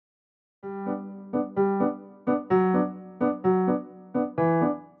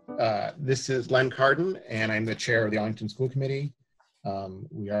This is Len Carden, and I'm the chair of the Arlington School Committee.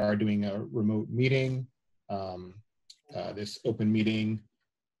 We are doing a remote meeting. This open meeting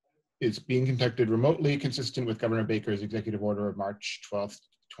is being conducted remotely, consistent with Governor Baker's executive order of March 12th,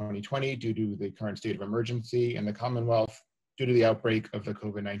 2020, due to the current state of emergency in the Commonwealth due to the outbreak of the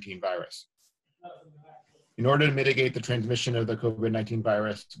COVID-19 virus. In order to mitigate the transmission of the COVID-19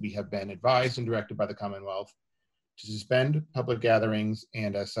 virus, we have been advised and directed by the Commonwealth to suspend public gatherings,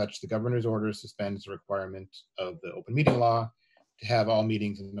 and as such, the governor's order suspends the requirement of the open meeting law to have all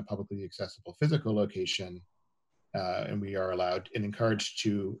meetings in a publicly accessible physical location, and we are allowed and encouraged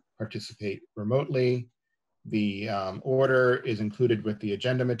to participate remotely. The order is included with the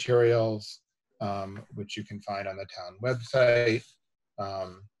agenda materials, which you can find on the town website.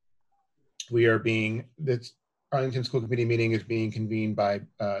 This Arlington School Committee meeting is being convened by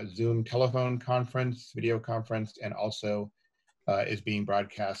Zoom telephone conference, video conference, and also is being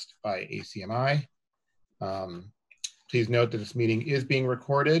broadcast by ACMi. Please note that this meeting is being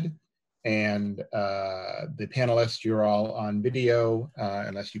recorded, and the panelists, you're all on video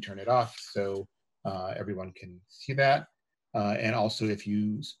unless you turn it off, so everyone can see that. And also, if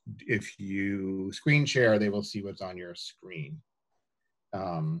you screen share, they will see what's on your screen.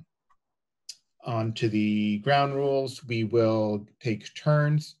 On to the ground rules, we will take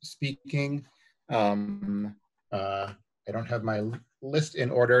turns speaking. I don't have my list in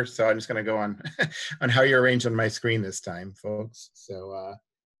order, so I'm just going to go on on how you're arranged on my screen this time, folks. So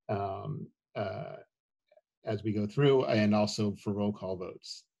as we go through, and also for roll call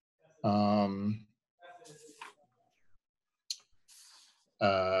votes.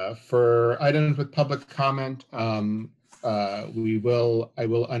 For items with public comment, I will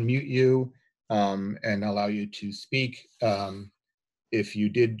unmute you and allow you to speak. If you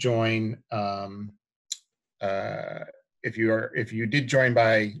did join, if you did join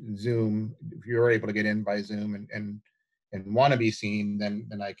by Zoom, if you were able to get in by Zoom and want to be seen, then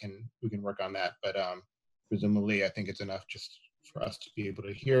we can work on that. But presumably, I think it's enough just for us to be able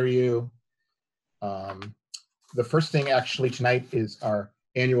to hear you. The first thing actually tonight is our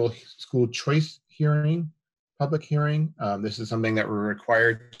annual school choice hearing, public hearing. This is something that we're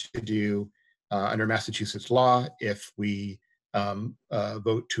required to do under Massachusetts law. If we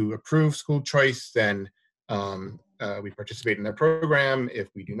vote to approve school choice, then we participate in their program. If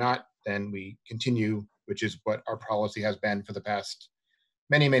we do not, then we continue, which is what our policy has been for the past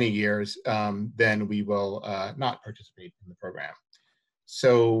many, many years. Then we will not participate in the program.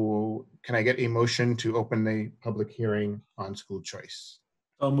 So can I get a motion to open the public hearing on school choice?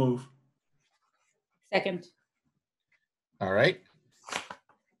 I'll move. Second. All right.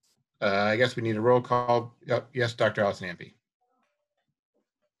 I guess we need a roll call. Oh, yes, Dr. Allison Ampe.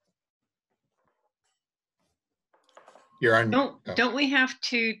 You're on. Don't we have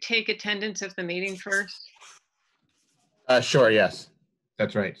to take attendance of the meeting first? Sure, yes.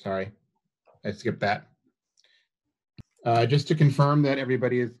 That's right, sorry. I skipped that. Just to confirm that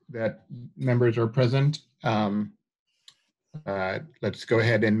that members are present, let's go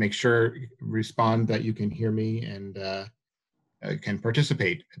ahead and make sure, respond that you can hear me and can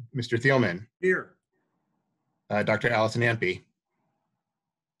participate. Mr. Thielman. Here. Dr. Allison Ampe.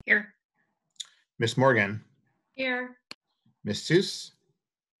 Here. Ms. Morgan. Here. Ms. Seuss.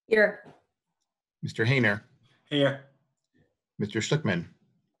 Here. Mr. Hayner. Here. Mr. Schlickman.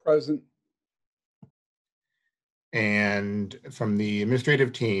 Present. And from the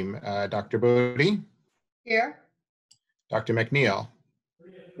administrative team, Dr. Bodie. Here. Dr. McNeil.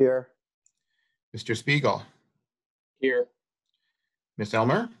 Here. Mr. Spiegel. Here. Ms.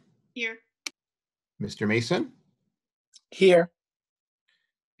 Elmer. Here. Mr. Mason. Here.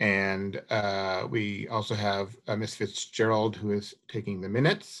 And we also have Ms. Fitzgerald, who is taking the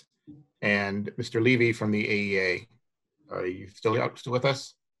minutes, and Mr. Levy from the AEA. Are you still with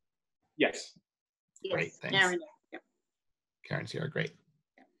us? Yes. Great, thanks. Karen. Karen's here, great.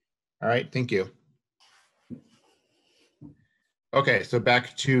 All right, thank you. Okay, so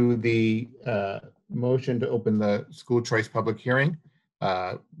back to the motion to open the school choice public hearing.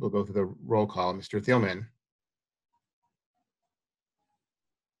 We'll go through the roll call. Mr. Thielman.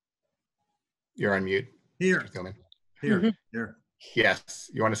 You're on mute. Here. Mr. Thielman. Here. Here.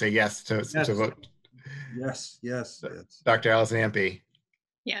 Yes, you want to say yes to vote? Yes. Yes. Yes. Dr. Allison Ampe.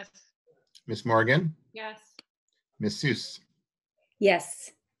 Yes. Ms. Morgan. Yes. Ms. Seuss.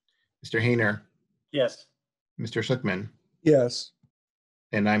 Yes. Mr. Hayner. Yes. Mr. Schlickman. Yes.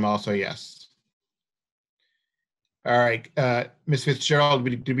 And I'm also yes. All right, Ms. Fitzgerald,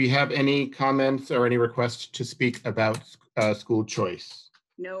 did we have any comments or any requests to speak about school choice?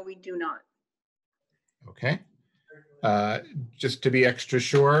 No, we do not. Okay. Just to be extra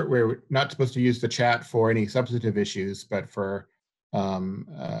sure, we're not supposed to use the chat for any substantive issues, but for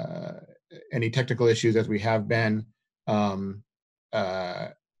any technical issues, as we have been. For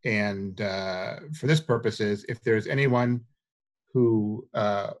this purposes, if there's anyone who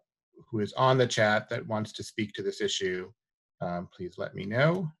is on the chat that wants to speak to this issue, please let me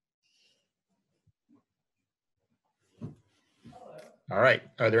know. All right.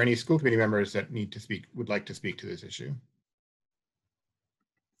 Are there any school committee members that would like to speak to this issue?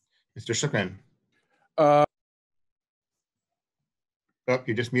 Mr. Shukman. Uh, Oh,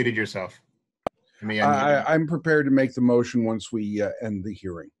 you just muted yourself. I'm prepared to make the motion once we end the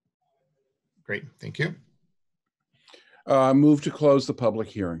hearing. Great, thank you. Move to close the public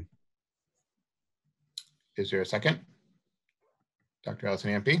hearing. Is there a second? Dr.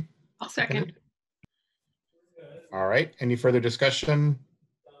 Allison-Ampe? I'll second. All right, any further discussion?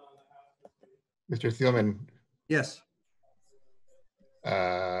 Mr. Thielman? Yes.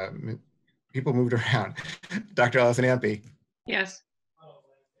 People moved around. Dr. Allison-Ampe? Yes.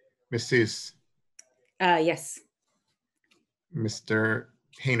 Ms. Seuss? Yes. Mr.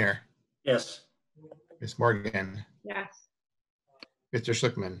 Hayner? Yes. Ms. Morgan? Yes. Mr.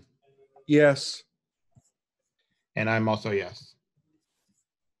 Schlickman? Yes. And I'm also yes.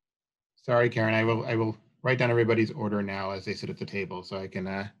 Sorry, Karen, I will write down everybody's order now as they sit at the table so I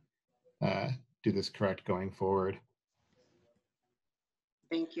can do this correct going forward.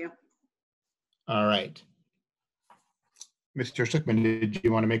 Thank you. All right. Mr. Schlickman, did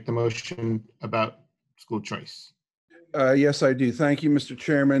you want to make the motion about school choice? Yes, I do. Thank you, Mr.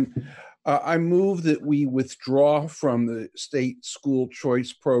 Chairman. I move that we withdraw from the state school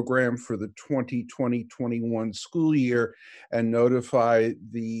choice program for the 2020-21 school year and notify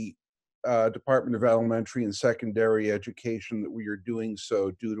the Department of Elementary and Secondary Education that we are doing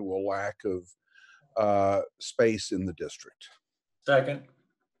so due to a lack of space in the district. Second.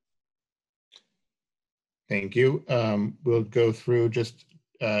 Thank you. We'll go through just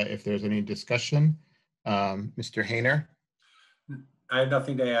if there's any discussion. Mr. Hayner? I have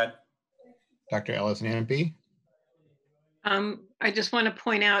nothing to add. Dr. Allison-Ampe? I just want to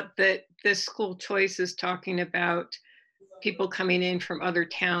point out that this school choice is talking about people coming in from other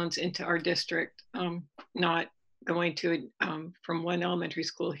towns into our district, not going to from one elementary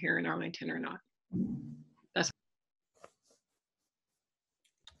school here in Arlington or not. That's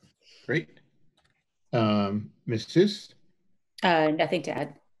great. Ms. Seuss? Nothing to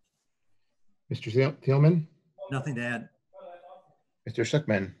add. Mr. Thielman? Nothing to add. Mr.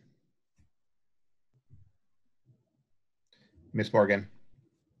 Schlickman? Ms. Morgan?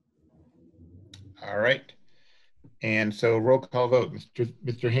 All right. And so roll call vote.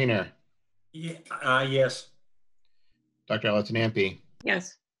 Mr. Hayner? Yeah, yes. Dr. Allison-Ampe?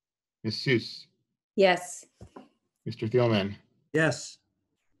 yes. Ms. Seuss? Yes. Mr. Thielman? Yes.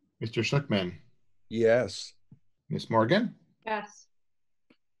 Mr. Schlickman? Yes. Ms. Morgan? Yes.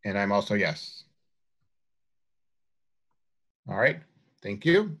 And I'm also yes. All right, thank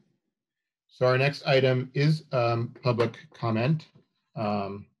you. So our next item is public comment.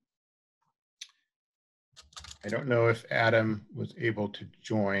 I don't know if Adam was able to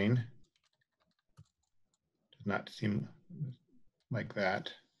join. Does not seem like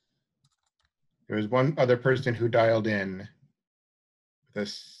that. There was one other person who dialed in with a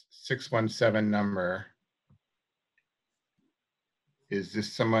 617 number. Is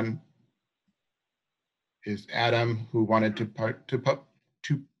this someone? Is Adam who wanted to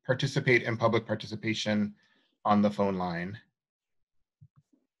participate in public participation on the phone line?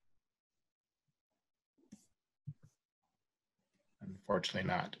 Unfortunately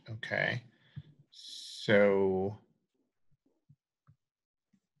not. Okay. So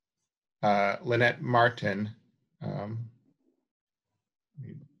Lynette Martin,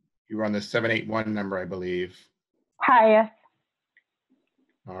 you were on the 781 number, I believe. Hi, yes.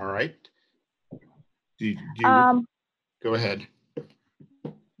 All right. Do you go ahead.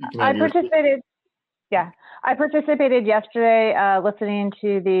 I participated yesterday listening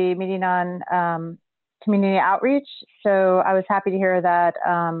to the meeting on community outreach. So I was happy to hear that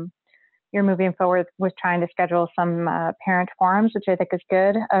you're moving forward with trying to schedule some parent forums, which I think is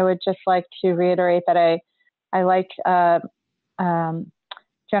good. I would just like to reiterate that I liked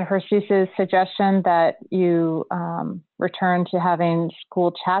Jennifer Seuss's suggestion that you return to having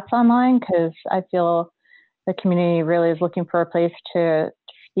school chats online, because I feel the community really is looking for a place to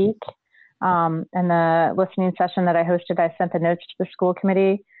speak. And the listening session that I hosted, I sent the notes to the school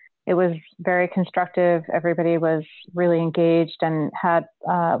committee. It was very constructive. Everybody was really engaged and had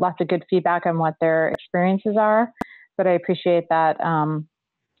lots of good feedback on what their experiences are. But I appreciate that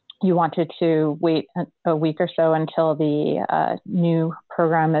you wanted to wait a week or so until the new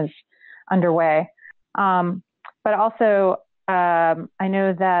program is underway. But also, I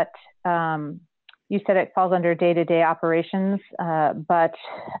know that you said it falls under day-to-day operations, but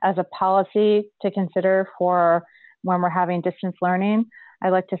as a policy to consider for when we're having distance learning,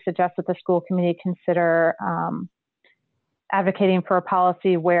 I'd like to suggest that the school committee consider advocating for a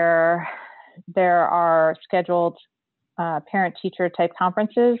policy where there are scheduled parent-teacher type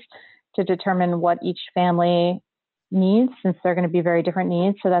conferences to determine what each family needs, since they're going to be very different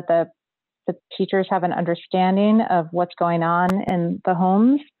needs, so that the teachers have an understanding of what's going on in the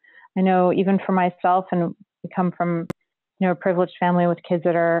homes. I know even for myself, and we come from, a privileged family with kids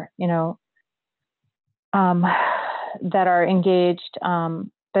that are, that are engaged.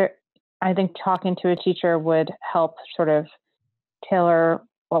 I think talking to a teacher would help sort of tailor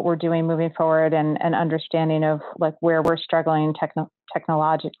what we're doing moving forward, and understanding of like where we're struggling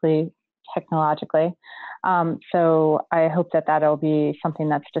technologically. So I hope that that'll be something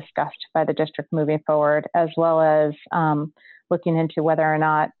that's discussed by the district moving forward, as well as looking into whether or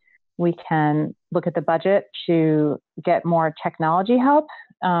not we can look at the budget to get more technology help,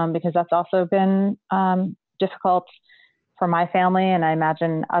 because that's also been difficult for my family, and I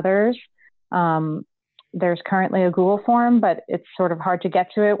imagine others. There's currently a Google form, but it's sort of hard to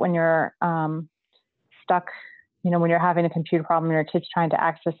get to it when you're stuck, when you're having a computer problem and your kid's trying to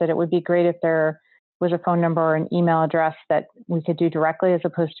access it. It would be great if there was a phone number or an email address that we could do directly, as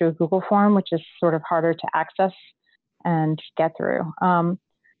opposed to a Google form, which is sort of harder to access and get through.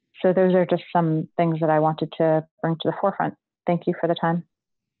 So those are just some things that I wanted to bring to the forefront. Thank you for the time.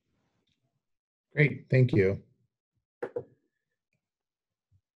 Great, thank you.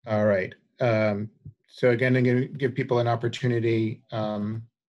 All right. So again, I'm going to give people an opportunity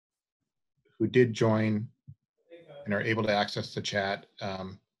who did join and are able to access the chat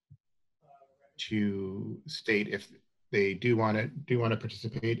to state if they do want to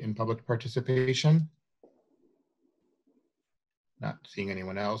participate in public participation. Not seeing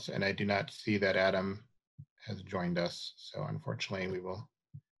anyone else, and I do not see that Adam has joined us. So unfortunately, we will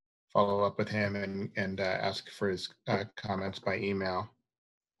follow up with him and ask for his comments by email.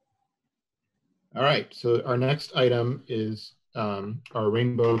 All right, so our next item is our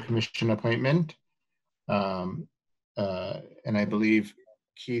Rainbow Commission appointment. And I believe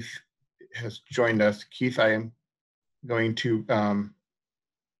Keith has joined us. Keith, I am going to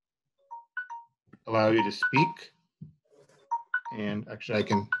allow you to speak. And actually I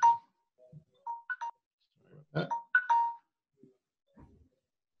can,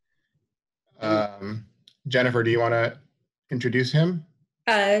 Jennifer, do you want to introduce him?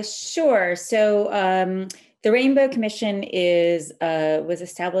 Sure. So the Rainbow Commission was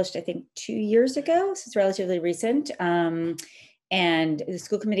established, I think, 2 years ago, so it's relatively recent. And the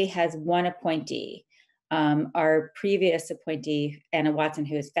school committee has one appointee. Our previous appointee, Anna Watson,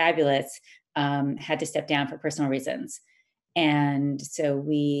 who is fabulous, had to step down for personal reasons. And so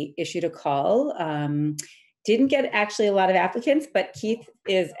we issued a call. Didn't get actually a lot of applicants, but Keith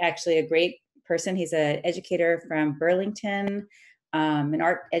is actually a great person. He's an educator from Burlington, an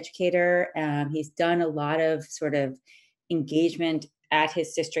art educator. He's done a lot of sort of engagement at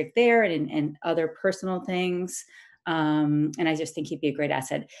his district there, and other personal things. And I just think he'd be a great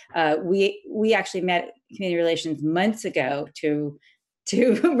asset. We actually met community relations months ago to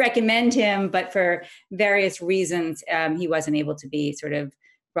recommend him, but for various reasons, he wasn't able to be sort of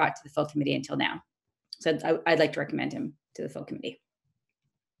brought to the full committee until now. So I'd like to recommend him to the full committee.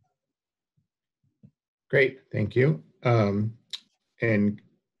 Great, thank you. And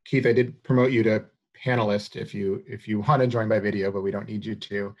Keith, I did promote you to panelist if you want to join by video, but we don't need you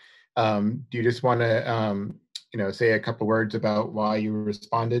to. Do you just want to say a couple words about why you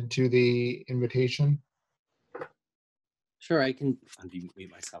responded to the invitation? Sure, I can unmute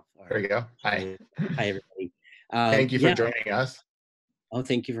myself. There you go. Hi. Hi, everybody. Thank you for joining us. Oh,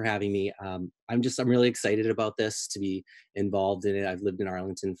 thank you for having me. I'm really excited about this, to be involved in it. I've lived in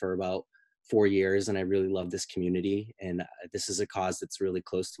Arlington for about 4 years, and I really love this community. And this is a cause that's really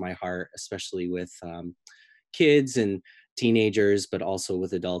close to my heart, especially with kids and teenagers, but also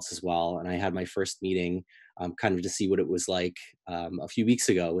with adults as well. And I had my first meeting kind of to see what it was like a few weeks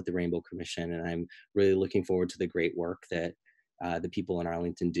ago with the Rainbow Commission. And I'm really looking forward to the great work that the people in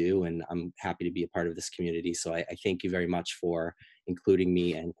Arlington do. And I'm happy to be a part of this community. So I thank you very much for including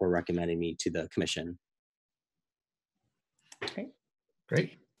me and for recommending me to the commission.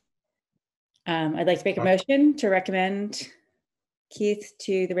 Great. I'd like to make a motion to recommend Keith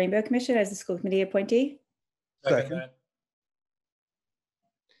to the Rainbow Commission as the school committee appointee. Second.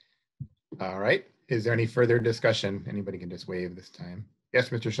 All right. Is there any further discussion? Anybody can just wave this time. Yes,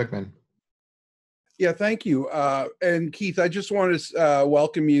 Mr. Schlickman. Yeah, thank you. And Keith, I just want to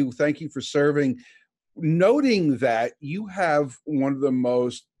welcome you. Thank you for serving. Noting that you have one of the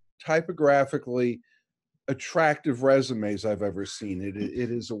most typographically attractive resumes I've ever seen. It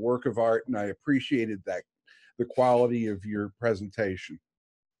is a work of art, and I appreciated that, the quality of your presentation.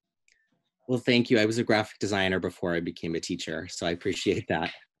 Well, thank you. I was a graphic designer before I became a teacher, so I appreciate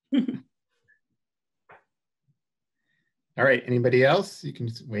that. All right, anybody else? You can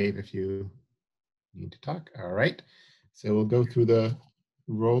just wave if you need to talk. All right, so we'll go through the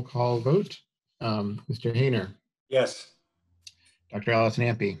roll call vote. Mr. Hayner. Yes. Dr. Allison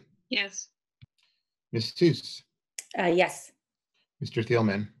Ampe. Yes. Ms. Seuss. Yes. Mr.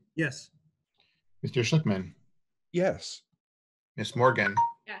 Thielman. Yes. Mr. Schlickman. Yes. Ms. Morgan.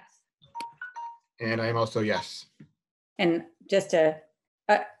 Yes. And I'm also yes. And just to,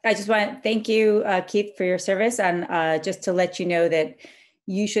 I just want to thank you, Keith, for your service, and just to let you know that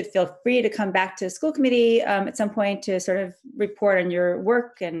you should feel free to come back to the school committee at some point to sort of report on your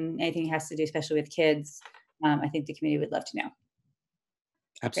work and anything that has to do, especially with kids. I think the committee would love to know.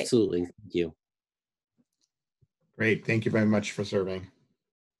 Absolutely. Great. Thank you. Great. Thank you very much for serving.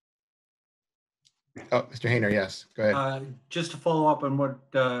 Oh, Mr. Hayner, yes, go ahead. Just to follow up on what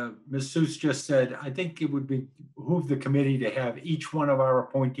Ms. Seuss just said, I think it would behoove the committee to have each one of our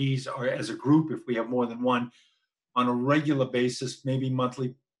appointees, or as a group, if we have more than one, on a regular basis, maybe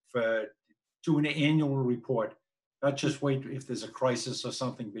monthly, do an annual report, not just wait if there's a crisis or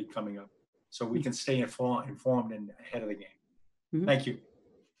something big coming up, so we can stay informed and ahead of the game. Mm-hmm. Thank you.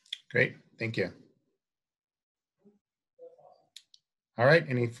 Great, thank you. All right,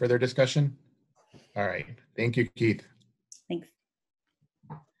 any further discussion? All right, thank you, Keith. Thanks.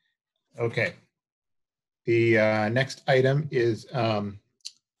 Okay, the next item is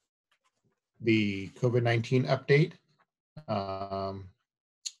the COVID-19 update.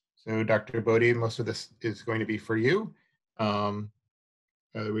 So Dr. Bodie, most of this is going to be for you.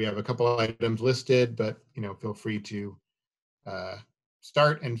 We have a couple of items listed, but feel free to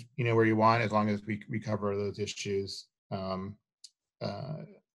start and where you want, as long as we cover those issues.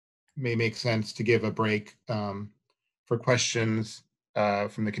 May make sense to give a break for questions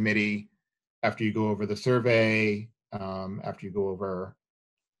from the committee after you go over the survey, after you go over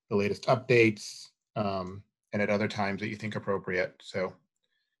the latest updates, and at other times that you think appropriate. So,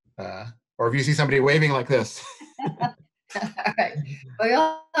 or if you see somebody waving like this. All right. Well,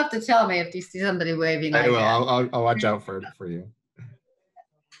 you'll have to tell me if you see somebody waving like I will. that. I'll watch out for you.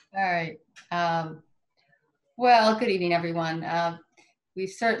 All right. Well, good evening, everyone. We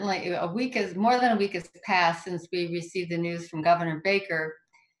certainly, more than a week has passed since we received the news from Governor Baker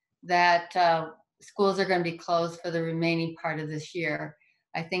that schools are going to be closed for the remaining part of this year.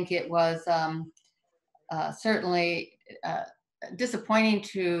 I think it was certainly disappointing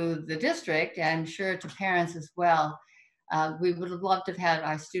to the district, and I'm sure to parents as well. We would have loved to have had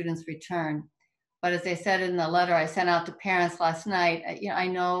our students return. But as I said in the letter I sent out to parents last night, I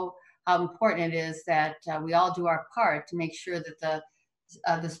know how important it is that we all do our part to make sure that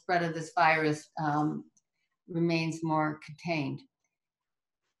the spread of this virus remains more contained.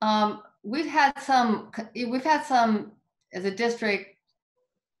 We've had some, as a district,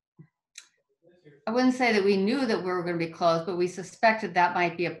 I wouldn't say that we knew that we were going to be closed, but we suspected that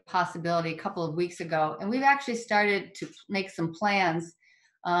might be a possibility a couple of weeks ago. And we've actually started to make some plans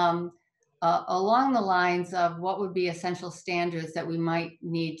along the lines of what would be essential standards that we might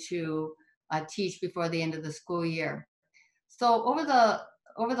need to teach before the end of the school year. So over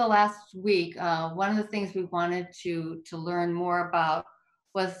the last week, one of the things we wanted to learn more about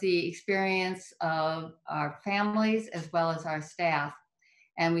was the experience of our families as well as our staff.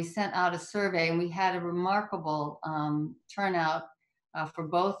 And we sent out a survey, and we had a remarkable turnout for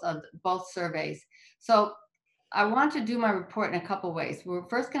both surveys. So I want to do my report in a couple ways. We're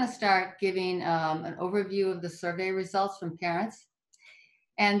first going to start giving an overview of the survey results from parents.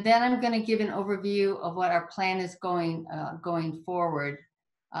 And then I'm going to give an overview of what our plan is going forward.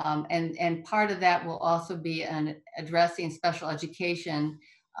 And part of that will also be addressing special education,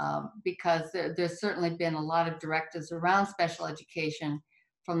 because there's certainly been a lot of directives around special education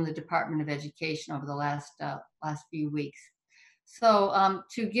from the Department of Education over the last few weeks. So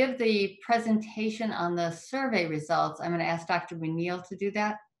to give the presentation on the survey results, I'm going to ask Dr. O'Neill to do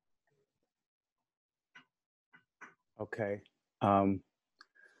that. Okay.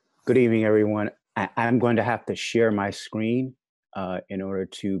 Good evening, everyone. I'm going to have to share my screen in order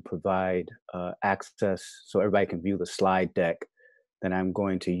to provide access so everybody can view the slide deck that I'm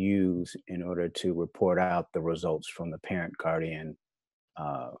going to use in order to report out the results from the parent guardian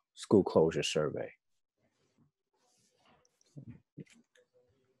school closure survey.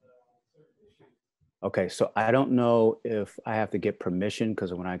 Okay, so I don't know if I have to get permission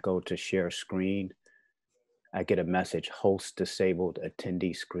because when I go to share screen, I get a message, host disabled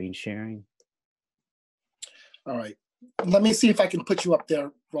attendee screen sharing. All right. Let me see if I can put you up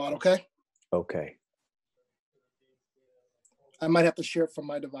there, Rod, okay? Okay, I might have to share it from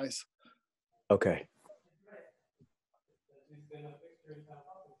my device. okay.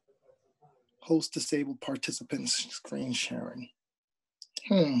 Host disabled participants screen sharing.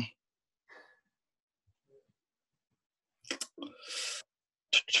 I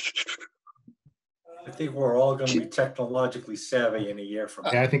think we're all going to be technologically savvy in a year from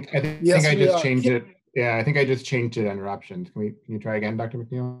now. Yeah, I think Yes, I we just are. changed it. Yeah, I think I just changed it under options. Can you try again, Dr.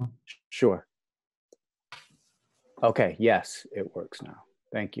 McNeil? Sure. Okay, yes, it works now.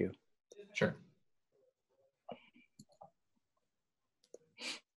 Thank you. Sure.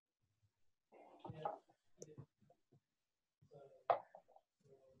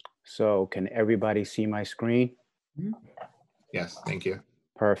 So can everybody see my screen? Yes, thank you.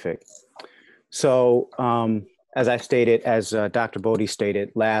 Perfect. So as I stated, as Dr. Bodie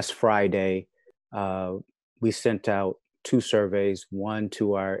stated, last Friday, we sent out 2 surveys, one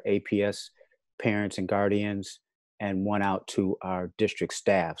to our APS parents and guardians, and one out to our district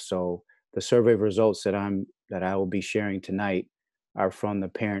staff. So the survey results that I will be sharing tonight are from the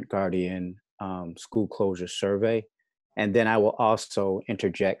parent guardian school closure survey. And then I will also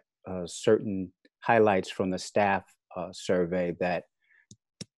interject certain highlights from the staff survey that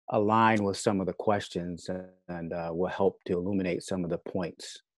align with some of the questions and will help to illuminate some of the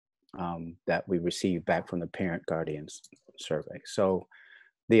points that we received back from the parent guardians survey. So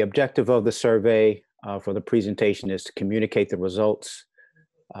the objective of the survey for the presentation is to communicate the results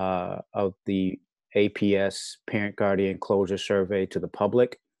of the APS parent guardian closure survey to the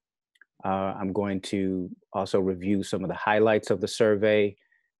public. I'm going to also review some of the highlights of the survey,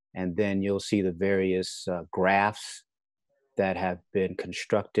 and then you'll see the various graphs that have been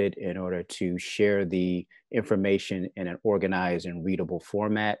constructed in order to share the information in an organized and readable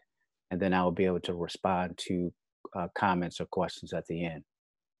format. And then I'll be able to respond to comments or questions at the end.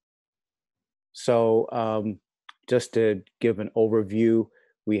 So just to give an overview,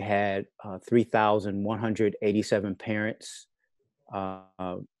 we had 3,187 parents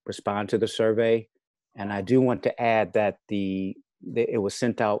respond to the survey. And I do want to add that it was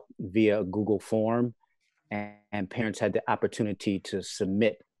sent out via Google form, and parents had the opportunity to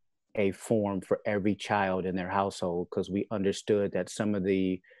submit a form for every child in their household, because we understood that some of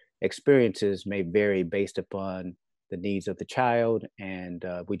the experiences may vary based upon the needs of the child. And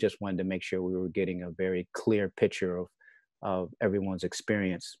we just wanted to make sure we were getting a very clear picture of everyone's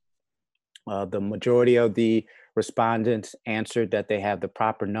experience. The majority of the respondents answered that they have the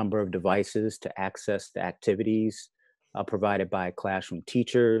proper number of devices to access the activities provided by classroom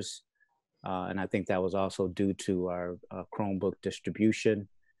teachers. And I think that was also due to our Chromebook distribution.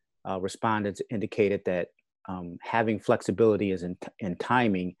 Respondents indicated that having flexibility in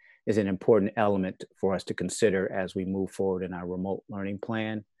timing is an important element for us to consider as we move forward in our remote learning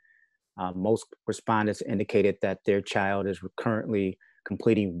plan. Most respondents indicated that their child is currently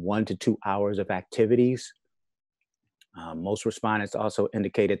completing 1 to 2 hours of activities. Most respondents also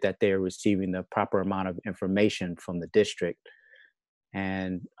indicated that they are receiving the proper amount of information from the district.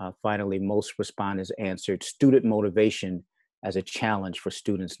 And finally, most respondents answered student motivation as a challenge for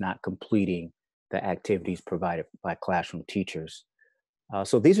students not completing the activities provided by classroom teachers.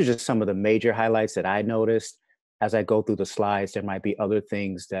 So these are just some of the major highlights that I noticed. As I go through the slides, there might be other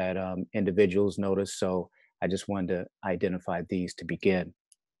things that individuals notice. So I just wanted to identify these to begin.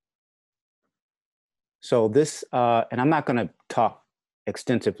 So this, and I'm not going to talk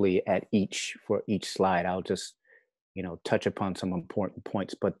extensively for each slide. I'll just touch upon some important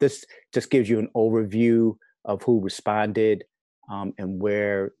points, but this just gives you an overview of who responded and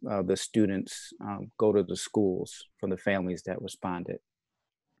where the students go to the schools from the families that responded.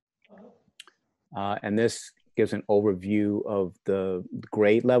 And this gives an overview of the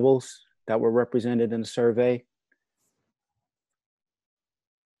grade levels that were represented in the survey.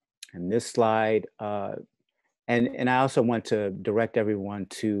 And this slide, and I also want to direct everyone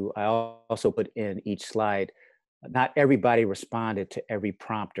to, I also put in each slide, not everybody responded to every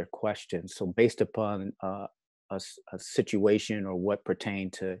prompt or question. So based upon a situation or what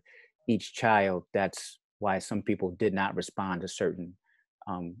pertained to each child, that's why some people did not respond to certain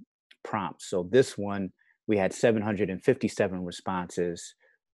prompts. So this one, we had 757 responses.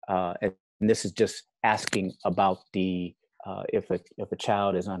 And this is just asking about the, if a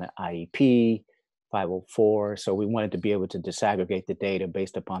child is on an IEP, 504. So we wanted to be able to disaggregate the data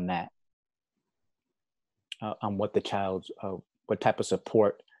based upon that. On what the child's, what type of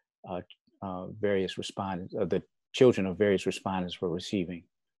support various respondents, the children of various respondents were receiving.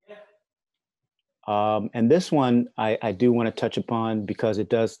 And this one I do want to touch upon because it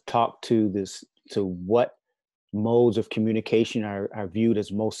does talk to what modes of communication are viewed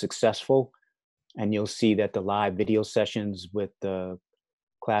as most successful. And you'll see that the live video sessions with the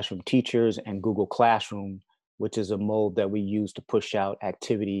classroom teachers and Google Classroom, which is a mode that we use to push out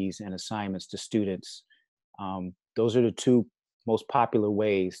activities and assignments to students. Those are the two most popular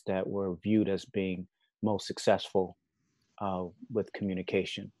ways that were viewed as being most successful with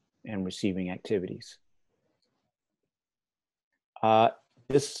communication and receiving activities.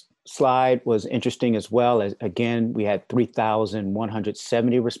 This slide was interesting as well. As again, we had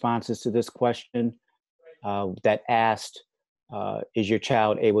 3,170 responses to this question that asked, is your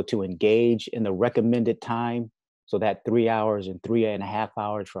child able to engage in the recommended time? So that 3 hours and 3.5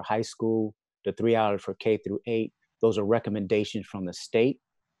 hours for high school, the 3 hours for K through 8, those are recommendations from the state.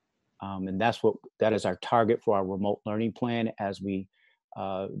 And that is our target for our remote learning plan as we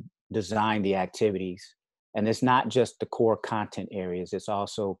design the activities. And it's not just the core content areas, it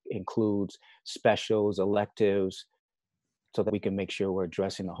also includes specials, electives, so that we can make sure we're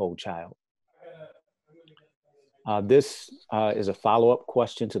addressing the whole child. This is a follow-up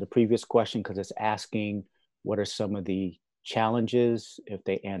question to the previous question because it's asking what are some of the challenges if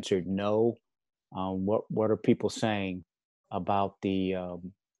they answered no. What are people saying about the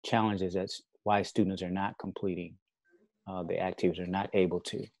challenges that's why students are not completing the activities, are not able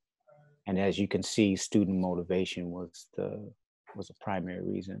to. And as you can see, student motivation was a primary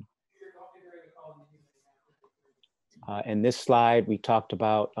reason. In this slide, we talked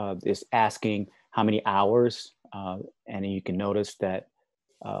about this asking how many hours, and you can notice that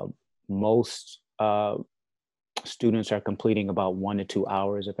most students are completing about 1 to 2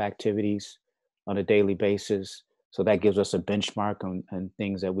 hours of activities on a daily basis. So that gives us a benchmark on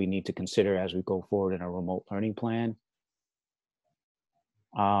things that we need to consider as we go forward in our remote learning plan.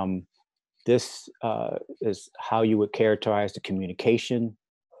 This is how you would characterize the communication.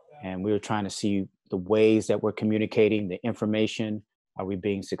 And we were trying to see the ways that we're communicating the information. Are we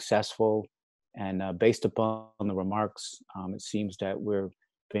being successful? And based upon the remarks, it seems that we're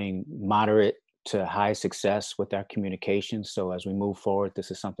being moderate to high success with our communication. So as we move forward, this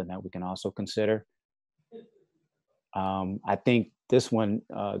is something that we can also consider. I think this one,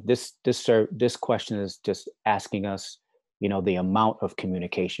 this question is just asking us, the amount of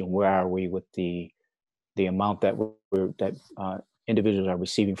communication. Where are we with the amount that individuals are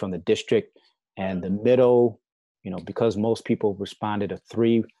receiving from the district? And the middle, because most people responded a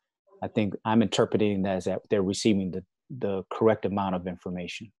 3, I think I'm interpreting that as that they're receiving the correct amount of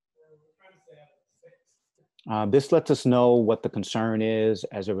information. This lets us know what the concern is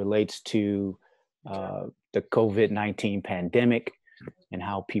as it relates to the COVID-19 pandemic and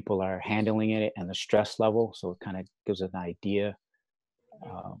how people are handling it and the stress level. So it kind of gives an idea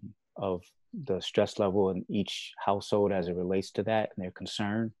of the stress level in each household as it relates to that and their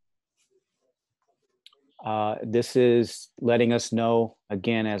concern. This is letting us know,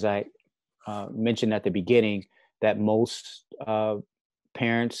 again, as I mentioned at the beginning, that most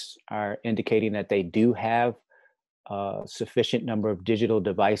parents are indicating that they do have a sufficient number of digital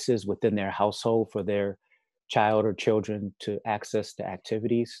devices within their household for their child or children to access the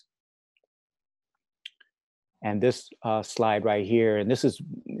activities. And this slide right here, and this is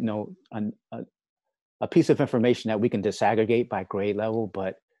a piece of information that we can disaggregate by grade level,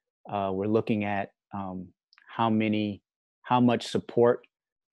 but we're looking at how much support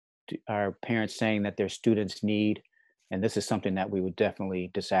are parents saying that their students need. And this is something that we would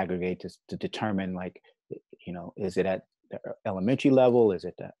definitely disaggregate to determine, like, is it at the elementary level? Is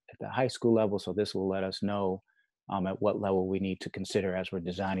it at the high school level? So this will let us know at what level we need to consider as we're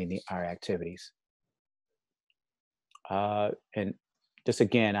designing our activities. And just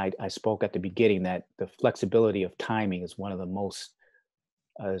again, I spoke at the beginning that the flexibility of timing is one of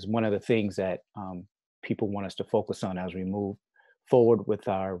the things that people want us to focus on as we move forward with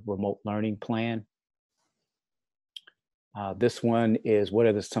our remote learning plan. This one is what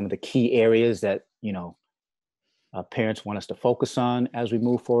are some of the key areas that parents want us to focus on as we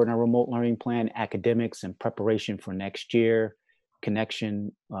move forward in our remote learning plan. Academics and preparation for next year,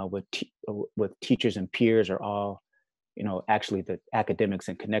 connection with teachers and peers are all, actually the academics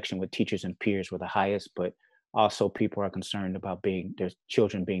and connection with teachers and peers were the highest, but also people are concerned about their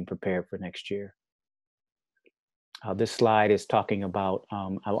children being prepared for next year. This slide is talking about,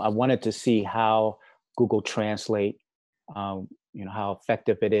 I wanted to see how Google Translate, how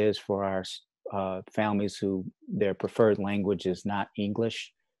effective it is for our families who their preferred language is not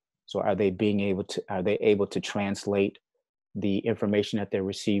English. So are they able to translate the information that they're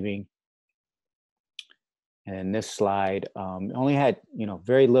receiving And this slide only had,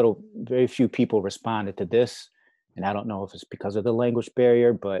 very few people responded to this. And I don't know if it's because of the language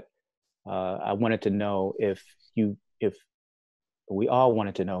barrier, but I wanted to know if we all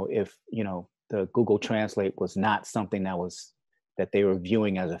wanted to know if, the Google Translate was not something that they were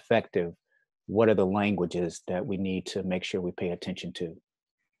viewing as effective. What are the languages that we need to make sure we pay attention to?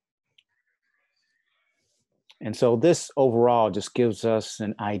 And so this overall just gives us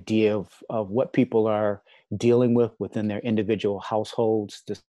an idea of what people are dealing with within their individual households.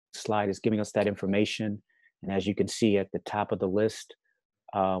 This slide is giving us that information. And as you can see at the top of the list,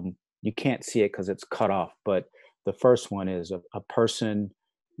 you can't see it because it's cut off, but the first one is a person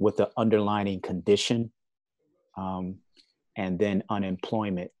with an underlying condition, and then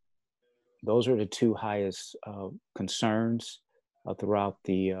unemployment. Those are the two highest concerns throughout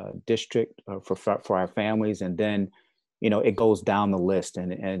the district for our families. And then, it goes down the list.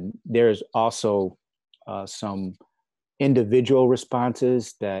 And there's also some individual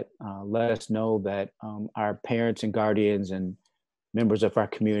responses that let us know that our parents and guardians and members of our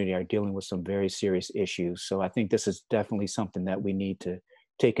community are dealing with some very serious issues. So I think this is definitely something that we need to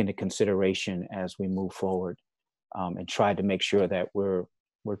take into consideration as we move forward, and try to make sure that we're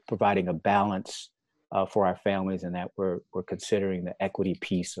providing a balance for our families, and that we're considering the equity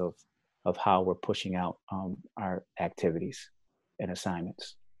piece of how we're pushing out our activities and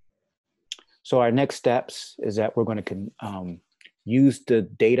assignments. So our next steps is that we're going to use the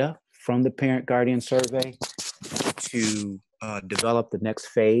data from the parent guardian survey to develop the next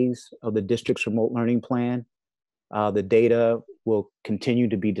phase of the district's remote learning plan. The data will continue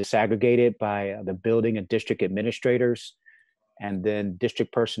to be disaggregated by the building and district administrators, and then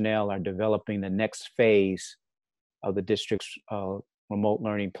district personnel are developing the next phase of the district's remote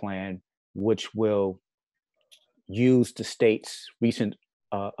learning plan, which will use the state's recent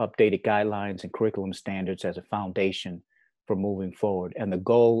updated guidelines and curriculum standards as a foundation for moving forward. And the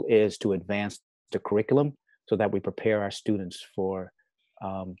goal is to advance the curriculum so that we prepare our students for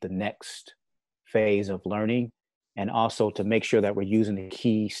the next phase of learning, and also to make sure that we're using the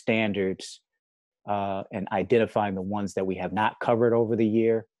key standards and identifying the ones that we have not covered over the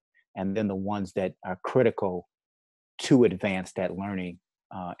year, and then the ones that are critical to advance that learning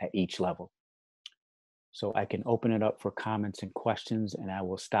at each level. So I can open it up for comments and questions, and I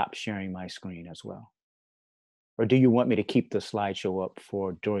will stop sharing my screen as well. Or do you want me to keep the slideshow up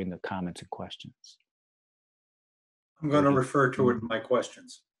for during the comments and questions? I'm going to refer to it in my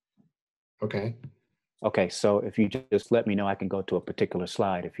questions. Okay. Okay, so if you just let me know, I can go to a particular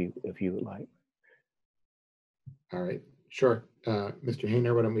slide if you would like. All right, sure. Mr.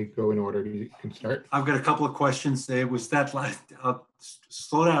 Hayner, why don't we go in order? You can start. I've got a couple of questions. It was that last,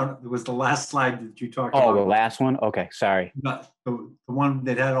 slow down. It was the last slide that you talked about. Oh, the last one? Okay, sorry. The one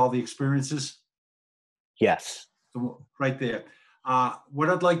that had all the experiences? Yes. Right there. What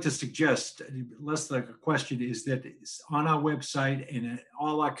I'd like to suggest, less like a question, is that on our website and in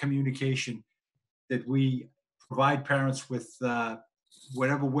all our communication, that we provide parents with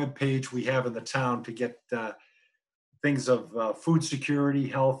whatever web page we have in the town to get things of food security,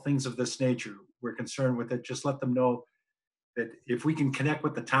 health, things of this nature. We're concerned with it. Just let them know that if we can connect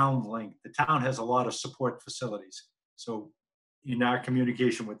with the town link, the town has a lot of support facilities. So in our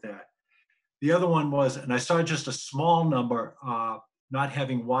communication with that. The other one was, and I saw just a small number not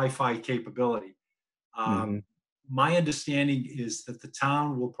having Wi-Fi capability. My understanding is that the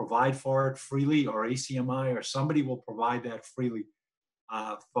town will provide for it freely, or ACMi or somebody will provide that freely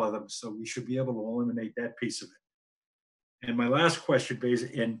for them. So we should be able to eliminate that piece of it. And my last question,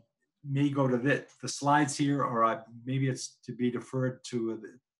 basically, and may go to the slides here, or maybe it's to be deferred to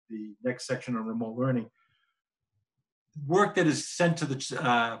the next section on remote learning. Work that is sent to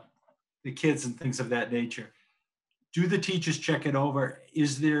the kids and things of that nature. Do the teachers check it over?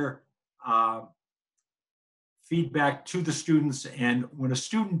 Is there feedback to the students? And when a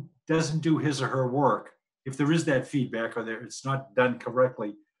student doesn't do his or her work, if there is that feedback, or it's not done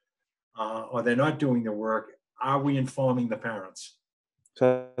correctly, or they're not doing their work, are we informing the parents?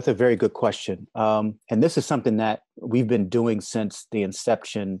 So that's a very good question. And this is something that we've been doing since the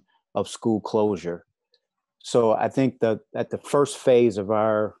inception of school closure. So I think that at the first phase of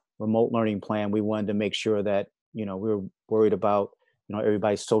our remote learning plan, we wanted to make sure that, we were worried about,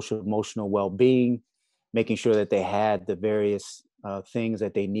 everybody's social emotional well-being, making sure that they had the various things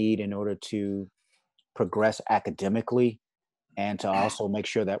that they need in order to progress academically, and to also make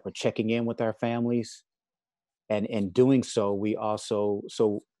sure that we're checking in with our families. And in doing so,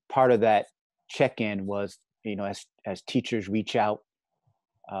 so part of that check-in was, as teachers reach out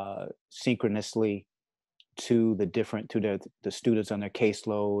synchronously to the students on their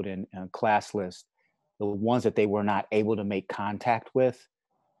caseload and class list, the ones that they were not able to make contact with,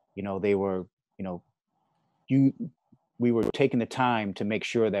 they were, we were taking the time to make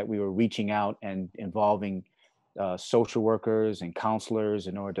sure that we were reaching out and involving social workers and counselors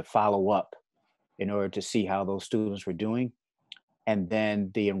in order to follow up, in order to see how those students were doing. And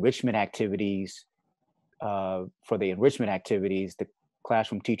then the enrichment activities, for the enrichment activities, the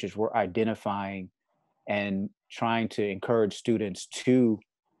classroom teachers were identifying and trying to encourage students to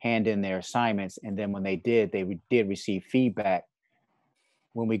hand in their assignments. And then when they did receive feedback.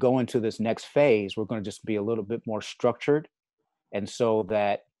 When we go into this next phase, we're going to just be a little bit more structured. And so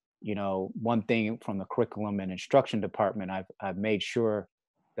that, one thing from the curriculum and instruction department, I've made sure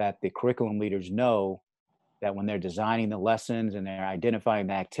that the curriculum leaders know that when they're designing the lessons and they're identifying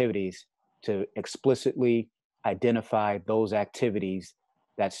the activities, to explicitly identify those activities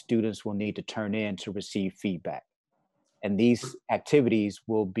that students will need to turn in to receive feedback. And these activities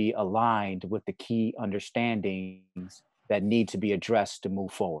will be aligned with the key understandings that need to be addressed to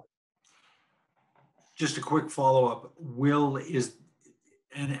move forward. Just a quick follow-up.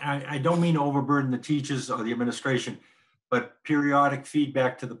 And I don't mean to overburden the teachers or the administration, but periodic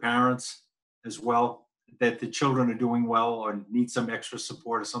feedback to the parents as well, that the children are doing well or need some extra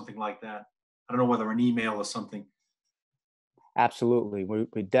support or something like that. I don't know whether an email or something. Absolutely.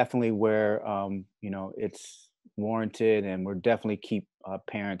 We definitely where, it's warranted, and we're definitely keep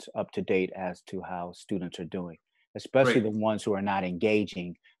parents up to date as to how students are doing, especially Great. the ones who are not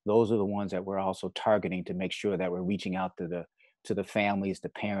engaging. Those are the ones that we're also targeting to make sure that we're reaching out to the families, the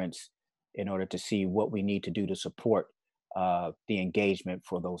parents, in order to see what we need to do to support the engagement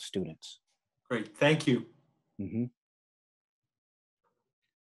for those students. Great, thank you. Mm-hmm.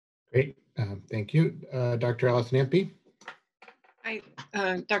 Great, thank you. Dr. Allison Ampe.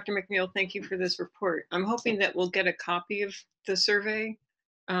 Dr. McNeil, thank you for this report. I'm hoping that we'll get a copy of the survey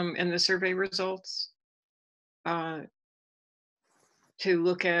and the survey results to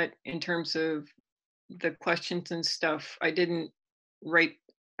look at in terms of the questions and stuff. I didn't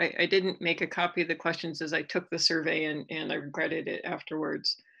make a copy of the questions as I took the survey, and I regretted it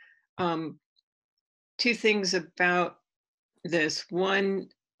afterwards. Two things about this. One,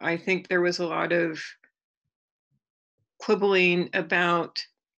 I think there was a lot of quibbling about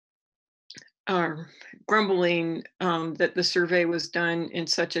grumbling that the survey was done in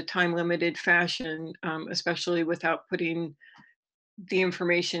such a time-limited fashion, especially without putting the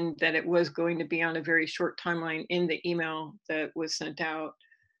information that it was going to be on a very short timeline in the email that was sent out.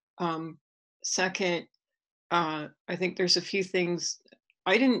 Second, I think there's a few things.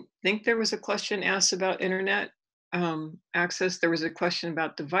 I didn't think there was a question asked about internet access. There was a question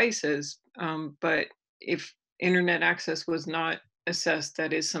about devices, but if internet access was not assessed,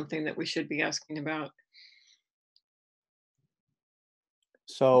 that is something that we should be asking about.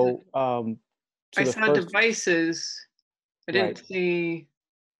 So I saw devices. I didn't see.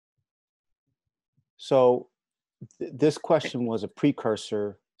 So this question was a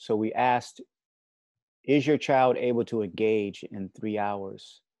precursor. So we asked, is your child able to engage in 3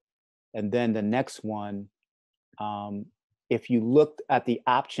 hours? And then the next one, if you looked at the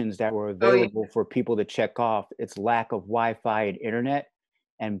options that were available for people to check off, it's lack of Wi-Fi and internet.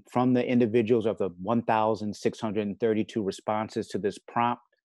 And from the individuals of the 1,632 responses to this prompt,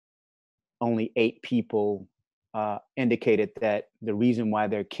 only 8 people indicated that the reason why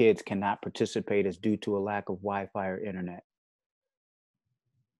their kids cannot participate is due to a lack of Wi-Fi or internet.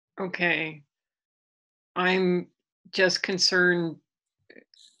 Okay. I'm just concerned.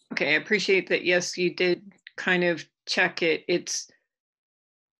 Okay, I appreciate that. Yes, you did kind of check it. It's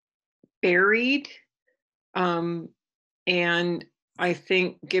buried. And I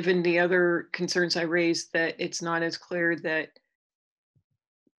think given the other concerns I raised, that it's not as clear that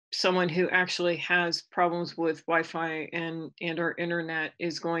someone who actually has problems with Wi-Fi and or internet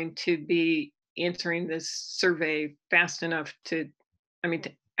is going to be answering this survey fast enough to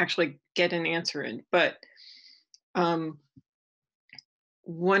actually get an answer in. But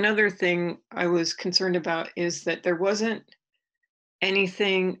one other thing I was concerned about is that there wasn't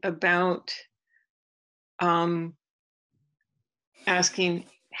anything about asking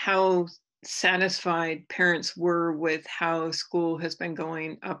how satisfied parents were with how school has been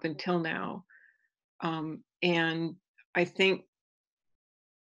going up until now. And I think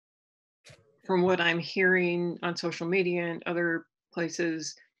from what I'm hearing on social media and other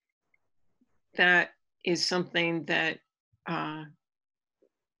places, that is something that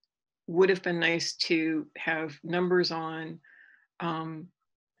would have been nice to have numbers on.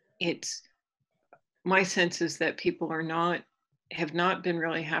 It's my sense is that people have not been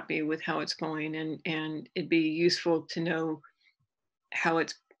really happy with how it's going, and it'd be useful to know how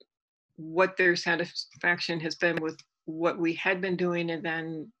it's what their satisfaction has been with what we had been doing, and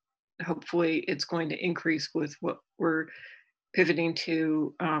then hopefully it's going to increase with what we're pivoting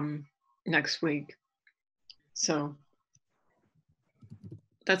to next week. So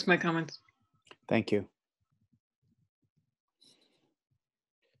that's my comments. Thank you.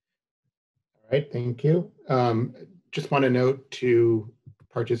 All right, thank you. Just want to note to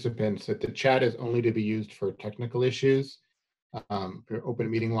participants that the chat is only to be used for technical issues. For open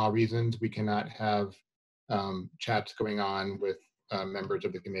meeting law reasons, we cannot have chats going on with members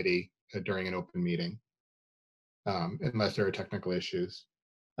of the committee during an open meeting unless there are technical issues.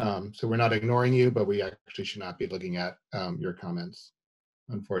 So we're not ignoring you, but we actually should not be looking at your comments,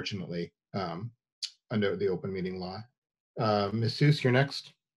 unfortunately, under the open meeting law. Ms. Seuss, you're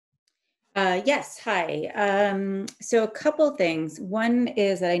next. Yes, hi. So a couple things. One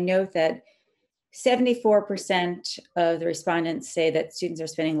is that I note that 74% of the respondents say that students are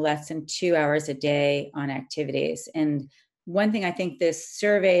spending less than 2 hours a day on activities. And one thing I think this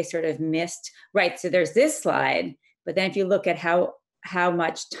survey sort of missed, right? So there's this slide, but then if you look at how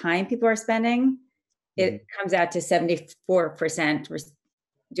much time people are spending, it comes out to 74%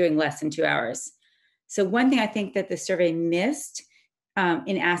 doing less than 2 hours. So one thing I think that the survey missed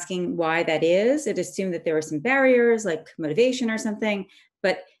in asking why that is, it assumed that there were some barriers like motivation or something,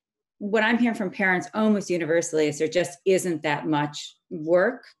 but what I'm hearing from parents almost universally is there just isn't that much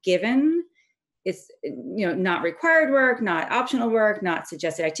work given. It's not required work, not optional work, not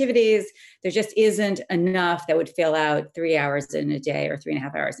suggested activities. There just isn't enough that would fill out 3 hours in a day or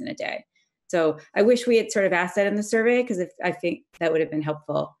 3.5 hours in a day. So I wish we had sort of asked that in the survey, because I think that would have been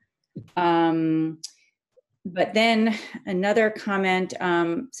helpful. But then another comment,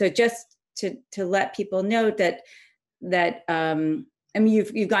 so just to let people know that I mean,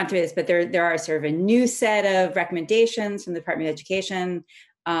 you've gone through this, but there are sort of a new set of recommendations from the Department of Education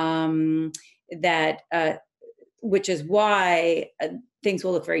which is why things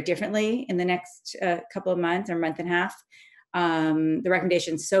will look very differently in the next couple of months or month and a half. The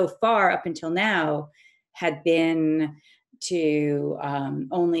recommendations so far up until now had been to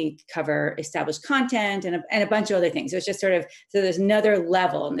only cover established content and a bunch of other things. So it's just sort of, so there's another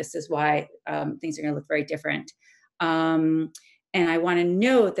level, and this is why things are going to look very different. And I want to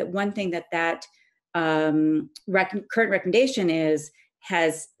note that one thing that current recommendation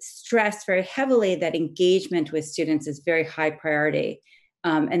has stressed very heavily that engagement with students is very high priority,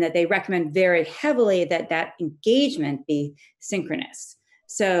 and that they recommend very heavily that engagement be synchronous.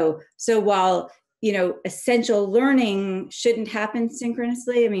 So while essential learning shouldn't happen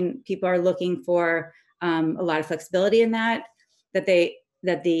synchronously, I mean, people are looking for a lot of flexibility in that the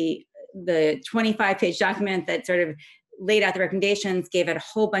 25-page document that sort of laid out the recommendations gave it a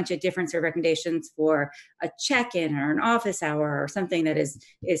whole bunch of different sort of recommendations for a check-in or an office hour or something that is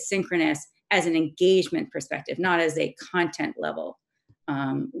synchronous as an engagement perspective, not as a content level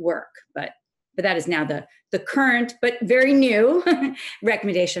work. But that is now the current but very new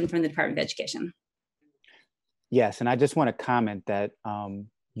recommendation from the Department of Education. Yes, and I just want to comment that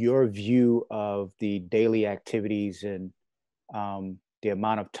your view of the daily activities and the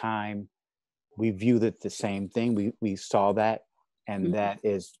amount of time, we viewed it the same thing. We saw that, and that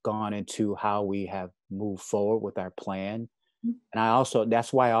is gone into how we have moved forward with our plan. And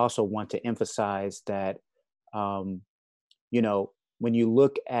that's why I also want to emphasize that, when you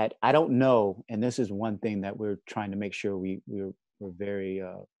look at, I don't know, and this is one thing that we're trying to make sure we're very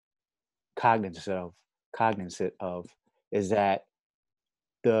cognizant of, is that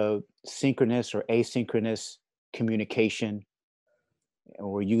the synchronous or asynchronous communication, and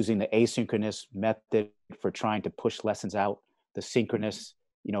we're using the asynchronous method for trying to push lessons out. The synchronous,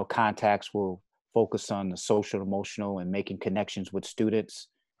 contacts will focus on the social, emotional, and making connections with students.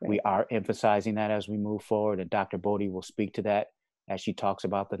 Right. We are emphasizing that as we move forward, and Dr. Bodie will speak to that as she talks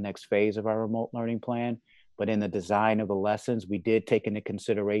about the next phase of our remote learning plan. But in the design of the lessons, we did take into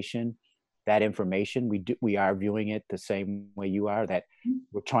consideration that information. We are viewing it the same way you are, that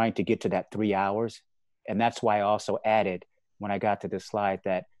we're trying to get to that 3 hours. And that's why I also added, when I got to this slide,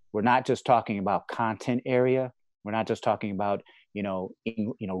 that we're not just talking about content area. We're not just talking about,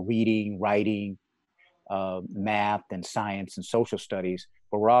 reading, writing, math and science and social studies,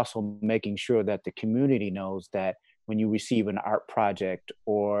 but we're also making sure that the community knows that when you receive an art project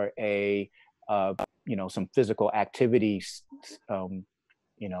or some physical activities,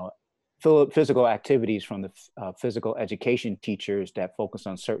 physical activities from the physical education teachers that focus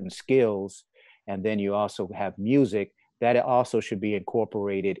on certain skills, and then you also have music, that it also should be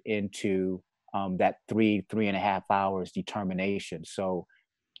incorporated into that 3.5 hours determination. So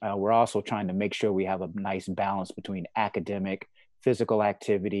we're also trying to make sure we have a nice balance between academic, physical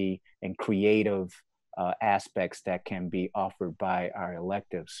activity and creative aspects that can be offered by our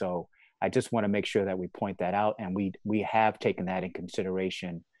electives. So I just want to make sure that we point that out, and we have taken that in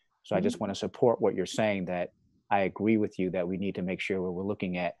consideration. So I just want to support what you're saying, that I agree with you that we need to make sure we're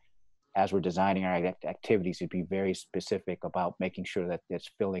looking at, as we're designing our activities, to be very specific about making sure that it's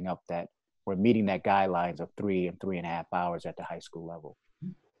filling up, that we're meeting that guidelines of 3 and 3.5 hours at the high school level.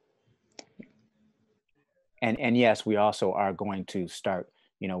 And yes, we also are going to start,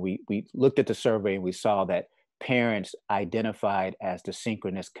 we looked at the survey and we saw that parents identified as the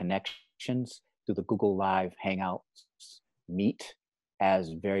synchronous connections through the Google Live Hangouts Meet as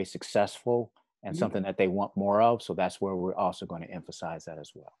very successful and something that they want more of. So that's where we're also going to emphasize that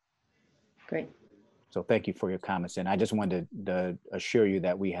as well. Great. So thank you for your comments. And I just wanted to assure you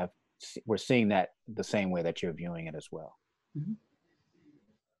that we're seeing that the same way that you're viewing it as well.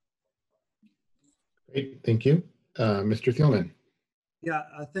 Great, thank you. Mr. Thielman. Yeah,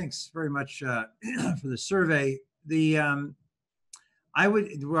 thanks very much for the survey. We're on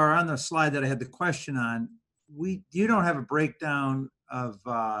the slide that I had the question on. You don't have a breakdown of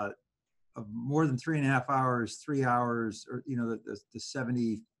more than 3.5 hours, 3 hours, or the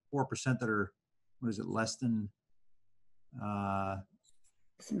 74% that are, what is it, less than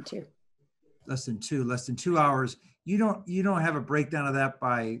 2. Less than 2 hours. You don't have a breakdown of that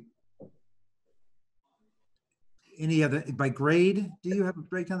by any other, by grade? Do you have a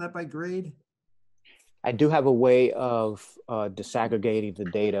breakdown of that by grade? I do have a way of disaggregating the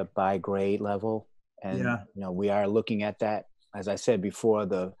data by grade level. And we are looking at that. As I said before,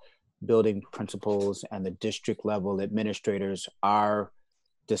 the building principals and the district level administrators are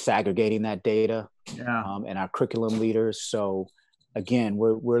disaggregating that data, and our curriculum leaders. So again,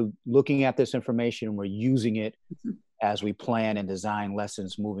 we're looking at this information and we're using it as we plan and design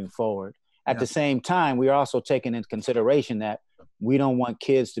lessons moving forward. At the same time, we are also taking into consideration that we don't want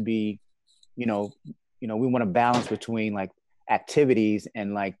kids to be, we want to balance between like activities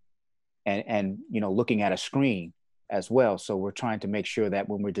and looking at a screen as well. So we're trying to make sure that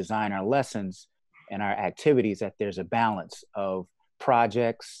when we design our lessons and our activities, that there's a balance of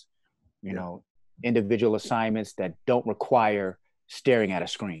projects, individual assignments that don't require staring at a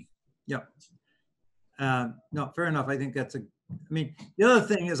screen. Yeah. No, fair enough. I think that's the other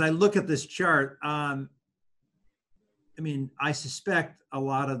thing is I look at this chart. I suspect a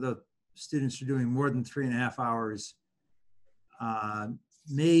lot of the students are doing more than 3.5 hours.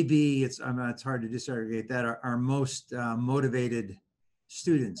 Maybe it's hard to disaggregate that, our most motivated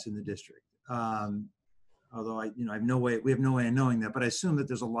students in the district. Although we have no way of knowing that, but I assume that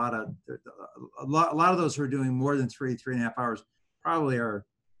there's a lot of those who are doing more than 3.5 hours probably are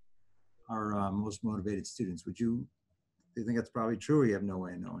our most motivated students. Do you think that's probably true, or you have no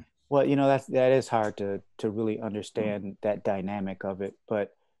way of knowing? Well, that is hard to really understand that dynamic of it,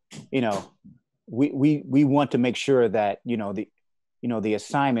 but we want to make sure that the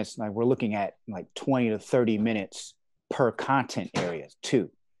assignments, like we're looking at like 20 to 30 minutes per content area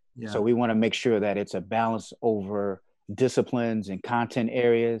too. Yeah. So we want to make sure that it's a balance over disciplines and content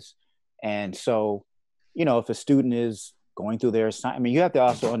areas. And so, if a student is going through their assignment, you have to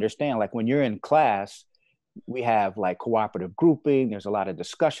also understand, like when you're in class, we have like cooperative grouping, there's a lot of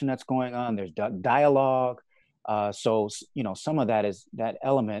discussion that's going on, there's dialogue. So, some of that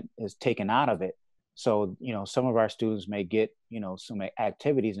element is taken out of it. So, some of our students may get, some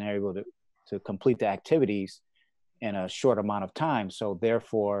activities and are able to complete the activities in a short amount of time. So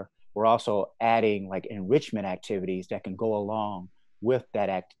therefore, we're also adding like enrichment activities that can go along with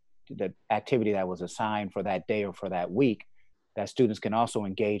the activity that was assigned for that day or for that week, that students can also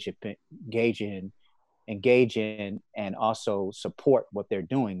engage in and also support what they're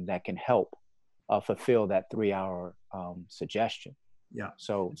doing that can help fulfill that 3-hour suggestion. Yeah.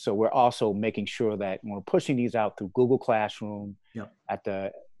 So we're also making sure that when we're pushing these out through Google Classroom, at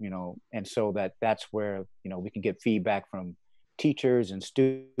the, and so that's where, we can get feedback from teachers and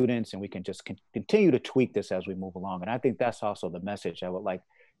students, and we can just continue to tweak this as we move along. And I think that's also the message I would like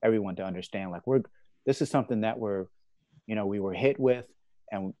everyone to understand. Like this is something that we were hit with,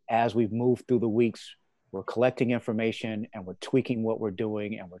 and as we've moved through the weeks, we're collecting information and we're tweaking what we're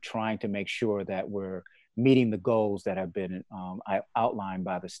doing, and we're trying to make sure that we're meeting the goals that have been outlined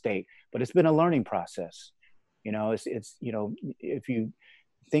by the state. But it's been a learning process. It's if you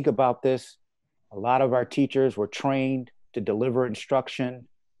think about this, a lot of our teachers were trained to deliver instruction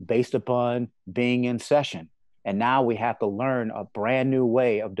based upon being in session. And now we have to learn a brand new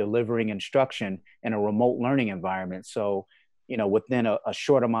way of delivering instruction in a remote learning environment. So, within a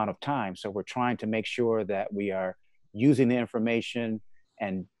short amount of time. So we're trying to make sure that we are using the information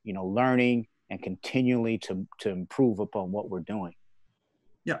and, learning and continually to improve upon what we're doing.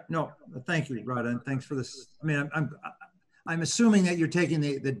 Yeah, no, thank you, Rod, and thanks for this. I mean, I'm assuming that you're taking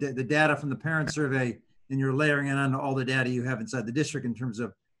the data from the parent survey and you're layering it onto all the data you have inside the district in terms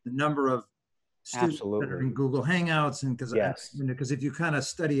of the number of students that are in Google Hangouts, and because yes, because if you kind of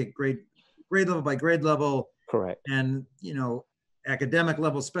study it grade level by grade level, correct, and academic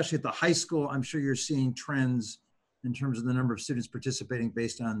level, especially at the high school, I'm sure you're seeing trends in terms of the number of students participating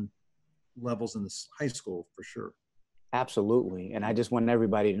based on levels in this high school for sure. Absolutely. And I just want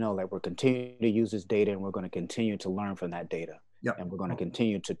everybody to know that we're continuing to use this data, and we're going to continue to learn from that data. Yep. And we're going to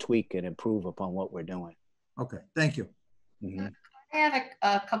continue to tweak and improve upon what we're doing. Okay, thank you. Mm-hmm. I have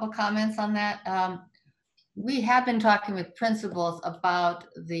a couple comments on that. We have been talking with principals about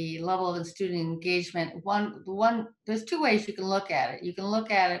the level of student engagement. There's two ways you can look at it. You can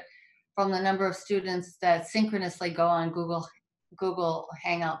look at it from the number of students that synchronously go on Google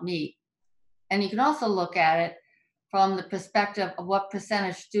Hangout Meet. And you can also look at it from the perspective of what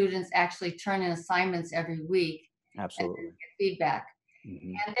percentage students actually turn in assignments every week. Absolutely. And get feedback.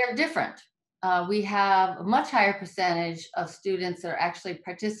 Mm-hmm. And they're different. We have a much higher percentage of students that are actually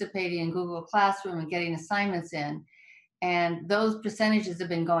participating in Google Classroom and getting assignments in. And those percentages have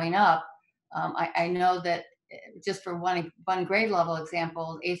been going up. I know that just for one grade level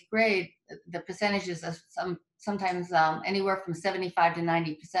example, 8th grade, the percentages are sometimes anywhere from 75 to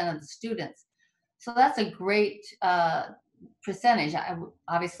 90% of the students. So that's a great percentage.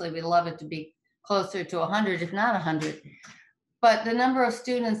 Obviously, we'd love it to be closer to 100, if not 100. But the number of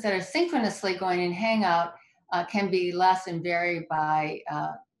students that are synchronously going in Hangout can be less and vary by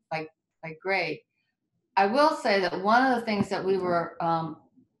grade. I will say that one of the things that we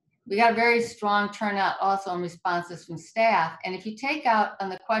got a very strong turnout also in responses from staff. And if you take out on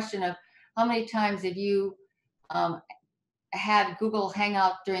the question of how many times have you had Google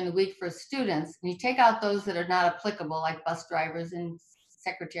Hangout during the week for students, and you take out those that are not applicable, like bus drivers and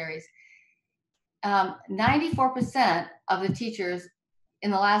secretaries, 94% of the teachers in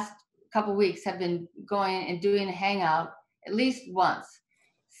the last couple of weeks have been going and doing a Hangout at least once.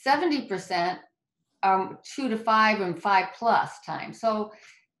 70% are 2 to 5 and 5+ times. So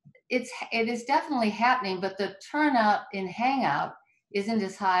it is definitely happening, but the turnout in Hangout isn't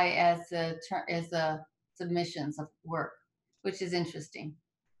as high as the submissions of work, which is interesting.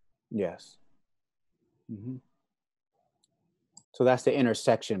 Yes. Mm-hmm. So that's the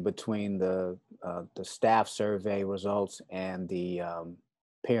intersection between the staff survey results and the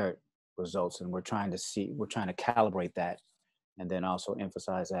parent results, and we're trying to calibrate that, and then also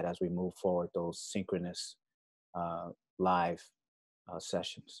emphasize that as we move forward those synchronous live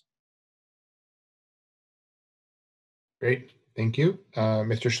sessions. Great, thank you.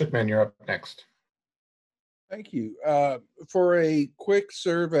 Mr. Schlickman, you're up next. Thank you. For a quick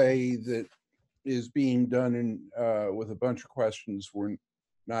survey that is being done with a bunch of questions we're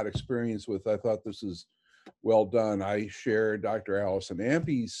not experienced with, I thought this is well done. I share Dr. Allison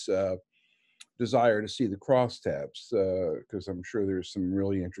Ampey's desire to see the crosstabs because I'm sure there's some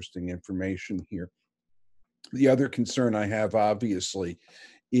really interesting information here. The other concern I have, obviously,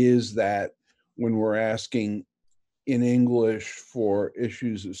 is that when we're asking in English for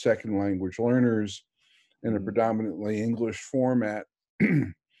issues of second language learners in a predominantly English format,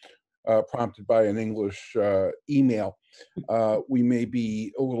 prompted by an English email, we may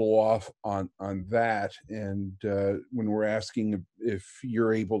be a little off on that. And when we're asking if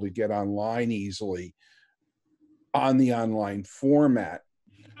you're able to get online easily on the online format,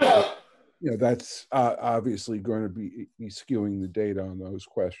 that's obviously going to be skewing the data on those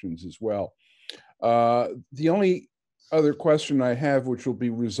questions as well. The only other question I have, which will be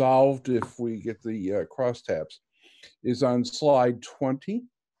resolved if we get the crosstabs, is on slide 20.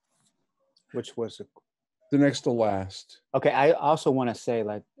 Which was the next to last. Okay, I also want to say,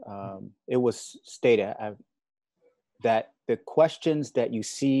 like it was stated that the questions that you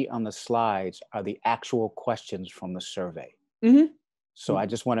see on the slides are the actual questions from the survey. Mm-hmm. So I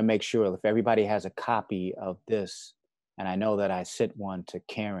just want to make sure if everybody has a copy of this, and I know that I sent one to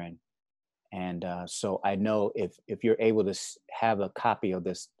Karen, and so I know if you're able to have a copy of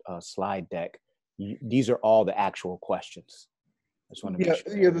this slide deck, these are all the actual questions. I just want to make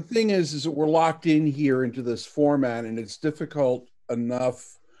sure. Yeah, the thing is that we're locked in here into this format, and it's difficult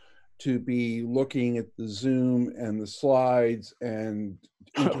enough to be looking at the Zoom and the slides and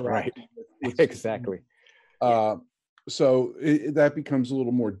right. Exactly. So that becomes a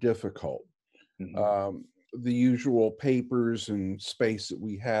little more difficult. Mm-hmm. The usual papers and space that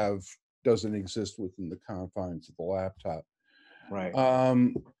we have doesn't exist within the confines of the laptop. Right.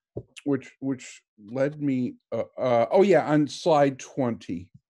 Which led me, on slide 20,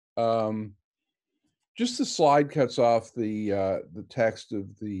 Just the slide cuts off the text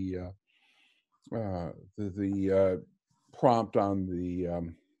of the prompt on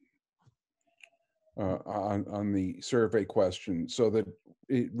the survey question, so that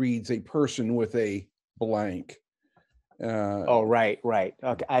it reads a person with a blank. Oh, right.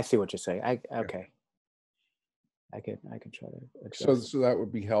 Okay, I see what you're saying. Okay. I can try to adjust. So that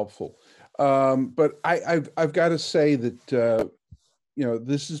would be helpful. But I've got to say that you know,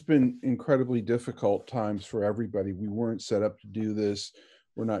 this has been incredibly difficult times for everybody. We weren't set up to do this.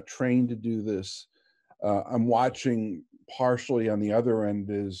 We're not trained to do this. I'm watching partially on the other end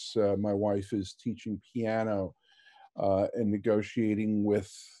as my wife is teaching piano and negotiating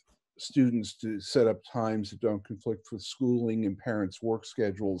with students to set up times that don't conflict with schooling and parents' work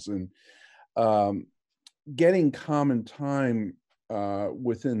schedules, and getting common time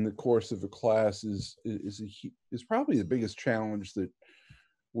within the course of a class is probably the biggest challenge that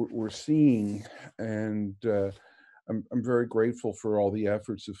we're seeing. And I'm very grateful for all the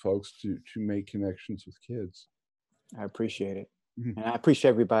efforts of folks to make connections with kids. I appreciate it. Mm-hmm. And I appreciate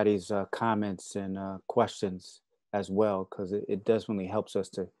everybody's comments and questions as well, because it definitely helps us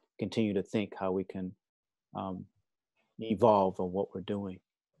to continue to think how we can evolve on what we're doing.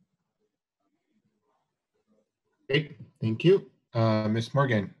 Great, thank you. Ms.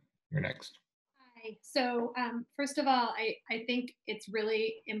 Morgan, you're next. Hi. So first of all, I think it's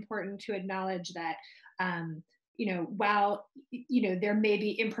really important to acknowledge that you know, while, you know, there may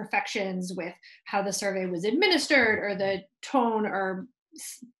be imperfections with how the survey was administered or the tone or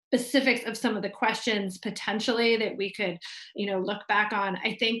specifics of some of the questions potentially that we could, you know, look back on,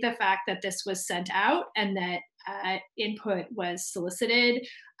 I think the fact that this was sent out and that input was solicited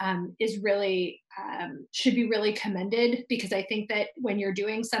is really, should be really commended, because I think that when you're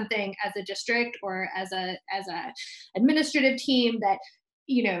doing something as a district or as a administrative team, that,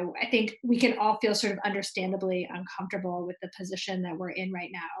 you know, I think we can all feel sort of understandably uncomfortable with the position that we're in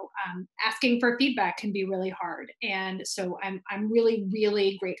right now. Asking for feedback can be really hard. And so I'm really,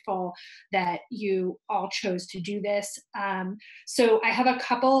 really grateful that you all chose to do this. So I have a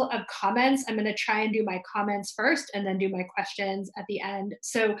couple of comments. I'm going to try and do my comments first and then do my questions at the end.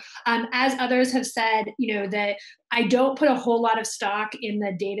 So as others have said, you know, that I don't put a whole lot of stock in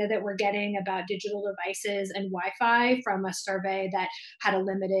the data that we're getting about digital devices and Wi-Fi from a survey that had a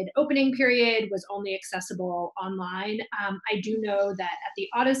limited opening period, was only accessible online. I do know that at the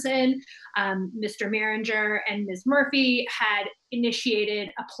Audison, Mr. Maringer and Ms. Murphy had initiated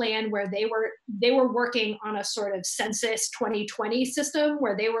a plan where they were working on a sort of census 2020 system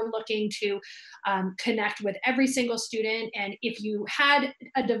where they were looking to connect with every single student. And if you had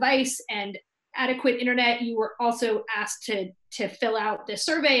a device and adequate internet, you were also asked to fill out the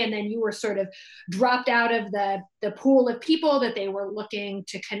survey, and then you were sort of dropped out of the pool of people that they were looking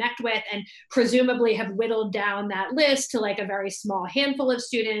to connect with, and presumably have whittled down that list to like a very small handful of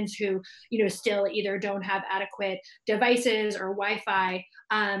students who, you know, still either don't have adequate devices or Wi-Fi.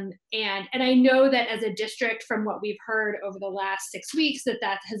 And I know that as a district, from what we've heard over the last 6 weeks,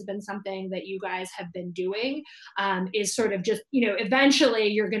 that has been something that you guys have been doing, is sort of just, you know, eventually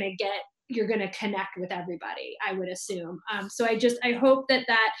you're going to connect with everybody, I would assume. So I hope that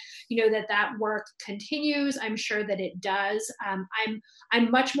you know, that work continues. I'm sure that it does.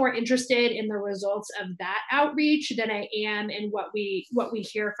 I'm much more interested in the results of that outreach than I am in what we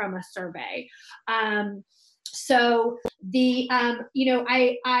hear from a survey. So the, you know,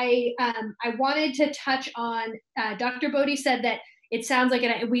 I wanted to touch on, Dr. Bodie said that it sounds like,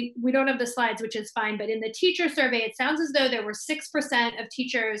 and we don't have the slides, which is fine, but in the teacher survey, it sounds as though there were 6% of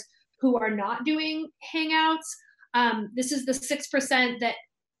teachers who are not doing Hangouts. This is the 6% that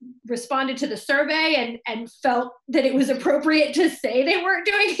responded to the survey and felt that it was appropriate to say they weren't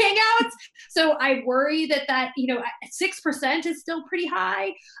doing Hangouts. So I worry that, you know, 6% is still pretty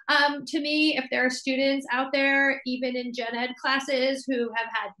high to me. If there are students out there, even in gen ed classes, who have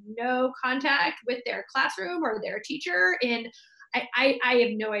had no contact with their classroom or their teacher in, I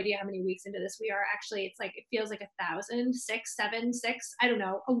have no idea how many weeks into this we are. Actually, it's like, it feels like 1,000, 6, 7, 6, I don't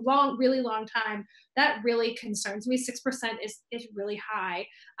know, a really long time. That really concerns me. 6% is really high,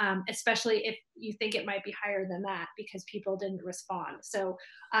 especially if you think it might be higher than that because people didn't respond. So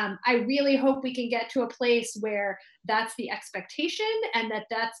I really hope we can get to a place where that's the expectation and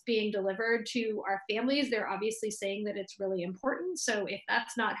that's being delivered to our families. They're obviously saying that it's really important. So if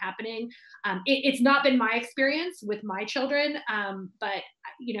that's not happening, it's not been my experience with my children, but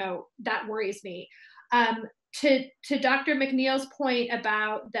you know, that worries me. to Dr. McNeil's point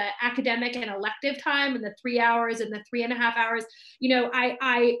about the academic and elective time and the 3 hours and the 3.5 hours,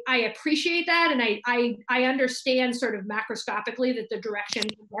 I appreciate that. And I understand sort of macroscopically that the direction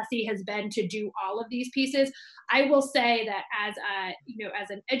Bessie has been to do all of these pieces. I will say that as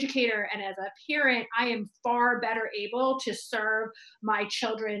an educator and as a parent, I am far better able to serve my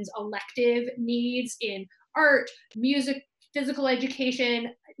children's elective needs in art, music, physical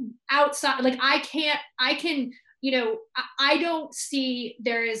education, outside. Like I don't see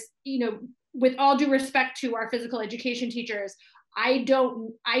there is, with all due respect to our physical education teachers, I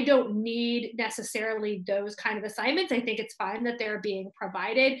don't need necessarily those kind of assignments. I think it's fine that they're being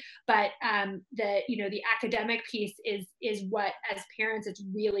provided, but the academic piece is what, as parents, it's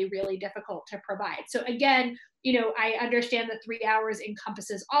really, really difficult to provide. So again, I understand that 3 hours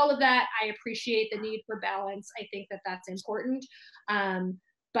encompasses all of that. I appreciate the need for balance. I think that that's important.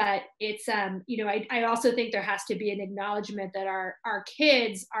 But it's, I also think there has to be an acknowledgement that our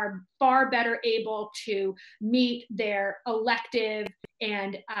kids are far better able to meet their elective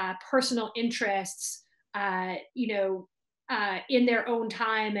and personal interests, in their own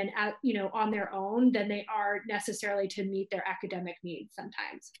time and, on their own than they are necessarily to meet their academic needs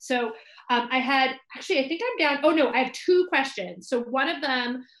sometimes. So I think I'm down. Oh no, I have 2 questions. So one of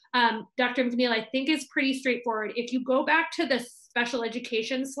them, Dr. McNeil, I think is pretty straightforward. If you go back to the special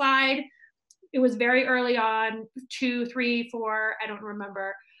education slide, it was very early on, 2, 3, 4, I don't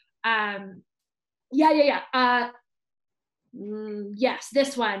remember. Yes,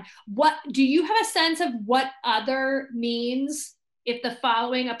 this one. What do you have a sense of what other means if the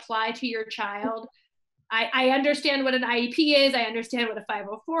following apply to your child? I understand what an IEP is. I understand what a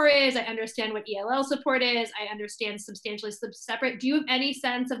 504 is. I understand what ELL support is. I understand substantially separate. Do you have any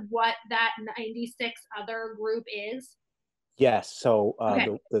sense of what that 96 other group is? Yes. So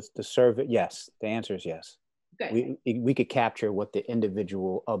Okay. the survey, yes. The answer is yes. Good. We could capture what the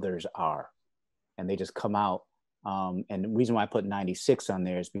individual others are, and they just come out. And the reason why I put 96 on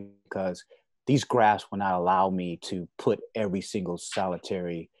there is because these graphs will not allow me to put every single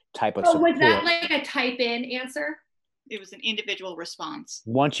solitary type of support. Was that like a type in answer? It was an individual response.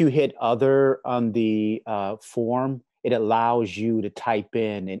 Once you hit other on the form, it allows you to type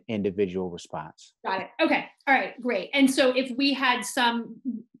in an individual response. Got it. Okay. All right, great. And so if we had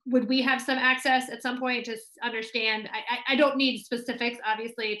would we have some access at some point to understand? I don't need specifics,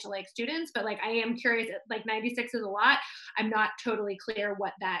 obviously, to like students, but like I am curious, like 96 is a lot. I'm not totally clear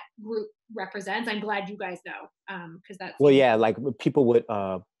what that group represents. I'm glad you guys know, because that's. Well, yeah, like people would,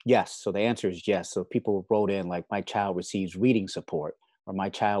 yes. So the answer is yes. So people wrote in like, my child receives reading support, or my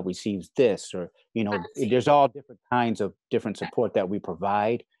child receives this, or, there's all different kinds of different support that we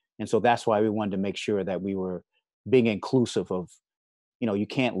provide. And so that's why we wanted to make sure that we were being inclusive of, you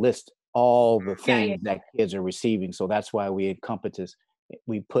can't list all the things that kids are receiving. So that's why we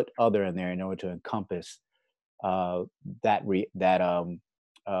put other in there in order to encompass that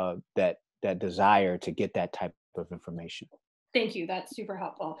desire to get that type of information. Thank you. That's super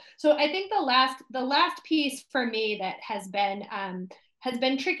helpful. So I think the last piece for me that has been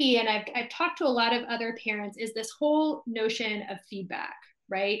tricky, and I've talked to a lot of other parents, is this whole notion of feedback.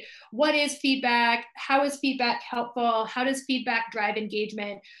 Right? What is feedback? How is feedback helpful? How does feedback drive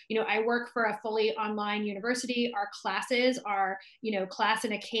engagement? I work for a fully online university. Our classes are, class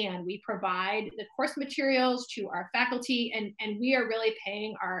in a can. We provide the course materials to our faculty, and we are really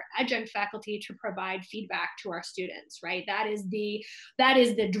paying our adjunct faculty to provide feedback to our students, right? That is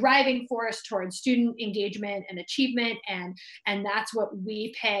the driving force towards student engagement and achievement, and that's what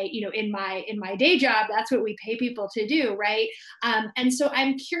we pay, in my day job, that's what we pay people to do, right? And so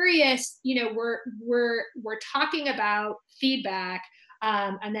I'm curious, we're talking about feedback,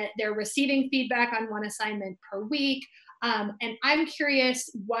 and that they're receiving feedback on one assignment per week. And I'm curious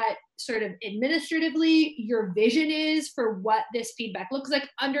what sort of administratively your vision is for what this feedback looks like.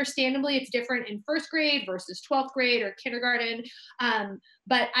 Understandably, it's different in first grade versus 12th grade or kindergarten.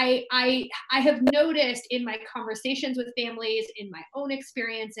 But I have noticed in my conversations with families, in my own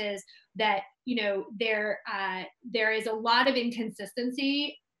experiences, that there is a lot of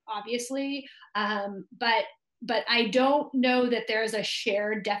inconsistency, obviously, but I don't know that there's a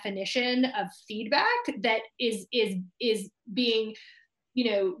shared definition of feedback that is being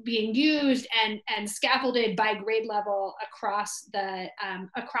used and scaffolded by grade level across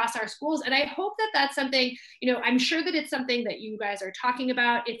our schools. And I hope that that's something, I'm sure that it's something that you guys are talking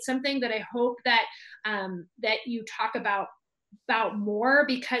about. It's something that I hope that that you talk about more,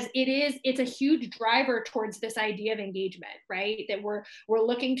 because it's a huge driver towards this idea of engagement, right? That we're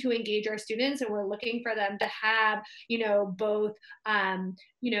looking to engage our students, and we're looking for them to have, both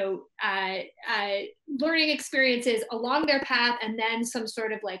learning experiences along their path, and then some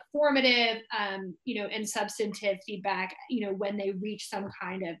sort of like formative and substantive feedback when they reach some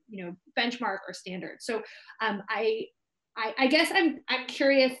kind of benchmark or standard. So I guess I'm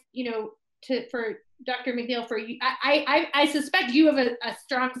curious for Dr. McNeil, for you, I suspect you have a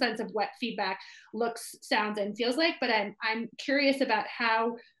strong sense of what feedback looks, sounds, and feels like, but I'm curious about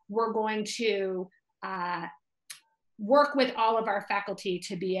how we're going to work with all of our faculty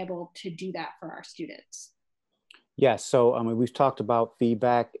to be able to do that for our students. Yes, so I mean, we've talked about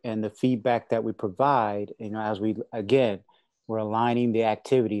feedback, and the feedback that we provide, as we're aligning the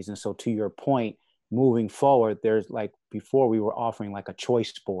activities. And so to your point, moving forward, there's like, before we were offering like a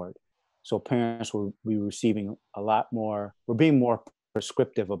choice board. So parents will be receiving a lot more, we're being more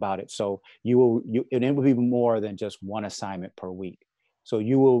prescriptive about it. So and it will be more than just one assignment per week. So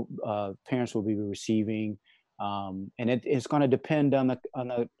parents will be receiving, and it's going to depend on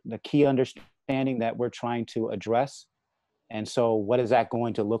the key understanding that we're trying to address. And so what is that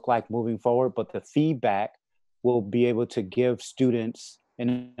going to look like moving forward? But the feedback will be able to give students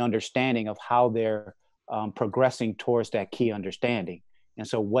an understanding of how they're progressing towards that key understanding. And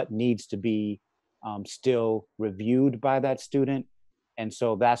so what needs to be still reviewed by that student. And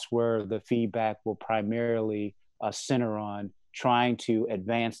so that's where the feedback will primarily center on trying to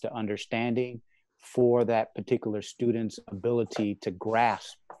advance the understanding for that particular student's ability to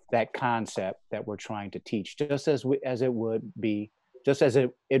grasp that concept that we're trying to teach, just as it would be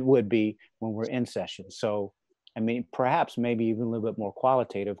when we're in session. So, I mean, perhaps maybe even a little bit more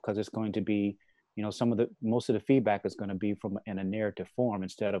qualitative, because it's going to be, most of the feedback is going to be in a narrative form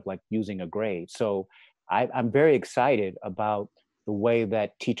instead of like using a grade. So I'm very excited about the way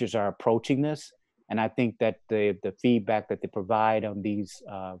that teachers are approaching this. And I think that the feedback that they provide on these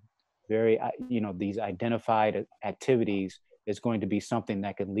these identified activities is going to be something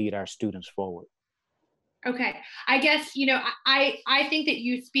that can lead our students forward. Okay, I guess, I think that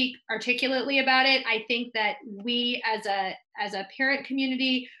you speak articulately about it. I think that we as a parent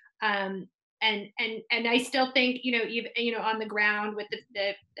community, and I still think, even, on the ground with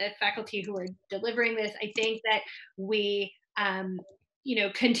the faculty who are delivering this, I think that we,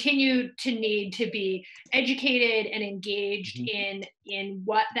 continue to need to be educated and engaged in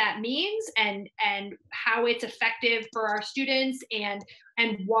what that means, and how it's effective for our students, and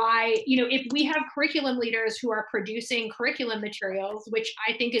why, if we have curriculum leaders who are producing curriculum materials, which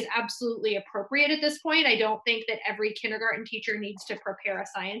I think is absolutely appropriate at this point. I don't think that every kindergarten teacher needs to prepare a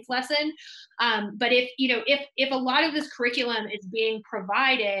science lesson. But if a lot of this curriculum is being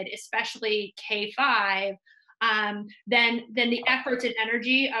provided, especially K-5, then the efforts and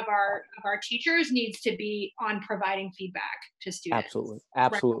energy of our teachers needs to be on providing feedback to students.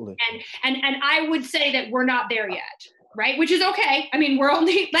 Absolutely. Right? And I would say that we're not there yet, right? Which is okay. I mean, we're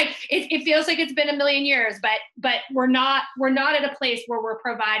only like, it feels like it's been a million years, but we're not at a place where we're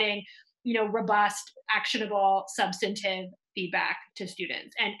providing, robust, actionable, substantive feedback to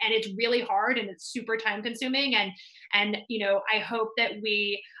students. And it's really hard, and it's super time consuming. And I hope that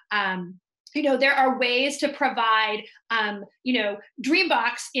we, there are ways to provide,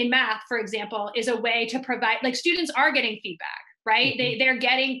 Dreambox in math, for example, is a way to provide, like, students are getting feedback, right? They're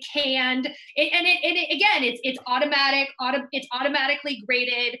getting canned, it's automatic, it's automatically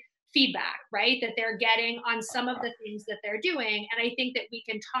graded feedback, right? That they're getting on some of the things that they're doing. And I think that we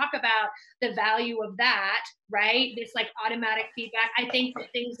can talk about the value of that, right? This like automatic feedback. I think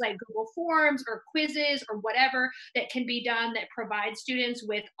that things like Google Forms or quizzes or whatever that can be done that provide students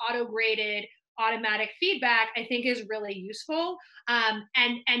with auto-graded automatic feedback, I think is really useful.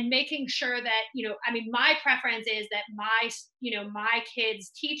 And making sure that, my preference is that my kids'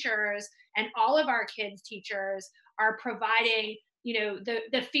 teachers and all of our kids' teachers are providing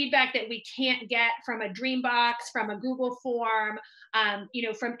the feedback that we can't get from a Dreambox, from a Google form,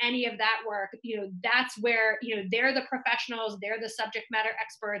 from any of that work. That's where, they're the professionals, they're the subject matter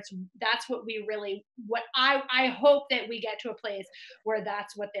experts. That's what I hope that we get to a place where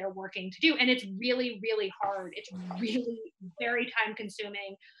that's what they're working to do. And it's really, really hard. It's really very time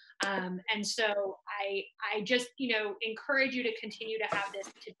consuming. And so I just, encourage you to continue to have this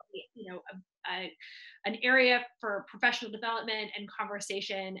to be, an area for professional development and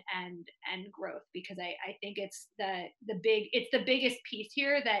conversation and growth, because I think it's the biggest piece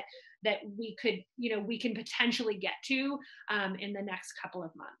here that we can potentially get to in the next couple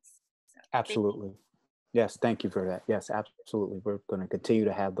of months. So, absolutely. Yes, thank you for that. Yes, absolutely. We're going to continue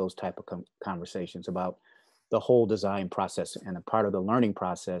to have those type of conversations about the whole design process, and a part of the learning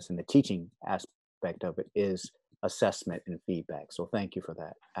process and the teaching aspect of it is assessment and feedback. So thank you for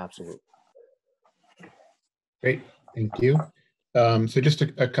that. Absolutely. Great, thank you. So just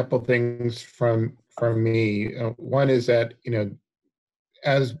a couple things from me. One is that, you know,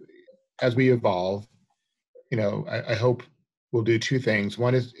 as we evolve, you know, I hope we'll do two things.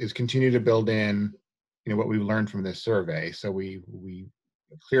 One is continue to build in, you know, what we've learned from this survey. So we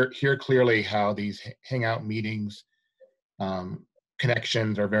hear clearly how these hangout meetings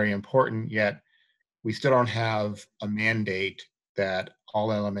connections are very important, yet we still don't have a mandate that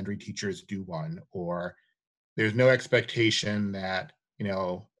all elementary teachers do one, or there's no expectation that, you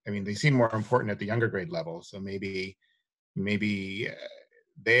know, I mean, they seem more important at the younger grade level. So maybe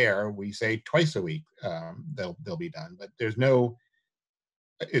there we say twice a week they'll be done, but there's no,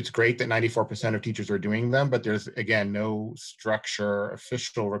 it's great that 94% of teachers are doing them, but there's, again, no structure,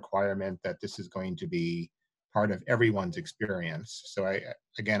 official requirement that this is going to be part of everyone's experience. So I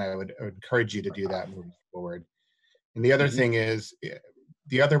would encourage you to do that moving forward. And the other thing is,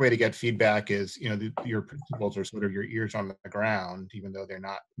 the other way to get feedback is, you know, your principals are sort of your ears on the ground, even though they're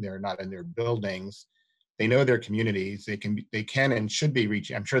not in their buildings. They know their communities. They can and should be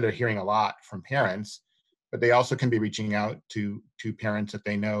reaching. I'm sure they're hearing a lot from parents, but they also can be reaching out to parents that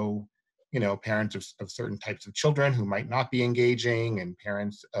they know, you know, parents of certain types of children who might not be engaging, and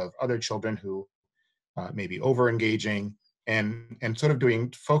parents of other children who may be over engaging, and sort of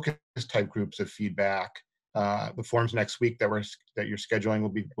doing focus type groups of feedback. The forms next week that you're scheduling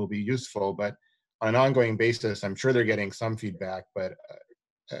will be useful, but on an ongoing basis, I'm sure they're getting some feedback. But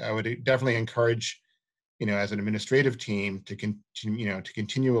I would definitely encourage, you know, as an administrative team to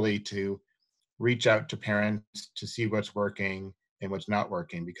continually to reach out to parents to see what's working and what's not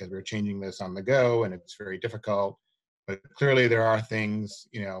working, because we're changing this on the go and it's very difficult. But clearly there are things,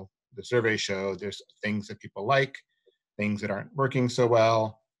 you know, the survey show there's things that people like, things that aren't working so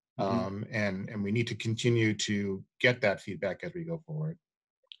well. And we need to continue to get that feedback as we go forward.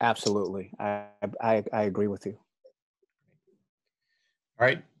 Absolutely. I agree with you. All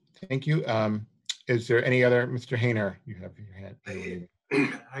right, thank you. Is there any other, Mr. Hayner, you have your hand?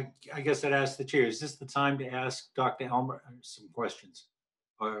 I guess I'd ask the chair, is this the time to ask Dr. Elmer some questions?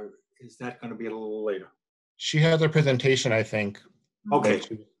 Or is that going to be a little later? She has a presentation, I think. Okay,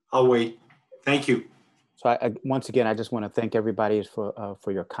 I'll wait. Thank you. So once again, I just want to thank everybody for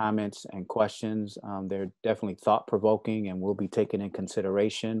your comments and questions. They're definitely thought-provoking and will be taken in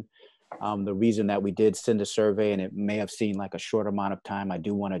consideration. The reason that we did send a survey, and it may have seemed like a short amount of time, I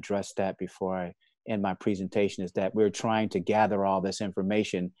do want to address that before I end my presentation, is that we're trying to gather all this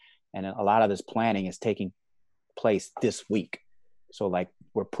information, and a lot of this planning is taking place this week. So like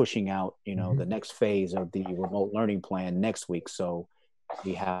we're pushing out, you know, the next phase of the remote learning plan next week. So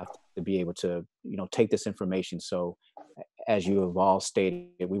we have to be able to, you know, take this information. So as you have all stated,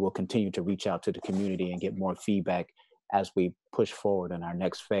 we will continue to reach out to the community and get more feedback as we push forward in our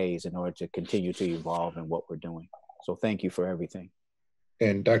next phase in order to continue to evolve in what we're doing. So thank you for everything.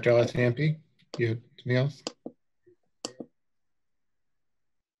 And Dr. Ellis Hampe, you have anything else?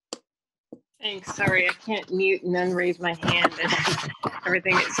 Thanks. Sorry, I can't mute and then raise my hand and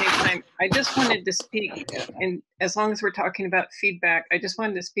everything at the same time. I just wanted to speak, and as long as we're talking about feedback, I just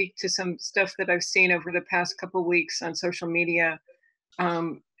wanted to speak to some stuff that I've seen over the past couple of weeks on social media,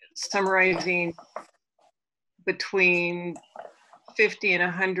 summarizing between 50 and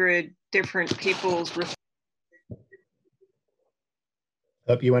 100 different people's.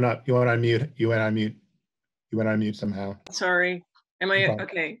 You went on mute somehow. Sorry. Am I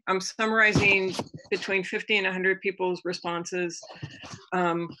okay? I'm summarizing between 50 and 100 people's responses,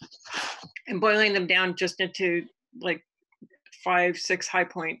 and boiling them down just into like 5-6 high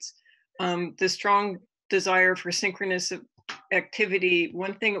points. The strong desire for synchronous activity.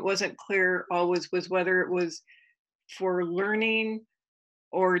 One thing that wasn't clear always was whether it was for learning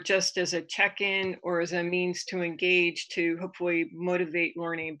or just as a check-in or as a means to engage to hopefully motivate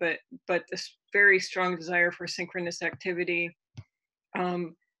learning, but this very strong desire for synchronous activity.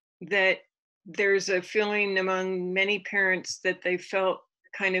 That there's a feeling among many parents that they felt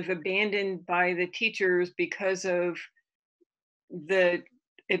kind of abandoned by the teachers because of the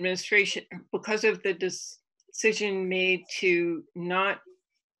administration, because of the decision made to not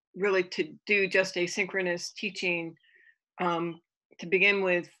really to do just asynchronous teaching to begin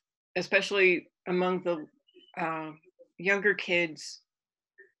with, especially among the younger kids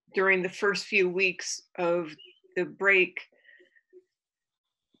during the first few weeks of the break.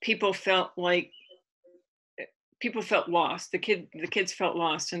 People felt lost. The kids felt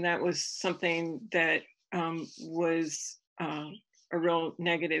lost, and that was something that was a real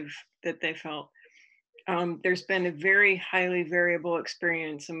negative that they felt. there's been a very highly variable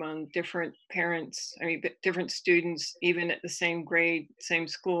experience among different parents, I mean, different students, even at the same grade, same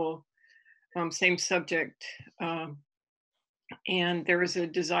school, same subject. And there is a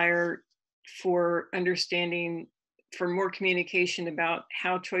desire for understanding, for more communication about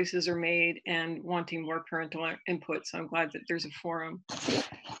how choices are made and wanting more parental input. So I'm glad that there's a forum.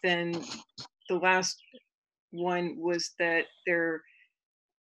 Then the last one was that there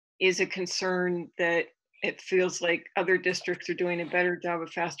is a concern that it feels like other districts are doing a better job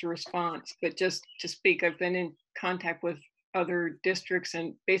of faster response. But just to speak, I've been in contact with other districts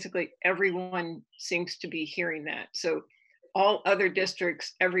and basically everyone seems to be hearing that. So all other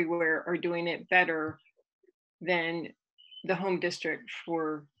districts everywhere are doing it better than the home district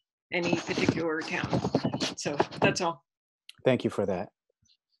for any particular town. So that's all. Thank you for that.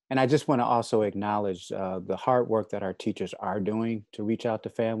 And I just want to also acknowledge the hard work that our teachers are doing to reach out to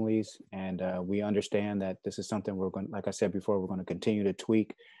families. And we understand that this is something we're going, like I said before, we're going to continue to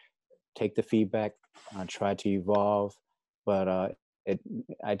tweak, take the feedback, try to evolve. But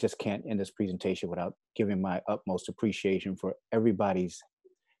I just can't end this presentation without giving my utmost appreciation for everybody's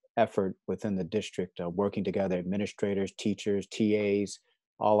effort within the district, working together, administrators, teachers, TAs,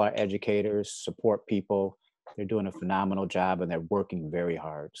 all our educators, support people. They're doing a phenomenal job and they're working very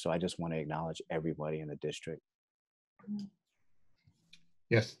hard. So I just want to acknowledge everybody in the district.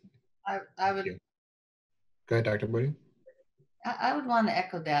 Yes. I would. Go ahead, Dr. Bodie. I would want to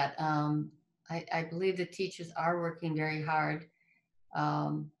echo that. I believe the teachers are working very hard.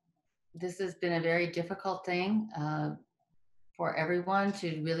 This has been a very difficult thing for everyone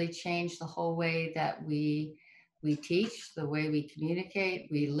to really change the whole way that we teach, the way we communicate,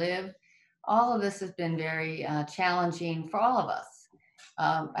 we live. All of this has been very challenging for all of us.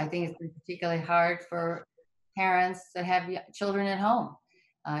 I think it's been particularly hard for parents that have children at home.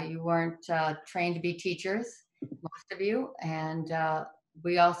 You weren't trained to be teachers, most of you, and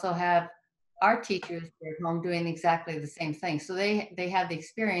we also have our teachers at home doing exactly the same thing. So they have the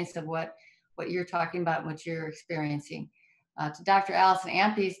experience of what you're talking about, what you're experiencing. To Dr. Allison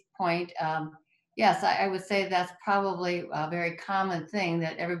Ampey's point, yes, I would say that's probably a very common thing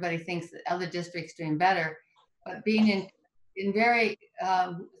that everybody thinks that other districts doing better, but being in very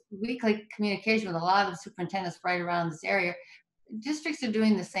weekly communication with a lot of the superintendents right around this area, districts are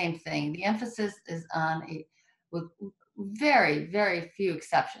doing the same thing. The emphasis is on with very, very few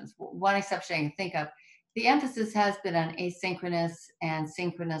exceptions. One exception I can think of, the emphasis has been on asynchronous and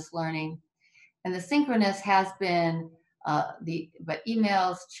synchronous learning. And the synchronous has been but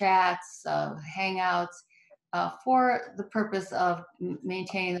emails, chats, hangouts, for the purpose of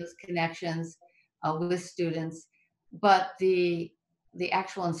maintaining those connections with students. But the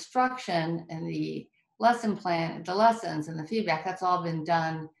actual instruction and the lesson plan, the lessons and the feedback, that's all been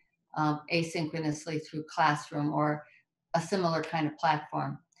done asynchronously through Classroom or a similar kind of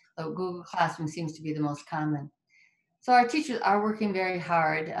platform. So Google Classroom seems to be the most common. So our teachers are working very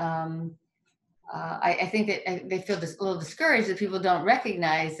hard. I think that they feel a little discouraged that people don't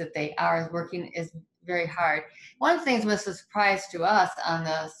recognize that they are working is very hard. One of the things was a surprise to us on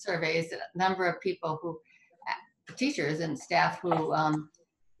the survey is the number of people who, teachers and staff who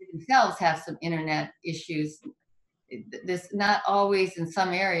themselves have some internet issues. This not always in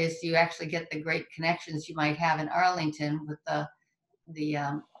some areas do you actually get the great connections you might have in Arlington with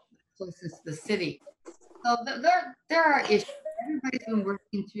the closest to the city. So there are issues. Everybody's been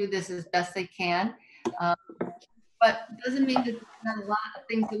working through this as best they can, but doesn't mean that there's not a lot of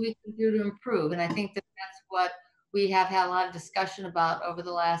things that we can do to improve. And I think that that's what we have had a lot of discussion about over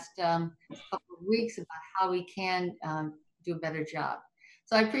the last couple of weeks about how we can do a better job.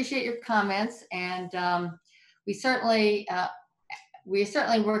 So I appreciate your comments, and we're certainly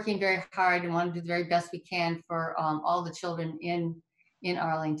working very hard and want to do the very best we can for all the children in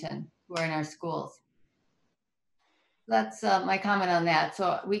Arlington who are in our schools. That's my comment on that.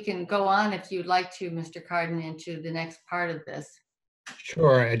 So we can go on if you'd like to, Mr. Carden, into the next part of this.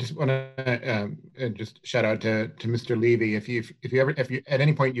 Sure. I just want to just shout out to Mr. Levy. If you at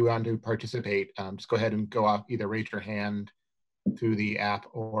any point you want to participate, just go ahead and go off, either raise your hand through the app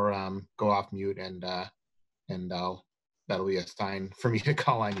or go off mute, and that'll be a sign for me to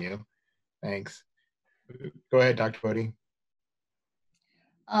call on you. Thanks. Go ahead, Dr. Bodie.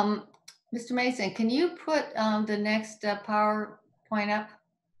 Mr. Mason, can you put the next PowerPoint up?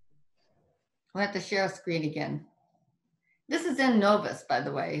 I'll have to share a screen again. This is in Novus, by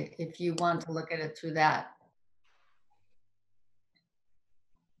the way, if you want to look at it through that.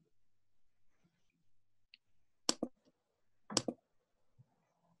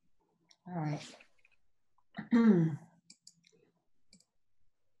 All right.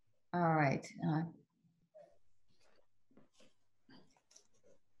 All right.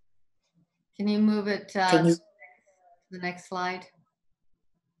 Can you move it to the next slide?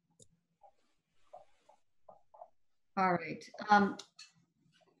 All right.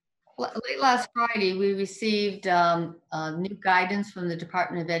 Late last Friday, we received new guidance from the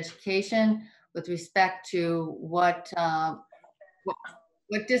Department of Education with respect to what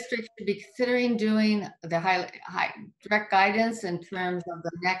districts should be considering doing the high direct guidance in terms of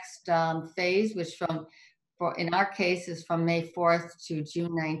the next phase, which in our case is from May 4th to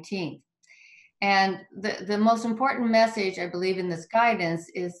June 19th. And the most important message, I believe, in this guidance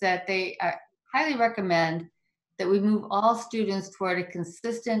is that they highly recommend that we move all students toward a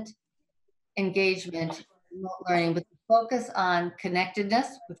consistent engagement in remote learning with a focus on connectedness,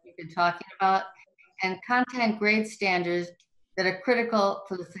 which we've been talking about, and content grade standards that are critical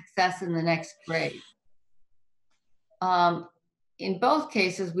for the success in the next grade. In both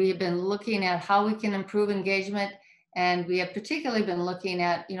cases, we have been looking at how we can improve engagement, and we have particularly been looking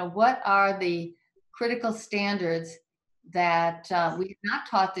at, what are the critical standards that we have not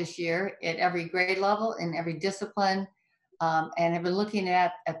taught this year at every grade level, in every discipline, and have been looking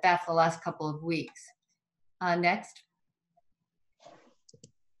at that for the last couple of weeks. Next.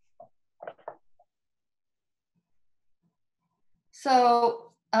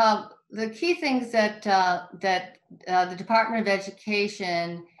 So the key things that the Department of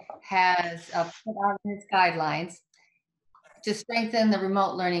Education has put out in its guidelines to strengthen the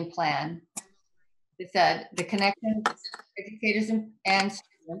remote learning plan. It said the connection of educators and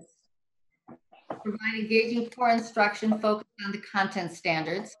students, provide engaging core instruction focused on the content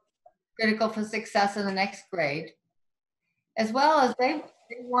standards, critical for success in the next grade, as well as they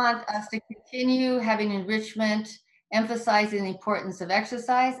want us to continue having enrichment, emphasizing the importance of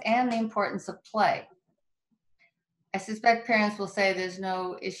exercise and the importance of play. I suspect parents will say there's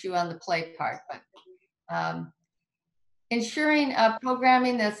no issue on the play part, but ensuring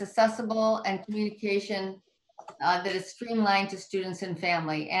programming that's accessible and communication that is streamlined to students and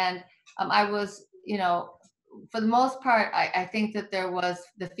family. And I was, for the most part, I think that there was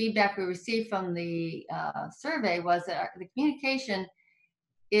the feedback we received from the survey was that the communication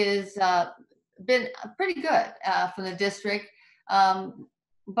is been pretty good from the district,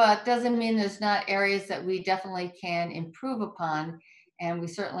 but doesn't mean there's not areas that we definitely can improve upon. And we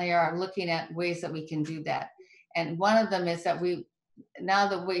certainly are looking at ways that we can do that. And one of them is that now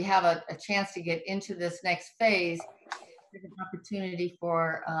that we have a chance to get into this next phase, there's an opportunity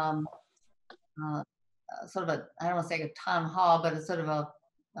for sort of I don't want to say a town hall, but it's sort of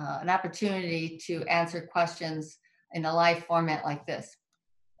an opportunity to answer questions in a live format like this.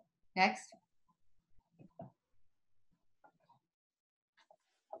 Next.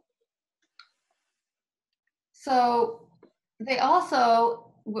 So they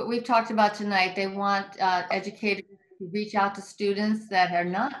also, what we've talked about tonight, they want educators to reach out to students that are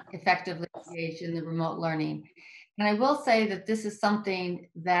not effectively engaged in the remote learning. And I will say that this is something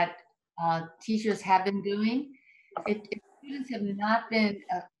that teachers have been doing. If students have not been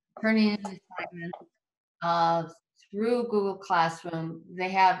turning in assignments through Google Classroom, they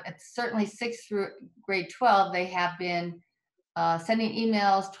have, certainly 6th through grade 12, they have been sending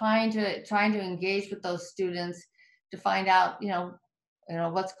emails, trying to engage with those students to find out,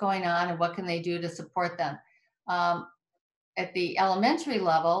 what's going on and what can they do to support them. At the elementary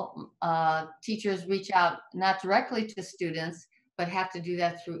level, teachers reach out not directly to students, but have to do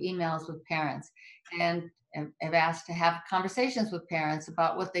that through emails with parents, and have asked to have conversations with parents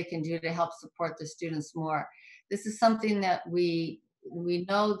about what they can do to help support the students more. This is something that we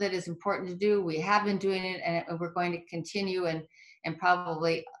know that is important to do. We have been doing it, and we're going to continue and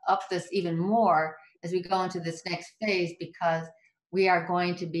probably up this even more as we go into this next phase, because we are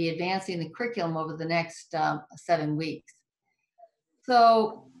going to be advancing the curriculum over the next 7 weeks.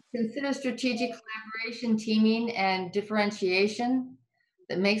 So consider strategic collaboration, teaming, and differentiation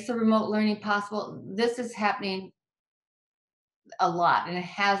that makes the remote learning possible. This is happening a lot, and it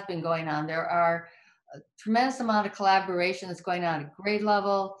has been going on. There are a tremendous amount of collaboration that's going on at grade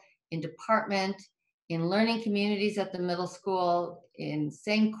level, in department, in learning communities at the middle school, in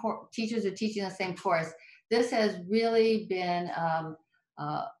teachers are teaching the same course. This has really been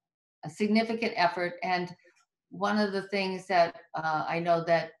a significant effort. And one of the things that I know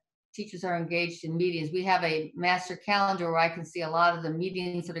that teachers are engaged in meetings. We have a master calendar where I can see a lot of the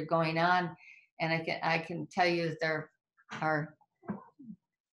meetings that are going on, and I can tell you that there are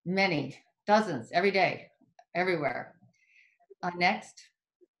many, dozens, every day, everywhere. Next.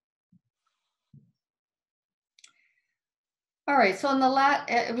 All right, so in the last,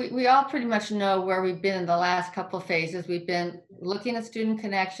 we all pretty much know where we've been in the last couple of phases. We've been looking at student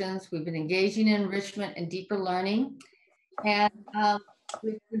connections, we've been engaging in enrichment and deeper learning. And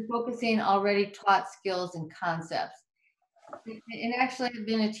we've been focusing already taught skills and concepts. And actually, I've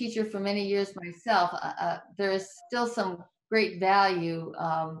been a teacher for many years myself. There is still some great value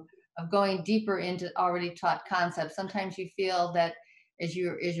of going deeper into already taught concepts. Sometimes you feel that as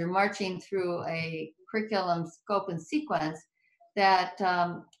you're marching through a curriculum scope and sequence, that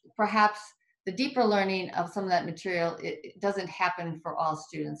perhaps the deeper learning of some of that material, it doesn't happen for all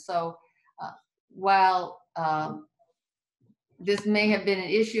students. So while this may have been an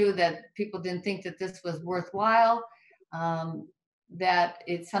issue that people didn't think that this was worthwhile, that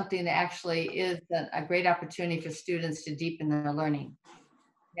it's something that actually is a great opportunity for students to deepen their learning.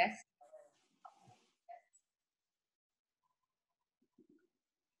 Yes?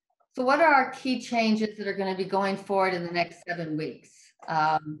 So what are our key changes that are going to be going forward in the next 7 weeks?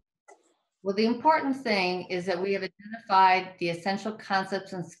 Well, the important thing is that we have identified the essential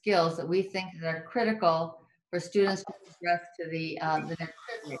concepts and skills that we think that are critical for students to progress to the next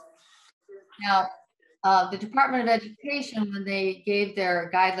grade. Now, the Department of Education, when they gave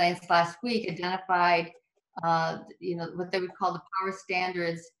their guidelines last week, identified, what they would call the power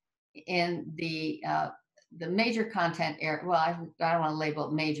standards in the major content area. Well, I don't want to label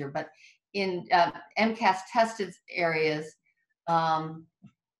it major, but in MCAS tested areas.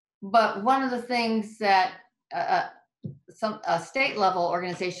 But one of the things that some state level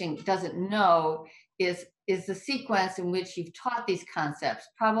organization doesn't know is the sequence in which you've taught these concepts.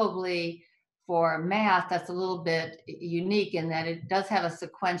 Probably for math, that's a little bit unique in that it does have a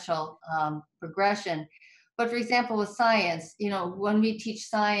sequential progression. But for example, with science, when we teach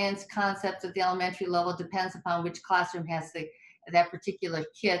science concepts at the elementary level, depends upon which classroom has that particular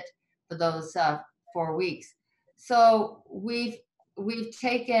kit for those 4 weeks. So we've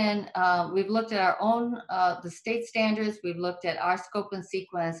taken, we've looked at our own, the state standards, we've looked at our scope and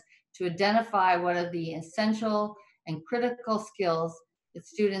sequence to identify what are the essential and critical skills that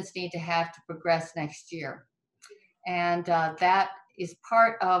students need to have to progress next year. And that is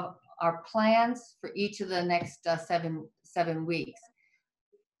part of our plans for each of the next seven weeks.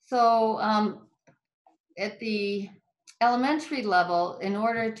 So at the elementary level, in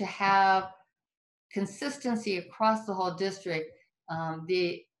order to have consistency across the whole district,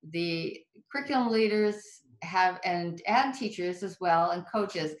 the curriculum leaders and teachers as well, and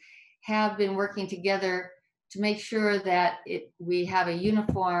coaches have been working together to make sure that we have a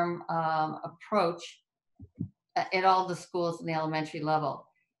uniform approach at all the schools in the elementary level.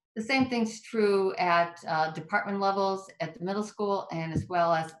 The same thing's true at department levels, at the middle school, and as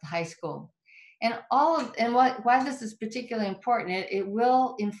well as the high school. And why this is particularly important, it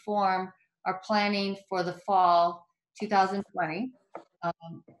will inform our planning for the fall 2020.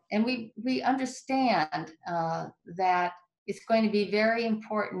 And we understand that it's going to be very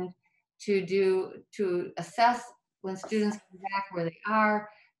important to assess when students come back where they are,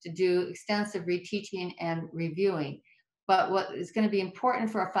 to do extensive reteaching and reviewing. But what is going to be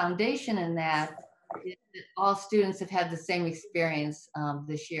important for a foundation in that is that all students have had the same experience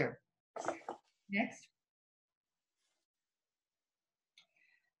this year. Next.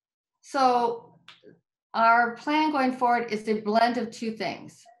 So our plan going forward is a blend of two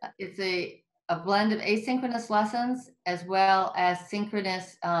things. It's a blend of asynchronous lessons as well as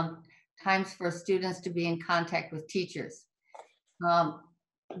synchronous times for students to be in contact with teachers.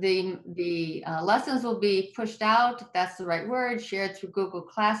 The lessons will be pushed out, if that's the right word, shared through Google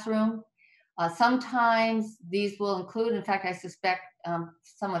Classroom. Sometimes these will include, in fact, I suspect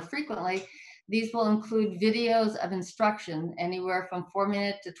somewhat frequently, these will include videos of instruction, anywhere from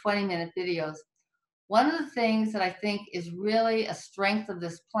 4-minute to 20-minute videos. One of the things that I think is really a strength of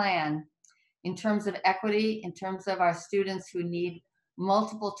this plan in terms of equity, in terms of our students who need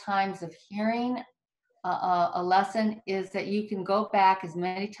multiple times of hearing a lesson, is that you can go back as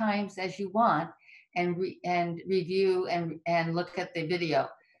many times as you want and review and look at the video.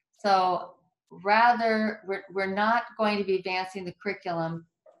 So rather, we're not going to be advancing the curriculum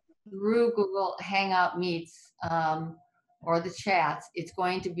through Google Hangout Meets or the chats. It's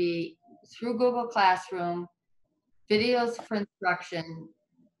going to be through Google Classroom, videos for instruction,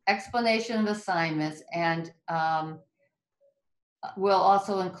 explanation of assignments, and will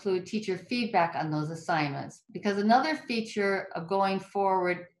also include teacher feedback on those assignments. Because another feature of going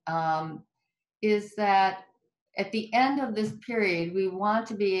forward is that at the end of this period, we want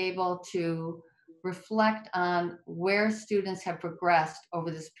to be able to reflect on where students have progressed over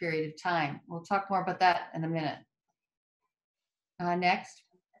this period of time. We'll talk more about that in a minute. Next.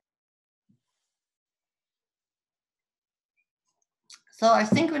 So our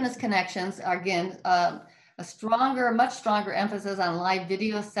synchronous connections are, again, much stronger emphasis on live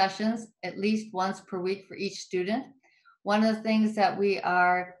video sessions, at least once per week for each student. One of the things that we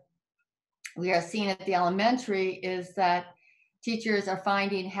are seeing at the elementary is that teachers are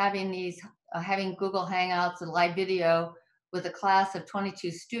finding having Google Hangouts and live video with a class of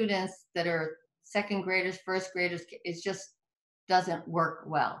 22 students that are second graders, first graders, it just doesn't work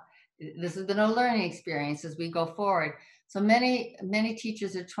well. This has been a learning experience as we go forward. So many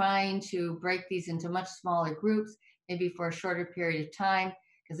teachers are trying to break these into much smaller groups, maybe for a shorter period of time,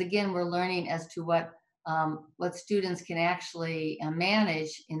 because again, we're learning as to what students can actually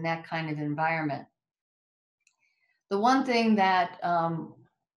manage in that kind of environment. The one thing that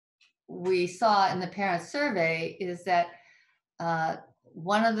we saw in the parent survey is that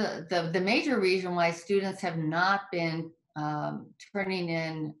one of the major reason why students have not been turning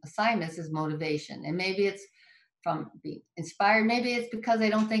in assignments is motivation. And maybe it's from being inspired, maybe it's because they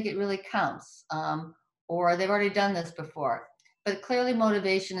don't think it really counts, or they've already done this before. But clearly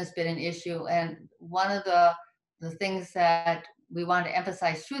motivation has been an issue. And one of the things that we want to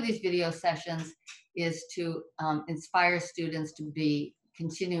emphasize through these video sessions is to inspire students to be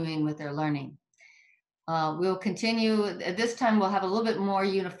continuing with their learning. We'll continue, this time we'll have a little bit more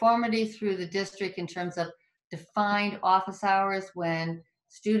uniformity through the district in terms of defined office hours when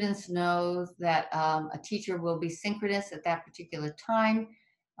students know that a teacher will be synchronous at that particular time.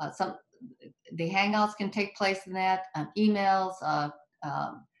 The Hangouts can take place in that, emails,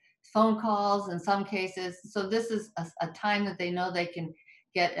 phone calls in some cases. So this is a time that they know they can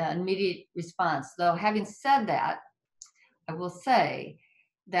get an immediate response. Though having said that, I will say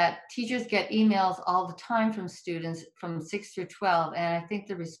that teachers get emails all the time from students from 6 through 12, and I think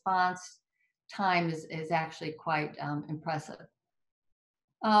the response time is actually quite impressive.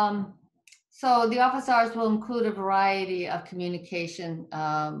 So the office hours will include a variety of communication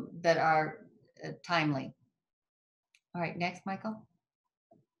that are timely. All right, next, Michael.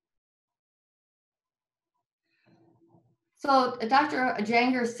 So Dr.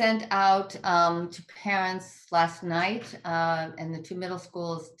 Janger sent out to parents last night and the two middle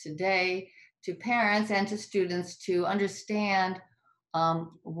schools today to parents and to students to understand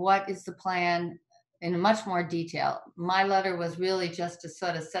what is the plan in much more detail. My letter was really just to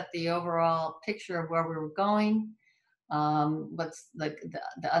sort of set the overall picture of where we were going, what's the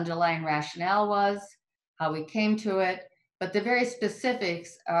underlying rationale was, how we came to it, but the very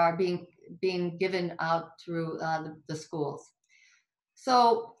specifics are being given out through the schools.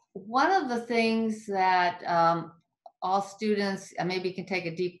 So one of the things that all students maybe can take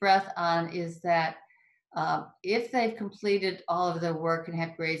a deep breath on is that if they've completed all of their work and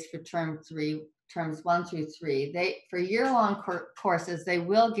have grades for terms 1 through 3, for year-long courses, they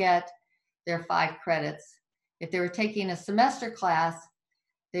will get their 5 credits. If they were taking a semester class,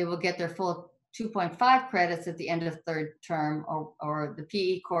 they will get their full 2.5 credits at the end of 3rd term, or the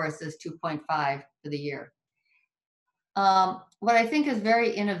PE course is 2.5 for the year. What I think is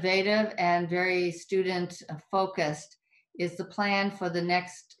very innovative and very student focused is the plan for the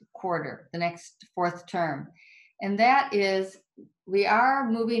next quarter, the next 4th term. And that is, we are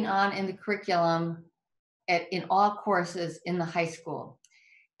moving on in the curriculum in all courses in the high school.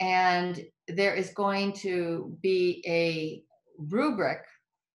 And there is going to be a rubric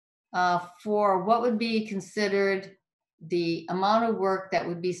for what would be considered the amount of work that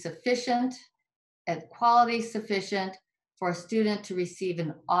would be sufficient, at quality sufficient for a student to receive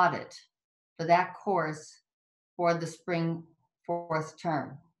an audit for that course for the spring 4th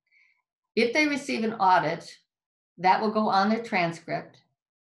term. If they receive an audit, that will go on their transcript,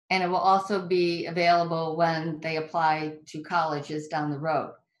 and it will also be available when they apply to colleges down the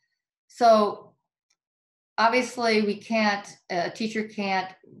road. So obviously we can't, a teacher can't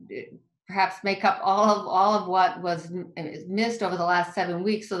perhaps make up all of what was missed over the last 7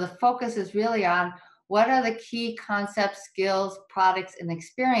 weeks. So the focus is really on what are the key concepts, skills, products, and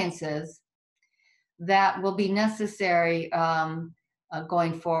experiences that will be necessary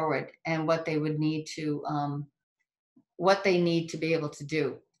going forward, and what they would need to, what they need to be able to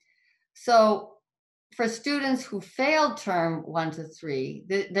do. So for students who failed term 1 to 3,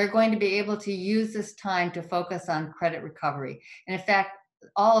 they're going to be able to use this time to focus on credit recovery. And in fact,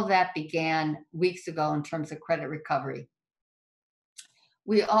 all of that began weeks ago in terms of credit recovery.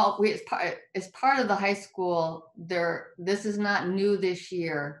 As part of the high school, this is not new this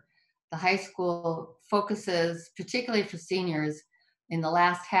year. The high school focuses, particularly for seniors, in the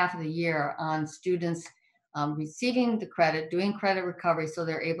last half of the year on students receiving the credit, doing credit recovery so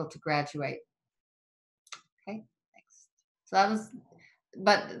they're able to graduate. Okay, next. So that was,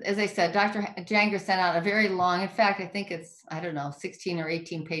 but as I said, Dr. Janger sent out a very long, in fact, I think it's, I don't know, 16 or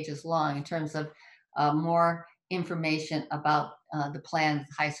 18 pages long in terms of more information about the plan at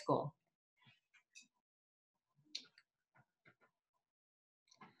high school.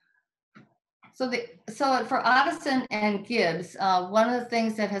 So for Addison and Gibbs, one of the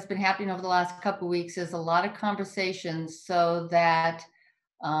things that has been happening over the last couple of weeks is a lot of conversations, so that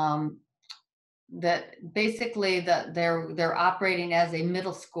that basically they're operating as a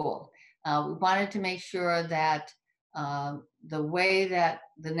middle school. We wanted to make sure that the way that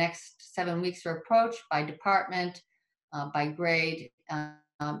the next 7 weeks are approached by department, by grade,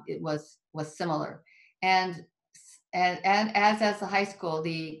 it was similar. And as the high school,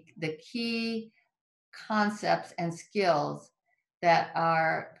 the key concepts and skills that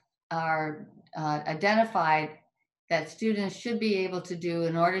are identified that students should be able to do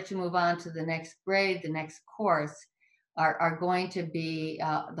in order to move on to the next grade, the next course, are going to be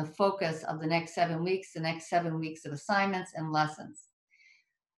the focus of the next 7 weeks, the next 7 weeks of assignments and lessons.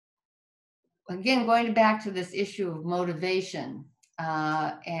 Again, going back to this issue of motivation,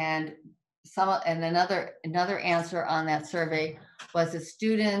 and another answer on that survey was that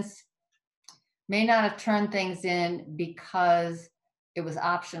students may not have turned things in because it was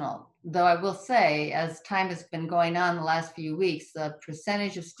optional. Though I will say, as time has been going on the last few weeks, the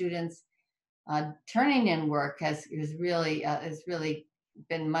percentage of students turning in work has really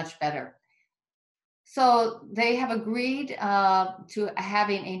been much better. So they have agreed to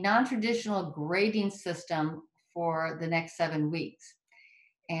having a non-traditional grading system for the next 7 weeks.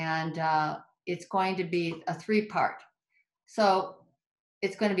 And it's going to be a 3-part. So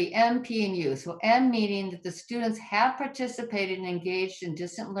it's going to be M, P, and U. So M meaning that the students have participated and engaged in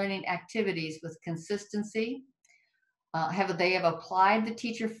distant learning activities with consistency. They have applied the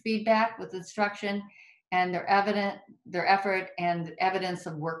teacher feedback with instruction, and their effort and evidence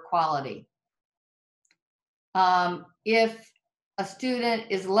of work quality. If a student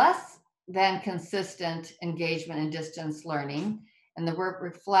is less than consistent engagement in distance learning, and the work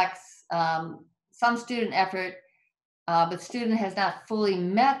reflects some student effort, but student has not fully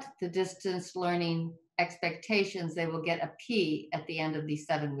met the distance learning expectations, they will get a P at the end of these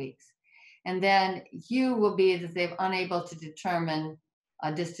 7 weeks. And then U will be that they're unable to determine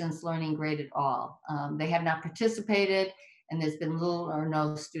a distance learning grade at all. They have not participated, and there's been little or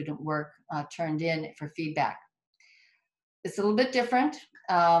no student work turned in for feedback. It's a little bit different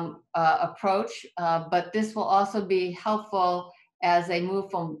approach, but this will also be helpful as they move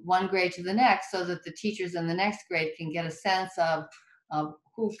from one grade to the next, so that the teachers in the next grade can get a sense of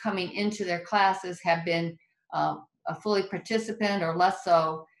who coming into their classes have been a fully participant or less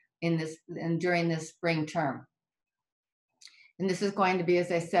so during this spring term. And this is going to be,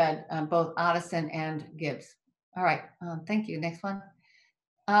 as I said, both Addison and Gibbs. All right, thank you. Next one.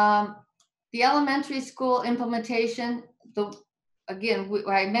 The elementary school implementation, again,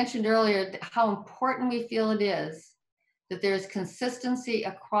 I mentioned earlier how important we feel it is that there's consistency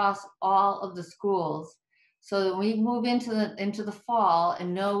across all of the schools, so that when we move into the fall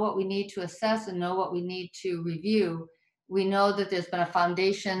and know what we need to assess and know what we need to review, we know that there's been a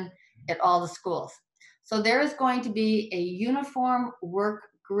foundation at all the schools. So there is going to be a uniform work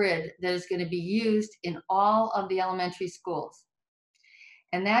grid that is going to be used in all of the elementary schools.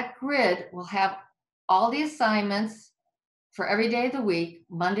 And that grid will have all the assignments for every day of the week,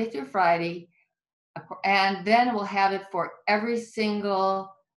 Monday through Friday, and then we'll have it for every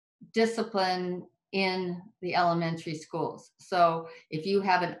single discipline in the elementary schools. So if you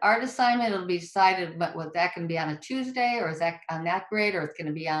have an art assignment, it'll be decided what that can be on a Tuesday, or is that on that grade, or it's going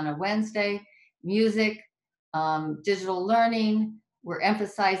to be on a Wednesday. Music, digital learning, we're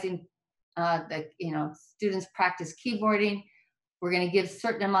emphasizing that students practice keyboarding. We're going to give a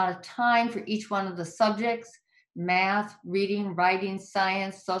certain amount of time for each one of the subjects. Math, reading, writing,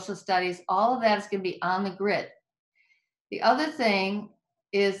 science, social studies, all of that is going to be on the grid. The other thing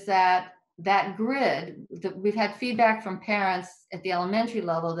is that grid, we've had feedback from parents at the elementary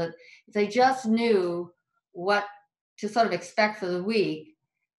level that if they just knew what to sort of expect for the week,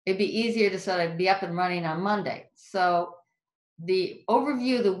 it'd be easier to sort of be up and running on Monday. So the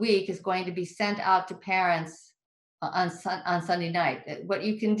overview of the week is going to be sent out to parents on Sunday night. What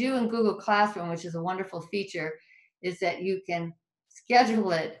you can do in Google Classroom, which is a wonderful feature, is that you can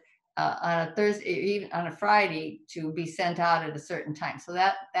schedule it on a Thursday, even on a Friday, to be sent out at a certain time. So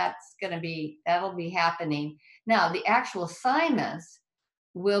that'll be happening. Now, the actual assignments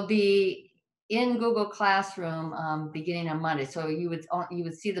will be in Google Classroom beginning on Monday. So you would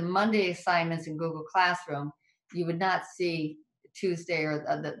see the Monday assignments in Google Classroom. You would not see Tuesday or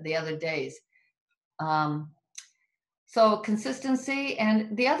the other days. So consistency.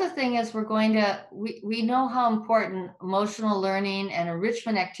 And the other thing is we know how important emotional learning and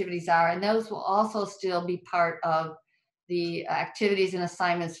enrichment activities are, and those will also still be part of the activities and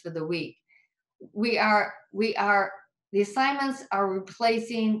assignments for the week. We are the assignments are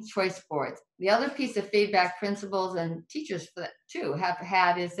replacing choice boards. The other piece of feedback principals and teachers for that too have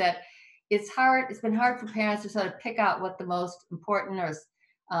had is that it's been hard for parents to sort of pick out what the most important or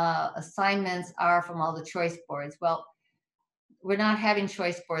assignments are from all the choice boards. Well, we're not having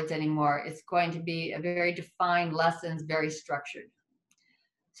choice boards anymore. It's going to be a very defined lessons, very structured.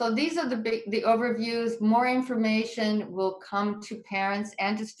 So these are the overviews. More information will come to parents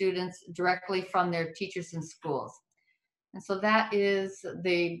and to students directly from their teachers in schools. And so that is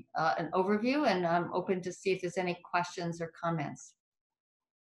an overview, and I'm open to see if there's any questions or comments.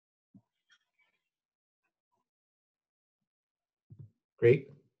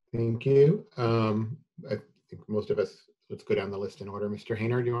 Great, thank you. I think most of us, let's go down the list in order. Mr.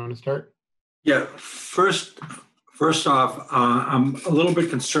 Hayner, do you want to start? Yeah, first off, I'm a little bit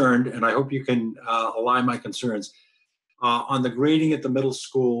concerned, and I hope you can align my concerns on the grading at the middle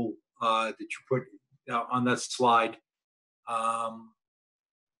school that you put on that slide.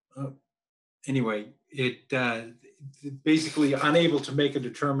 Anyway, it basically unable to make a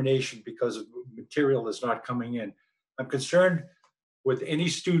determination because material is not coming in. I'm concerned with any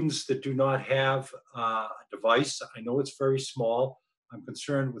students that do not have a device. I know it's very small. I'm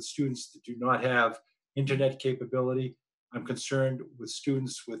concerned with students that do not have internet capability. I'm concerned with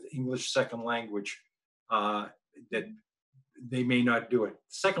students with English second language that they may not do it.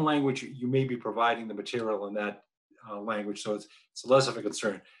 Second language, you may be providing the material in that language, so it's less of a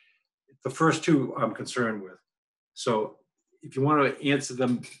concern. The first two I'm concerned with. So if you want to answer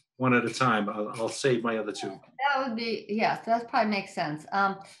them one at a time, I'll save my other two. That would be, yes, that probably makes sense.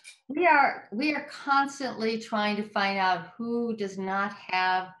 We are constantly trying to find out who does not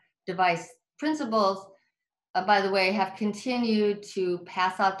have device. Principals, by the way, have continued to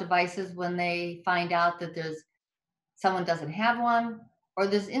pass out devices when they find out that someone doesn't have one or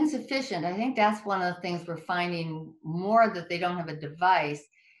there's insufficient. I think that's one of the things we're finding more, that they don't have a device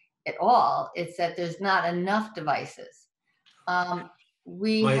at all. It's that there's not enough devices.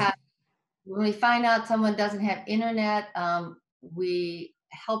 When we find out someone doesn't have internet, we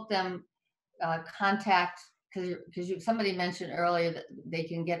help them contact, because somebody mentioned earlier that they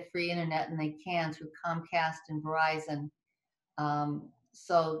can get free internet, and they can through Comcast and Verizon.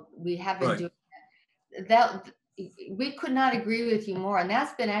 So we have been doing that. We could not agree with you more, and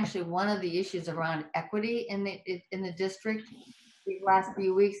that's been actually one of the issues around equity in the district these last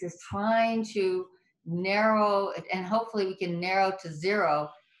few weeks, is trying to narrow, and hopefully we can narrow to zero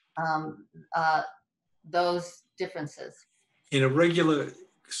those differences. In a regular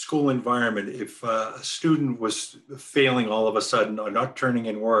school environment, if a student was failing all of a sudden or not turning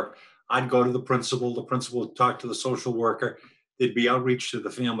in work, I'd go to the principal would talk to the social worker, there'd be outreach to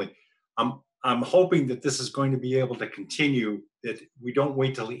the family. I'm hoping that this is going to be able to continue, that we don't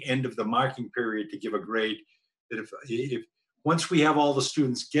wait till the end of the marking period to give a grade, that if once we have all the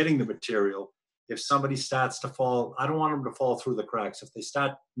students getting the material, if somebody starts to fall, I don't want them to fall through the cracks. If they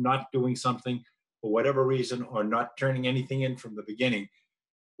start not doing something for whatever reason, or not turning anything in from the beginning,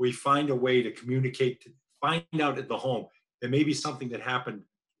 we find a way to communicate, to find out at the home. There may be something that happened.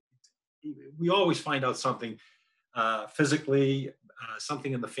 We always find out something physically,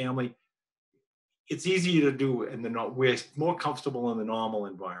 something in the family. It's easier to do, and we're more comfortable in the normal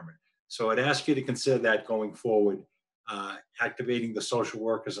environment. So I'd ask you to consider that going forward, activating the social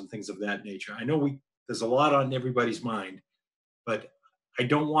workers and things of that nature. I know there's a lot on everybody's mind, but I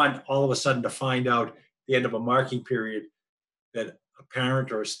don't want all of a sudden to find out at the end of a marking period that a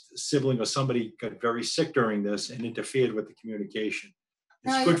parent or a sibling or somebody got very sick during this and interfered with the communication.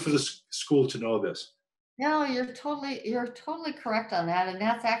 It's good for the school to know this. No, you're totally correct on that, and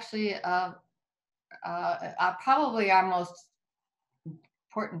that's actually probably our most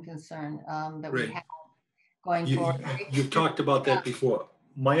important concern that we have going forward. You've talked about that before.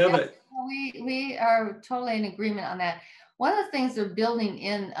 We are totally in agreement on that. One of the things they're building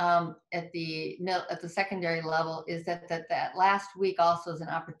in at the secondary level is that last week also is an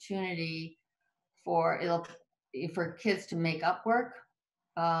opportunity for kids to make up work,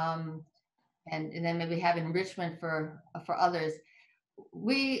 and then maybe have enrichment for others.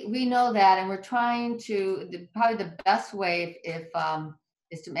 We know that, and we're trying to, probably the best way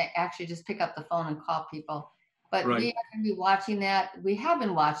is to actually just pick up the phone and call people. But we are going to be watching that. We have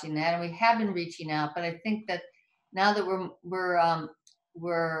been watching that, and we have been reaching out. But I think that now that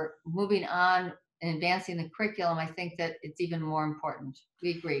we're moving on and advancing the curriculum, I think that it's even more important.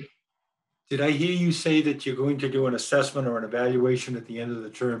 We agree. Did I hear you say that you're going to do an assessment or an evaluation at the end of the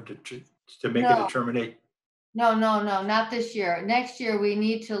term to make a determination? No, not this year. Next year, we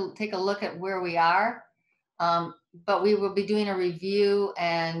need to take a look at where we are. but we will be doing a review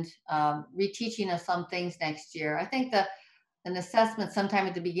and reteaching of some things next year. I think an assessment sometime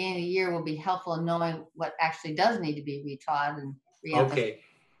at the beginning of the year will be helpful in knowing what actually does need to be retaught and re-emphasized. Okay.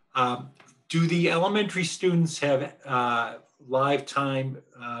 Do the elementary students have live time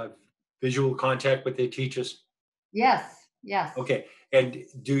visual contact with their teachers? Yes, yes. Okay. And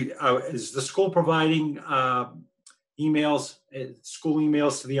is the school providing emails, school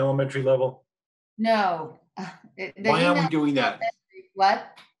emails to the elementary level? No. Why aren't we doing that?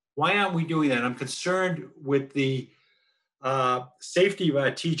 What? Why aren't we doing that? I'm concerned with the safety of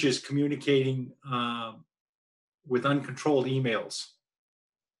our teachers communicating with uncontrolled emails.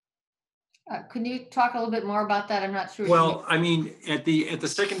 Could you talk a little bit more about that? I'm not sure. Well, I mean, at the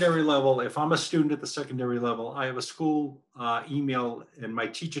secondary level, if I'm a student at the secondary level, I have a school email, and my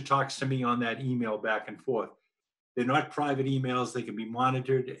teacher talks to me on that email back and forth. They're not private emails; they can be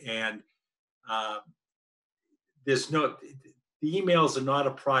monitored, and the emails are not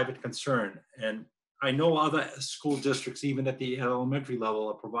a private concern. And I know other school districts, even at the elementary level,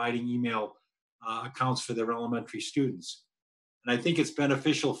 are providing email accounts for their elementary students. And I think it's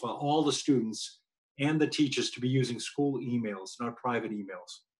beneficial for all the students and the teachers to be using school emails, not private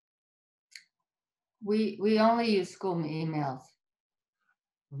emails. We only use school emails.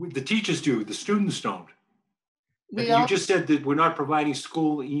 The teachers do, the students don't. You just said that we're not providing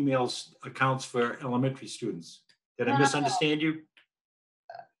school emails accounts for elementary students. Did I misunderstand you?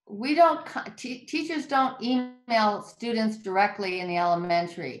 We don't, teachers don't email students directly in the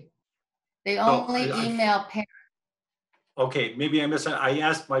elementary. They only email parents. Okay, maybe I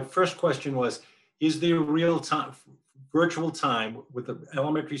asked, my first question was, is there real time, virtual time with the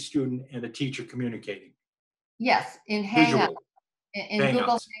elementary student and a teacher communicating? Yes, in Hangout, in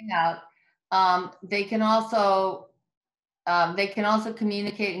Google Hangout. They can also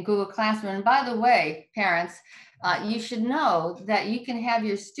communicate in Google Classroom. And by the way, parents, you should know that you can have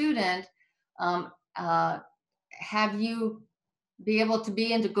your student have you be able to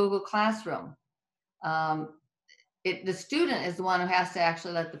be into Google Classroom. The student is the one who has to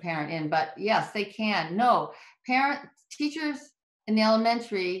actually let the parent in, but yes, they can. No, teachers in the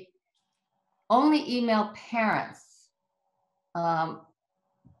elementary only email parents.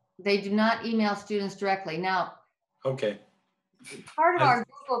 They do not email students directly. Now, okay. Part of our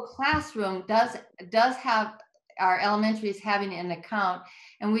Google Classroom does have our elementaries having an account,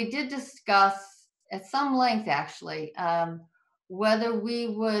 and we did discuss at some length actually whether we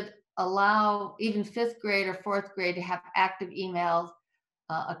would allow even 5th grade or 4th grade to have active email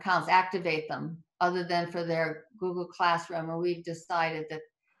accounts, activate them, other than for their Google Classroom, and we've decided that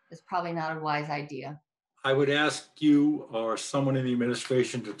it's probably not a wise idea. I would ask you or someone in the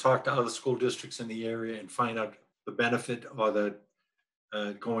administration to talk to other school districts in the area and find out the benefit or the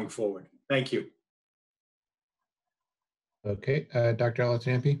going forward. Thank you. Okay, Dr.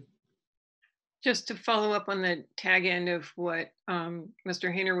 Alatampi. Just to follow up on the tag end of what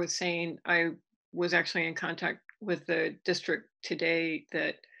Mr. Hayner was saying, I was actually in contact with the district today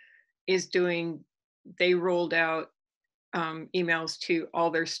that is they rolled out emails to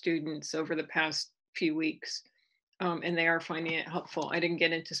all their students over the past few weeks, and they are finding it helpful. I didn't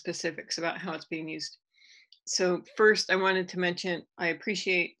get into specifics about how it's being used. So first, I wanted to mention, I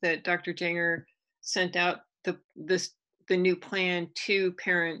appreciate that Dr. Janger sent out the new plan to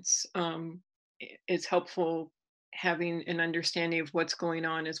parents. It's helpful having an understanding of what's going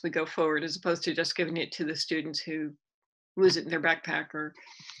on as we go forward, as opposed to just giving it to the students who lose it in their backpack. Or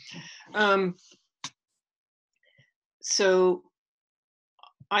so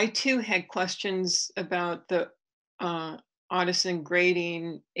I too had questions about the Audison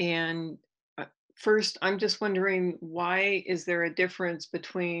grading. And first, I'm just wondering, why is there a difference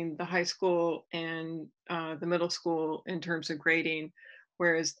between the high school and the middle school in terms of grading?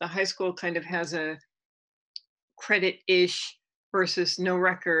 Whereas the high school kind of has a credit-ish versus no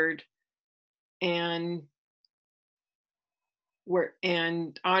record, and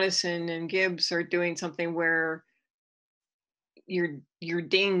Audison and Gibbs are doing something where you're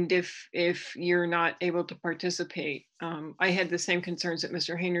dinged if you're not able to participate. I had the same concerns that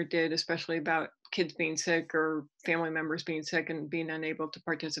Mr. Hayner did, especially about kids being sick or family members being sick and being unable to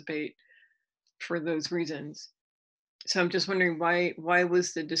participate for those reasons. So I'm just wondering, why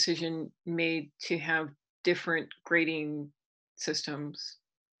was the decision made to have different grading systems?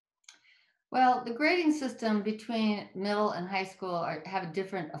 Well, the grading system between middle and high school have a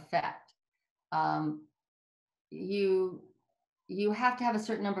different effect. You have to have a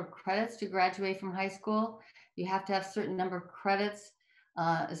certain number of credits to graduate from high school. You have to have a certain number of credits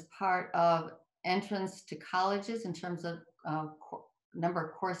as part of entrance to colleges in terms of number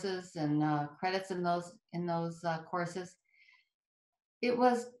of courses and credits in those courses. It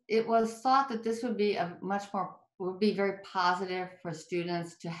was thought that this would be would be very positive for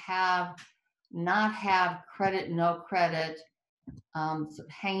students to not have credit, no credit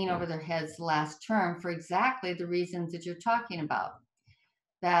hanging over their heads last term for exactly the reasons that you're talking about.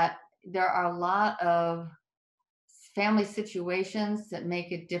 That there are a lot of family situations that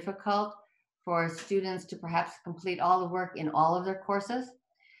make it difficult for students to perhaps complete all the work in all of their courses.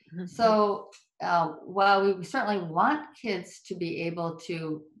 Mm-hmm. So while we certainly want kids to be able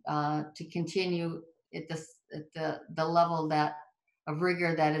to continue at the level of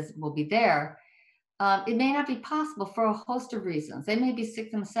rigor that will be there, it may not be possible for a host of reasons. They may be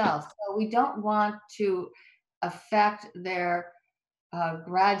sick themselves. So we don't want to affect their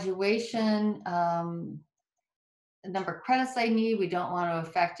graduation, the number of credits they need. We don't want to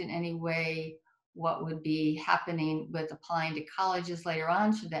affect in any way what would be happening with applying to colleges later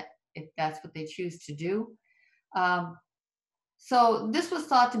on, if that's what they choose to do. So this was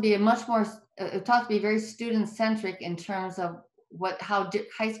thought to be thought to be very student-centric in terms of how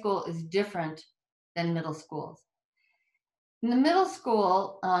high school is different than middle schools. In the middle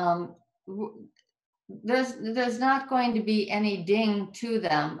school, there's not going to be any ding to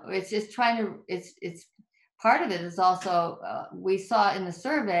them. It's just it's part of it is also, we saw in the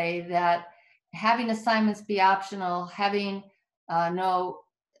survey that having assignments be optional, having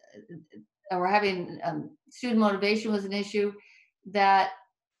student motivation was an issue, that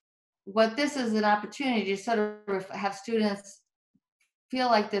what this is an opportunity to sort of have students feel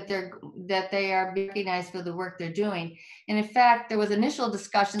like that they are recognized for the work they're doing. And in fact, there was initial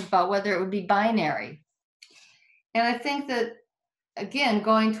discussions about whether it would be binary. And I think that, again,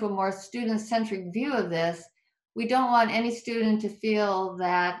 going to a more student-centric view of this, we don't want any student to feel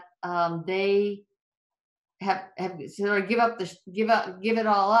that they have sort of give it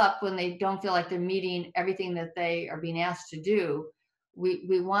all up when they don't feel like they're meeting everything that they are being asked to do.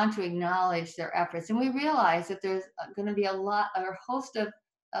 We want to acknowledge their efforts, and we realize that there's going to be a host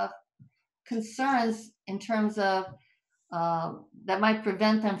of concerns in terms of that might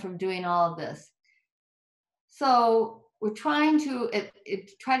prevent them from doing all of this. So we're trying to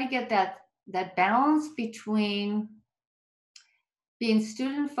get that balance between being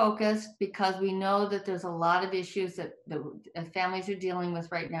student focused, because we know that there's a lot of issues that families are dealing with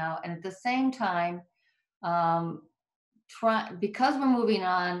right now, and at the same time, because we're moving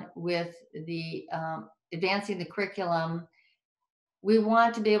on with the advancing the curriculum, we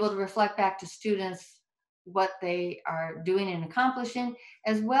want to be able to reflect back to students what they are doing and accomplishing,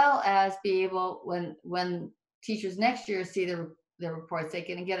 as well as be able, when teachers next year see the reports, they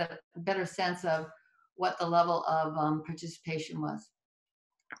can get a better sense of what the level of participation was.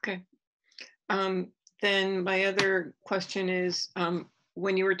 Okay. Then my other question is,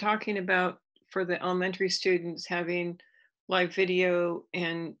 when you were talking about for the elementary students having live video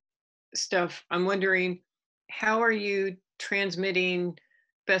and stuff, I'm wondering, how are you transmitting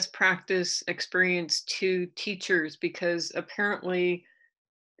best practice experience to teachers? Because apparently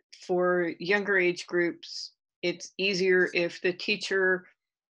for younger age groups, it's easier if the teacher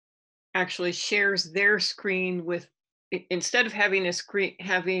actually shares their screen with, instead of having a screen,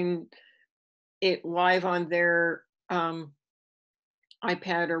 having it live on their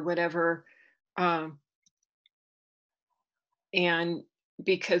iPad or whatever. And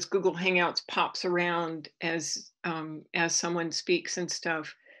because Google Hangouts pops around as someone speaks and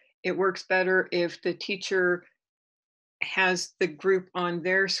stuff, it works better if the teacher has the group on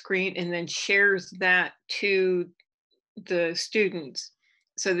their screen and then shares that to the students.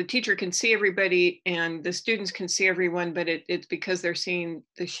 So the teacher can see everybody and the students can see everyone, but it's because they're seeing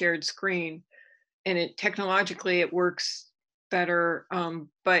the shared screen. And technologically it works better,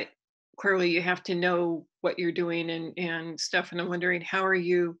 but clearly you have to know what you're doing and stuff. And I'm wondering, how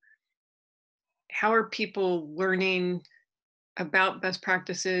are people learning about best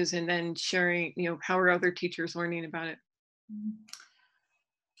practices and then sharing, how are other teachers learning about it?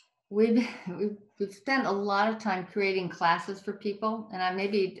 We've spent a lot of time creating classes for people, and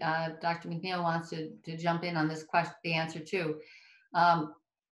maybe Dr. McNeil wants to jump in on this question, the answer too.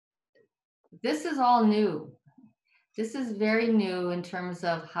 This is all new. This is very new in terms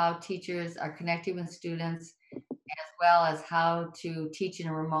of how teachers are connecting with students, as well as how to teach in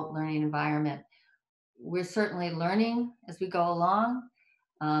a remote learning environment. We're certainly learning as we go along.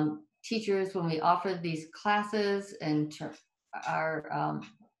 Teachers, when we offer these classes and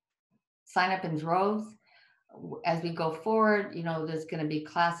sign up in droves, as we go forward, there's going to be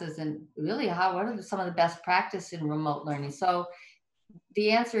classes and really what are some of the best practice in remote learning. So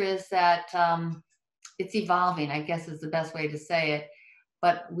the answer is that it's evolving, I guess is the best way to say it.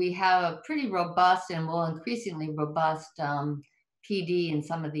 but we have a pretty robust and will increasingly robust PD in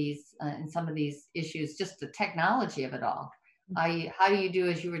some of these issues, just the technology of it all. How do you do,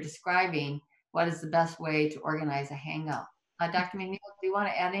 as you were describing, what is the best way to organize a hang up? Dr. McNeil, do you want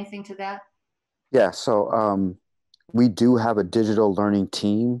to add anything to that? Yeah, so we do have a digital learning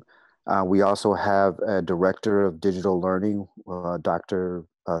team. We also have a director of digital learning, Dr.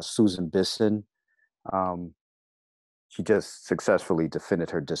 Susan Bisson. She just successfully defended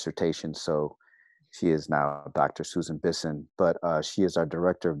her dissertation, so she is now Dr. Susan Bisson, but she is our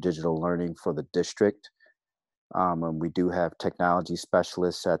director of digital learning for the district. And we do have technology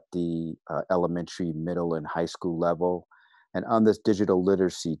specialists at the elementary, middle, and high school level. And on this digital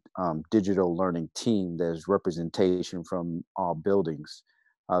literacy, digital learning team, there's representation from all buildings.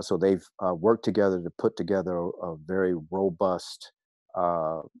 So they've worked together to put together a very robust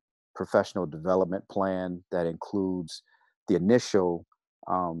professional development plan that includes the initial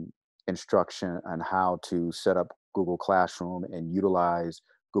instruction on how to set up Google Classroom and utilize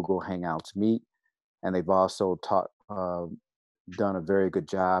Google Hangouts Meet. And they've also done a very good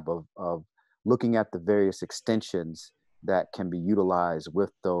job of looking at the various extensions that can be utilized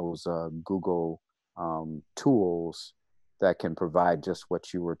with those Google tools that can provide just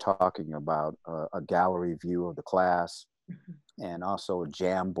what you were talking about, a gallery view of the class, and also a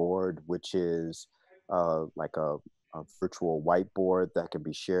Jamboard, which is like a virtual whiteboard that can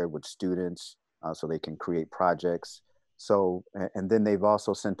be shared with students so they can create projects. So, and then they've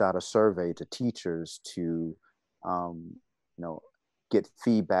also sent out a survey to teachers to, get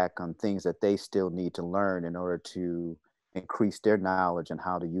feedback on things that they still need to learn in order to increase their knowledge on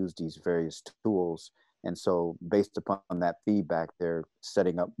how to use these various tools. And so based upon that feedback, they're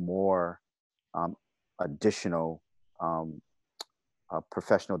setting up more additional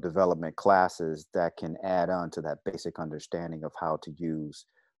professional development classes that can add on to that basic understanding of how to use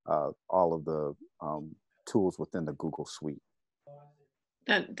all of the tools within the Google suite.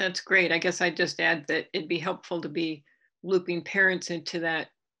 That's great. I guess I'd just add that it'd be helpful to be looping parents into that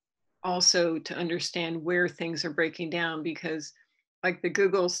also to understand where things are breaking down, because like the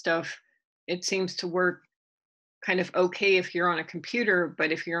Google stuff, it seems to work kind of okay if you're on a computer,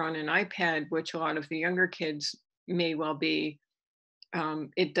 but if you're on an iPad, which a lot of the younger kids may well be,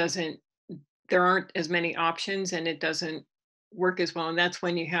 there aren't as many options and it doesn't work as well. And that's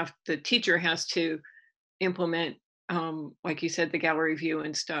when the teacher has to implement, like you said, the gallery view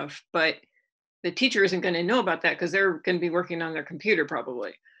and stuff, but the teacher isn't going to know about that because they're going to be working on their computer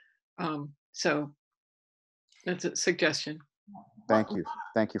probably. So that's a suggestion. Thank you.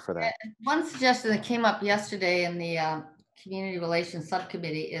 Thank you for that. One suggestion that came up yesterday in the Community Relations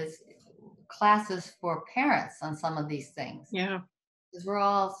Subcommittee is classes for parents on some of these things. Yeah. Because we're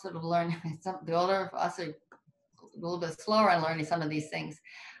all sort of learning, the older of us are a little bit slower on learning some of these things.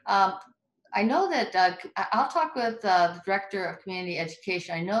 I know that I'll talk with the Director of Community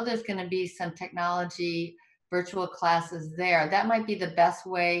Education. I know there's going to be some technology virtual classes there. That might be the best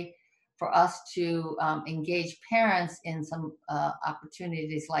way for us to engage parents in some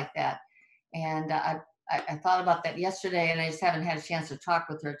opportunities like that. And I thought about that yesterday, and I just haven't had a chance to talk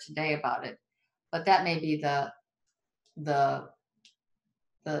with her today about it. But that may be the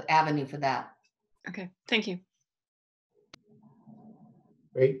avenue for that. Okay, thank you.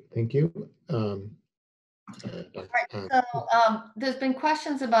 Great, thank you. So there's been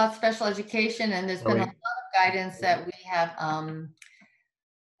questions about special education, and there's been a lot of guidance that we have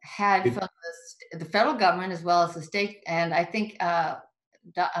had from the federal government as well as the state. And I think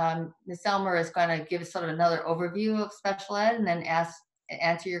Ms. Elmer is going to give us sort of another overview of special ed and then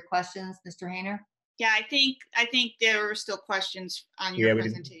answer your questions, Mr. Hayner. Yeah, I think there are still questions on your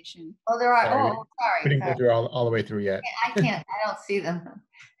presentation. Oh, there are. Sorry, sorry. We didn't go through all the way through yet. I don't see them.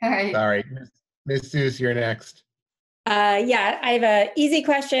 All right. Sorry, Ms. Seuss, you're next. Yeah, I have an easy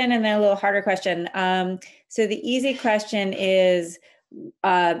question and then a little harder question. So the easy question is,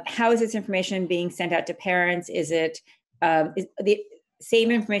 how is this information being sent out to parents? Is it is the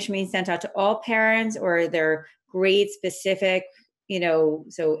same information being sent out to all parents, or are there grade specific,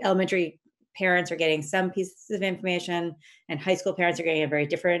 so elementary parents are getting some pieces of information and high school parents are getting a very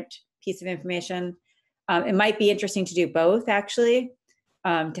different piece of information? It might be interesting to do both, actually,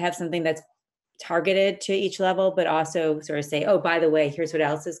 to have something that's targeted to each level, but also sort of say, oh, by the way, here's what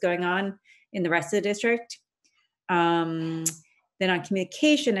else is going on in the rest of the district. Then on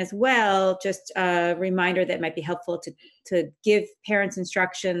communication as well, just a reminder that might be helpful to give parents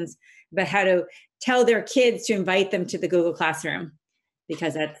instructions about how to tell their kids to invite them to the Google Classroom,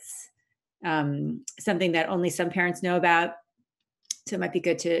 because that's something that only some parents know about. So it might be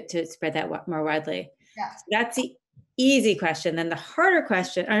good to spread that more widely. Yeah. So that's the easy question. Then the harder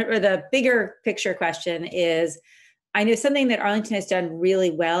question, or the bigger picture question is, I know something that Arlington has done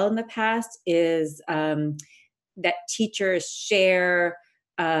really well in the past is that teachers share,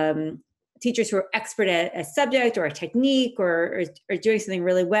 teachers who are expert at a subject or a technique or doing something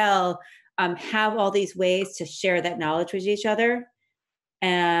really well, have all these ways to share that knowledge with each other.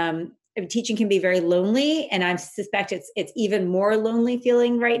 Teaching can be very lonely, and I suspect it's even more lonely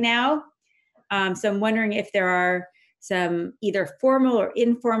feeling right now. So I'm wondering if there are some either formal or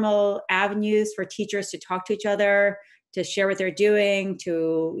informal avenues for teachers to talk to each other, to share what they're doing,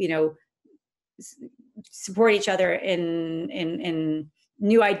 to, you know, support each other in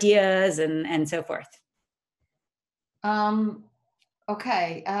new ideas and so forth.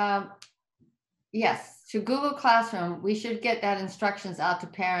 Okay. Yes, to Google Classroom, we should get that instructions out to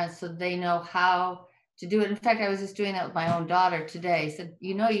parents so they know how to do it. In fact, I was just doing that with my own daughter today. Said,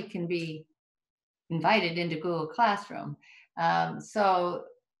 you know, you can be invited into Google Classroom. So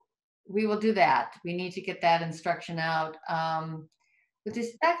we will do that. We need to get that instruction out. With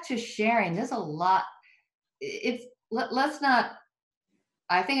respect to sharing, there's a lot. Let's not,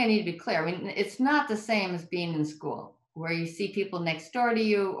 I think I need to be clear. I mean, it's not the same as being in school where you see people next door to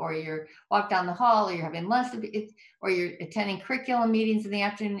you, or you're walk down the hall, or you're having lunch, or you're attending curriculum meetings in the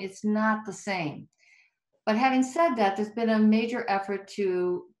afternoon. It's not the same. But having said that, there's been a major effort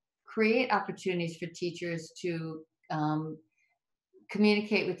to create opportunities for teachers to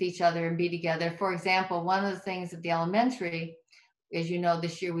communicate with each other and be together. For example, one of the things at the elementary, as you know,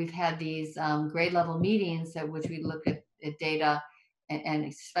 this year we've had these grade level meetings at which we look at data,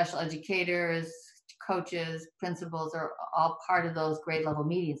 and special educators, coaches, principals are all part of those grade level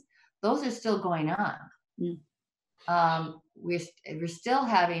meetings. Those are still going on. We're still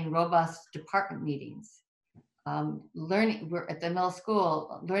having robust department meetings. We're at the middle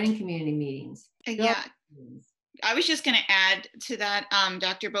school, learning community meetings. Yeah. I was just going to add to that,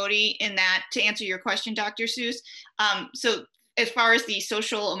 Dr. Bodie, in that to answer your question, Dr. Seuss. So as far as the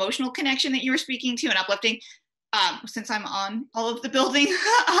social emotional connection that you were speaking to and uplifting, since I'm on all of the building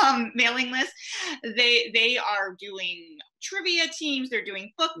mailing lists, they are doing trivia teams, they're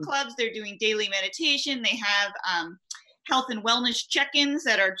doing book clubs, they're doing daily meditation, they have health and wellness check-ins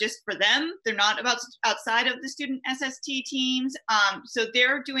that are just for them. They're not about outside of the student SST teams. So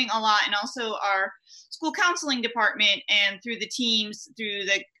they're doing a lot. And also our school counseling department and through the teams, through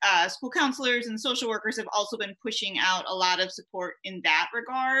the school counselors and social workers have also been pushing out a lot of support in that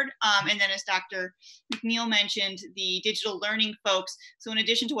regard. And then as Dr. McNeil mentioned, the digital learning folks. So in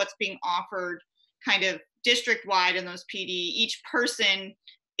addition to what's being offered kind of district-wide in those PD, each person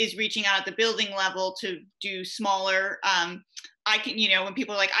is reaching out at the building level to do smaller. I can, you know, when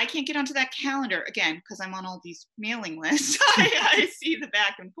people are like, I can't get onto that calendar, again, because I'm on all these mailing lists, I see the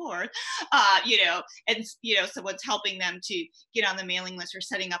back and forth, you know, and, you know, so what's helping them to get on the mailing list or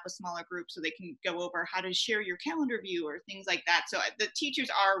setting up a smaller group so they can go over how to share your calendar view or things like that. So the teachers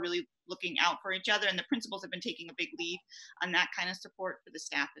are really looking out for each other, and the principals have been taking a big lead on that kind of support for the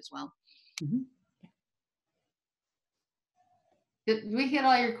staff as well. Mm-hmm. Did we hit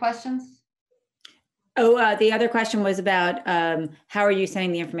all your questions? Oh, the other question was about how are you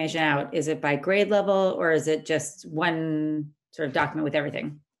sending the information out? Is it by grade level, or is it just one sort of document with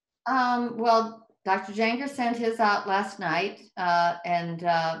everything? Well, Dr. Janger sent his out last night, and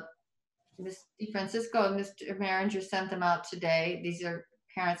Ms. DeFrancisco and Mr. Maringer sent them out today. These are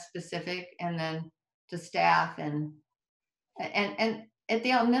parent specific, and then to staff and at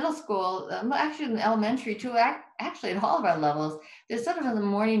the middle school, actually in the elementary too, actually at all of our levels, there's sort of the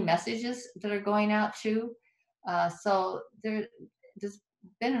morning messages that are going out too. So there's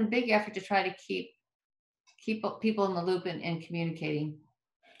been a big effort to try to keep people in the loop and communicating.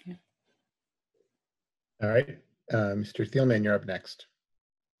 All right, Mr. Thielman, you're up next.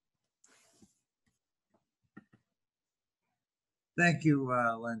 Thank you,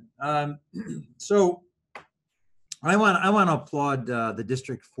 Lynn. So I want to applaud the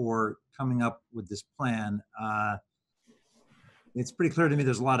district for coming up with this plan. It's pretty clear to me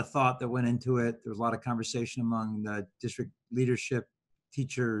there's a lot of thought that went into it. There was a lot of conversation among the district leadership,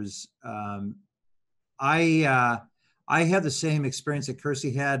 teachers. I had the same experience that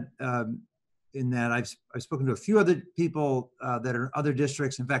Kirsty had in that I've spoken to a few other people that are in other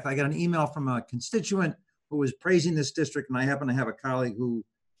districts. In fact, I got an email from a constituent who was praising this district, and I happen to have a colleague who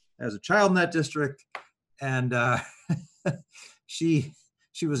has a child in that district, and she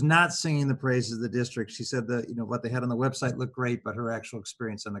was not singing the praises of the district. She said that, you know, what they had on the website looked great, but her actual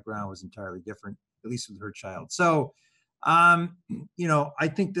experience on the ground was entirely different, at least with her child. So, you know, I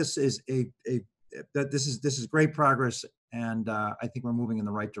think this is this is great progress, And I think we're moving in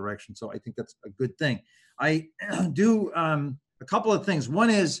the right direction. So I think that's a good thing. I do a couple of things. One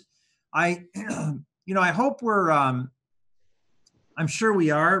is I hope we're, I'm sure we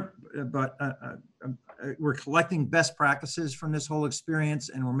are, but we're collecting best practices from this whole experience,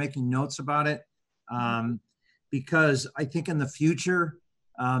 and we're making notes about it, because I think in the future,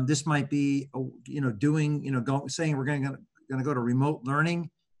 this might be, saying we're going to go to remote learning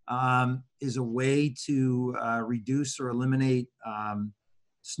is a way to reduce or eliminate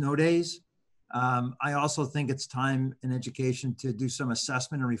snow days. I also think it's time in education to do some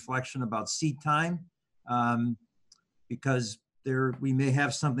assessment and reflection about seat time, because we may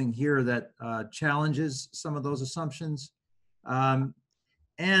have something here that challenges some of those assumptions. And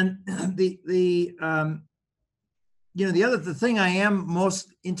the thing I am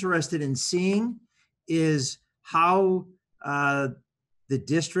most interested in seeing is how the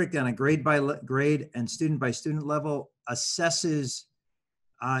district on a grade by grade and student by student level assesses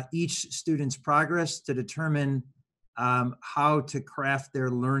each student's progress to determine how to craft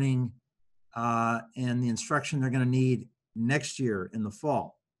their learning and the instruction they're going to need next year in the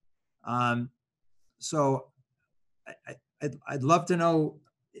fall. So I'd love to know,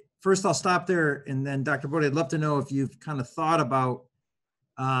 first I'll stop there, and then Dr. Bodie, I'd love to know if you've kind of thought about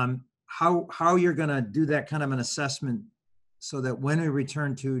how you're going to do that kind of an assessment so that when we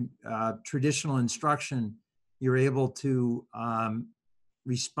return to traditional instruction, you're able to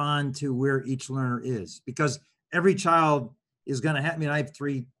respond to where each learner is. Because every child is going to have, I have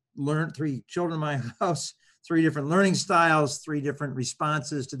three children in my house, 3 different learning styles, 3 different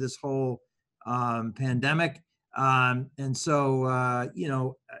responses to this whole pandemic. And so,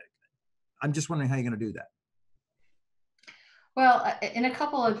 I'm just wondering how you're going to do that. Well, in a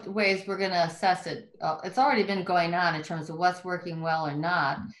couple of ways, we're going to assess it. It's already been going on in terms of what's working well or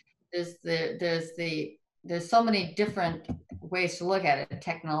not. There's so many different ways to look at it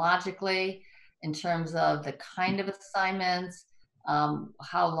technologically, in terms of the kind of assignments,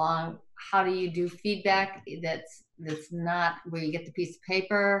 how do you do feedback that's not where you get the piece of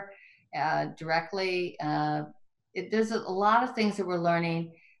paper directly. There's a lot of things that we're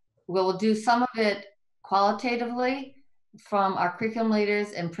learning. We'll do some of it qualitatively from our curriculum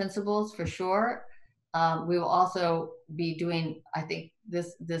leaders and principals for sure. We will also be doing, I think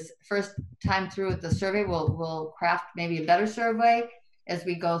this first time through with the survey, we'll craft maybe a better survey as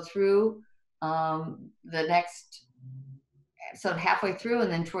we go through the next, so halfway through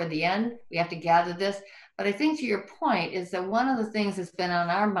and then toward the end, we have to gather this. But I think to your point is that one of the things that's been on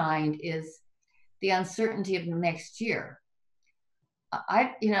our mind is the uncertainty of next year.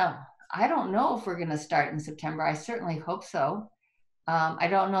 I don't know if we're going to start in September. I certainly hope so. I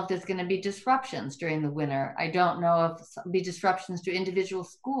don't know if there's going to be disruptions during the winter. I don't know if there'll be disruptions to individual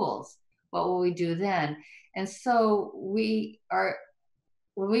schools. What will we do then? And so when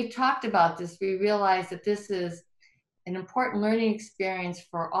we talked about this, we realized that this is an important learning experience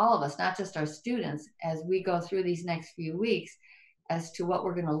for all of us, not just our students, as we go through these next few weeks as to what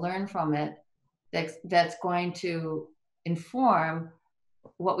we're going to learn from it that's going to inform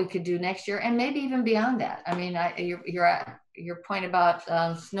what we could do next year and maybe even beyond that. I mean, your point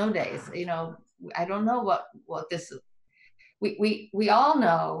about snow days, I don't know what this is. We all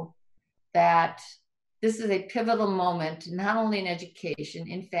know that this is a pivotal moment, not only in education,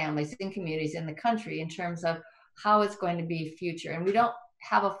 in families, in communities, in the country, in terms of how it's going to be future. And we don't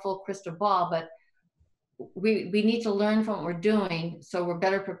have a full crystal ball, but we need to learn from what we're doing so we're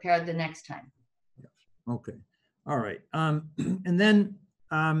better prepared the next time. Okay. All right. And then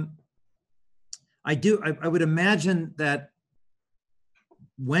I would imagine that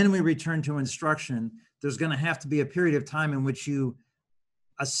when we return to instruction, there's going to have to be a period of time in which you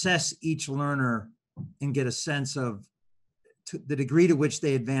assess each learner and get a sense of the degree to which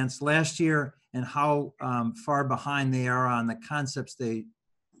they advanced last year and how far behind they are on the concepts they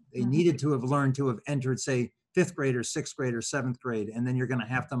needed to have learned to have entered, say, 5th grade or 6th grade or 7th grade. And then you're going to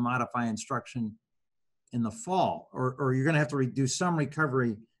have to modify instruction in the fall, or you're going to have to do some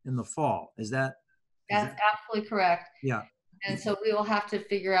recovery in the fall. That's absolutely correct. Yeah. And so we will have to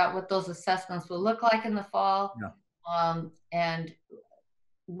figure out what those assessments will look like in the fall. Yeah. And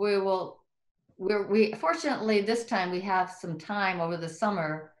we fortunately this time we have some time over the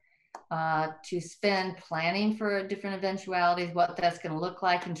summer to spend planning for different eventualities, what that's going to look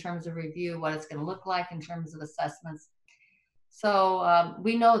like in terms of review, what it's going to look like in terms of assessments. So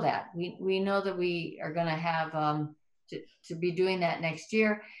we know that. We know that we are going to have to be doing that next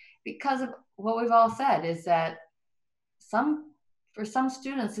year, because of what we've all said is that for some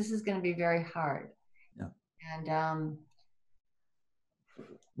students, this is going to be very hard. Yeah. And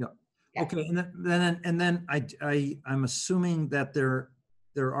yeah. Yeah. Okay, and then I'm assuming that there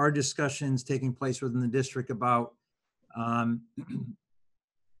are discussions taking place within the district about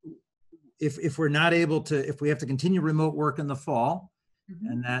if we're not able to, if we have to continue remote work in the fall,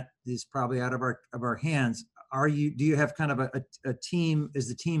 and that is probably out of our hands. Do you have kind of a team? Is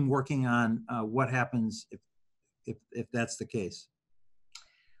the team working on what happens if that's the case?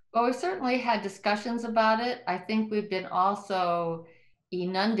 Well, we certainly had discussions about it. I think we've been also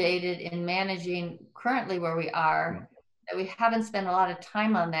inundated in managing currently where we are, that we haven't spent a lot of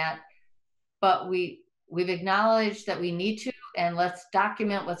time on that, but we've acknowledged that we need to, and let's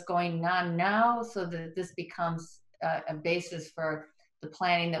document what's going on now so that this becomes a basis for the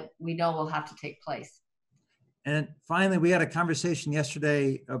planning that we know will have to take place. And finally, we had a conversation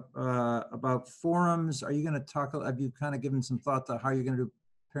yesterday about forums. Are you going to talk, have you kind of given some thought to how you're going to do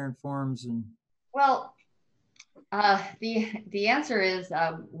parent forums? And well, the answer is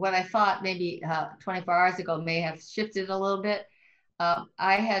what I thought maybe 24 hours ago may have shifted a little bit.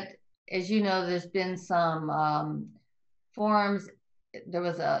 I had, as you know, there's been some forums. There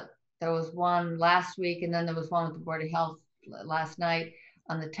was one last week, and then there was one with the Board of Health last night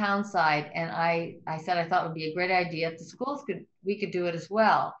on the town side. And I said I thought it would be a great idea if the schools we could do it as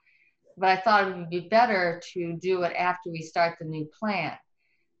well. But I thought it would be better to do it after we start the new plan.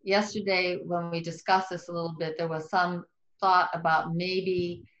 Yesterday, when we discussed this a little bit, there was some thought about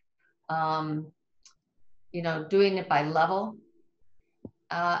maybe, doing it by level.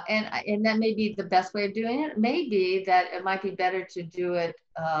 And that may be the best way of doing it. It may be that it might be better to do it,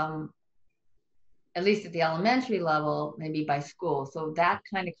 at least at the elementary level, maybe by school. So that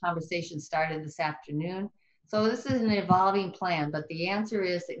kind of conversation started this afternoon. So this is an evolving plan, but the answer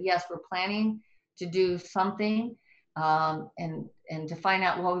is that yes, we're planning to do something. And to find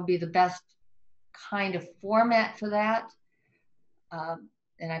out what would be the best kind of format for that.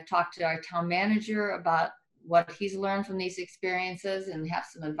 And I've talked to our town manager about what he's learned from these experiences and have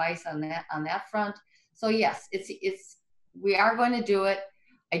some advice on that front. So yes, we are going to do it.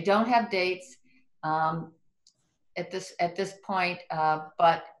 I don't have dates at this point,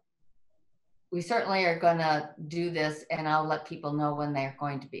 but we certainly are going to do this, and I'll let people know when they're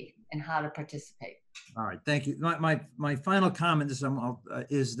going to be and how to participate. All right, thank you. My final comment is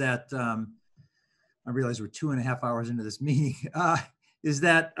that I realize we're 2.5 hours into this meeting. Is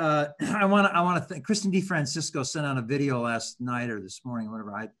that I want to thank Kristen DeFrancisco sent out a video last night or this morning,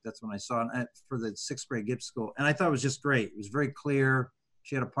 whatever. That's when I saw it for the 6th grade Gibbs School, and I thought it was just great. It was very clear.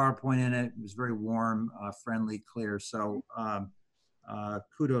 She had a PowerPoint in it. It was very warm, friendly, clear. So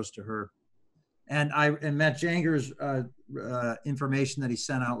kudos to her. And Matt Janger's information that he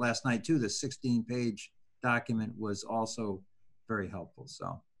sent out last night too, the 16-page document, was also very helpful.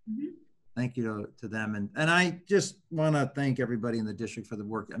 So thank you to them. And I just want to thank everybody in the district for the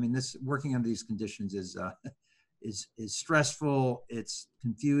work. I mean, this working under these conditions is stressful. It's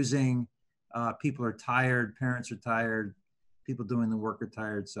confusing. People are tired. Parents are tired. People doing the work are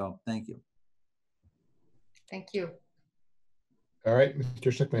tired. So thank you. Thank you. All right,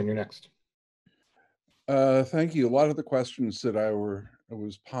 Mr. Schickman, you're next. Thank you. A lot of the questions that I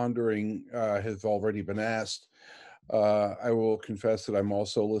was pondering have already been asked. I will confess that I'm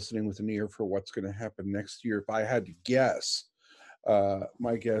also listening with an ear for what's going to happen next year. If I had to guess,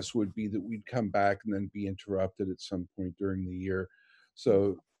 my guess would be that we'd come back and then be interrupted at some point during the year.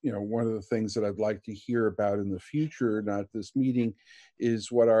 So, one of the things that I'd like to hear about in the future, not this meeting,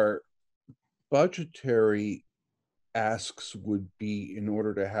 is what our budgetary asks would be in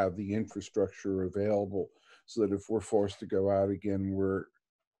order to have the infrastructure available, so that if we're forced to go out again,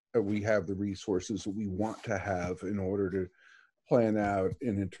 we have the resources that we want to have in order to plan out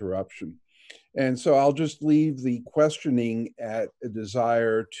an interruption. And so I'll just leave the questioning at a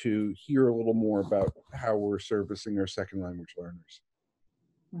desire to hear a little more about how we're servicing our second language learners.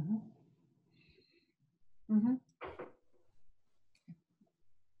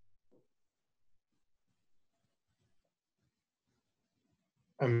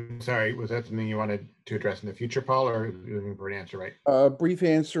 I'm sorry, was that something you wanted to address in the future, Paul, or are you looking for an answer right? Brief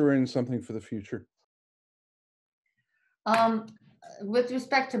answer and something for the future. With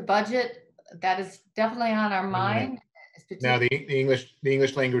respect to budget, that is definitely on our mind. Now, the English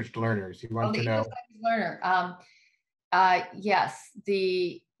language learners, you want to know? English language learner. Yes,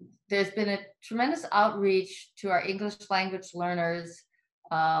 there's been a tremendous outreach to our English language learners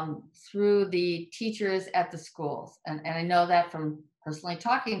through the teachers at the schools. And I know that from personally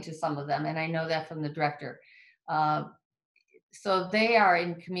talking to some of them, and I know that from the director. So they are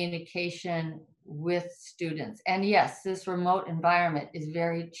in communication with students. And yes, this remote environment is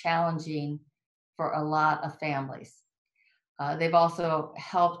very challenging for a lot of families. They've also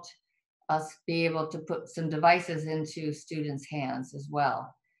helped us be able to put some devices into students' hands as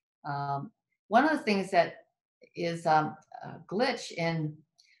well. One of the things that is a glitch in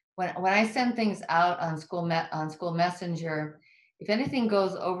when I send things out on school messenger, if anything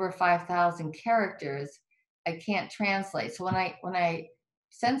goes over 5,000 characters, I can't translate. So when I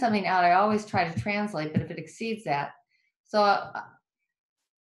send something out, I always try to translate, but if it exceeds that, so I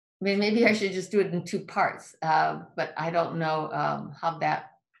mean, maybe I should just do it in 2 parts, but I don't know how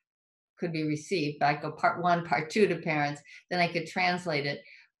that could be received. But I go part 1, part 2 to parents, then I could translate it.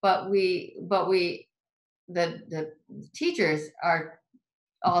 But the teachers are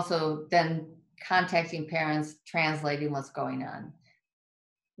also then contacting parents, translating what's going on.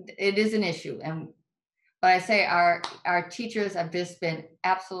 It is an issue, but I say our teachers have just been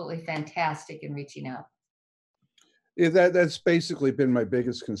absolutely fantastic in reaching out. Yeah, that's basically been my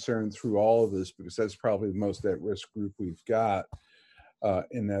biggest concern through all of this, because that's probably the most at-risk group we've got,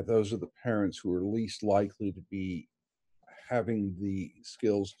 in that those are the parents who are least likely to be having the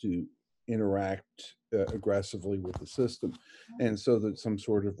skills to interact aggressively with the system. And so that some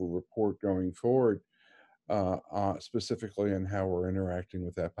sort of a report going forward, specifically on how we're interacting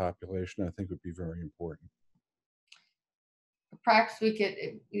with that population, I think would be very important. Perhaps we could,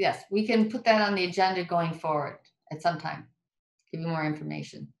 yes, we can put that on the agenda going forward at some time, give you more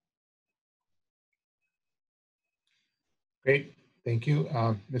information. Great, thank you.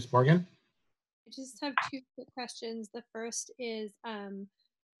 Ms. Morgan? I just have 2 quick questions. The first is,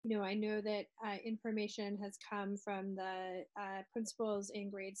 you know, I know that information has come from the principals in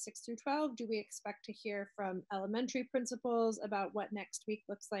grades 6 through 12. Do we expect to hear from elementary principals about what next week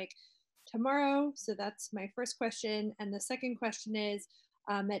looks like tomorrow? So that's my first question. And the second question is,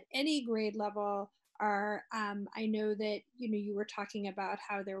 at any grade level, I know that, you know, you were talking about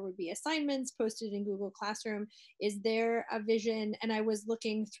how there would be assignments posted in Google Classroom. Is there a vision? And I was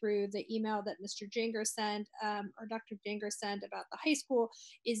looking through the email that Mr. Janger sent, or Dr. Janger sent about the high school.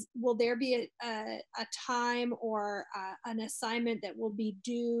 Will there be a time or an assignment that will be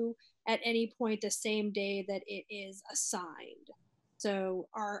due at any point the same day that it is assigned? So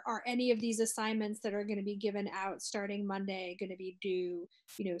are any of these assignments that are going to be given out starting Monday going to be due,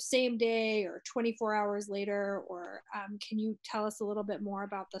 you know, same day or 24 hours later? Or can you tell us a little bit more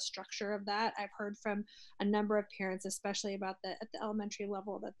about the structure of that? I've heard from a number of parents, especially at the elementary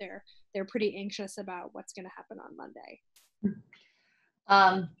level, that they're pretty anxious about what's going to happen on Monday.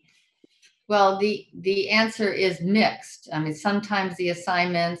 Well, the answer is mixed. I mean, sometimes the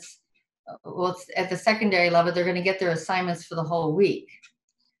assignments, well, at the secondary level, they're going to get their assignments for the whole week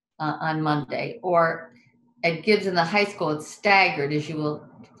on Monday. Or at Gibbs in the high school, it's staggered, as you will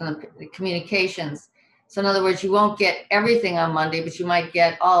from the communications. So in other words, you won't get everything on Monday, but you might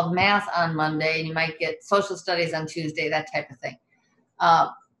get all of math on Monday, and you might get social studies on Tuesday, that type of thing.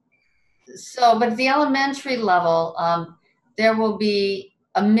 But at the elementary level, there will be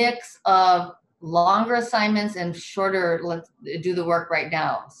a mix of longer assignments and shorter, let's do the work right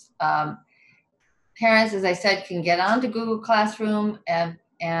now. Parents, as I said, can get onto Google Classroom and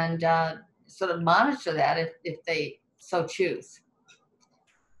sort of monitor that if they so choose.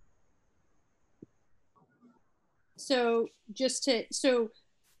 So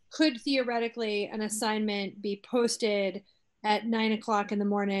could theoretically an assignment be posted at 9 o'clock in the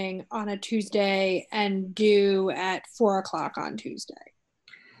morning on a Tuesday and due at 4 o'clock on Tuesday?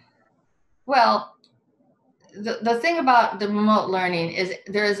 Well, the thing about the remote learning is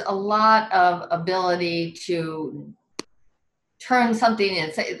there's a lot of ability to turn something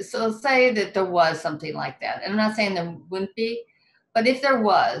in. So say that there was something like that. And I'm not saying there wouldn't be, but if there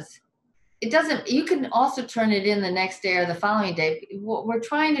was, you can also turn it in the next day or the following day. What we're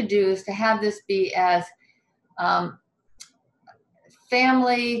trying to do is to have this be as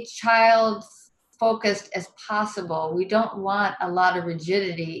family, child focused as possible. We don't want a lot of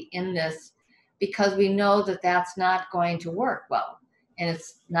rigidity in this, because we know that that's not going to work well, and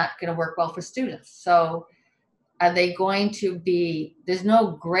it's not going to work well for students. So are they going to be, there's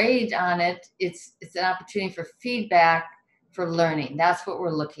no grade on it. It's an opportunity for feedback, for learning. That's what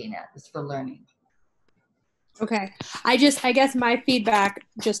we're looking at, is for learning. Okay. I guess my feedback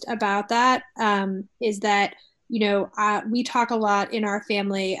just about that is that, you know, we talk a lot in our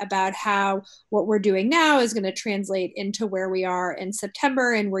family about how what we're doing now is going to translate into where we are in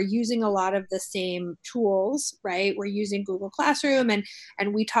September, and we're using a lot of the same tools, right? We're using Google Classroom, and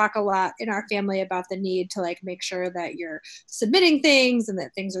we talk a lot in our family about the need to like make sure that you're submitting things and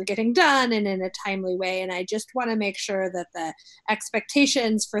that things are getting done and in a timely way. And I just want to make sure that the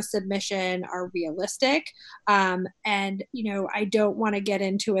expectations for submission are realistic. And, you know, I don't want to get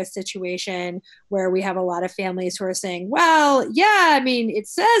into a situation where we have a lot of families families who are saying, well, yeah, I mean, it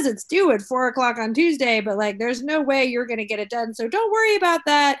says it's due at 4 o'clock on Tuesday, but like, there's no way you're going to get it done. So don't worry about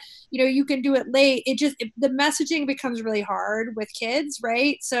that. You know, you can do it late. The messaging becomes really hard with kids,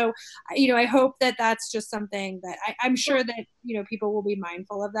 right? So, you know, I hope that that's just something that I'm sure that, you know, people will be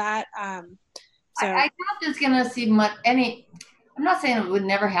mindful of that. So I doubt there's going to see I'm not saying it would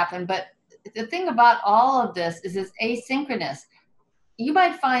never happen, but the thing about all of this is it's asynchronous. You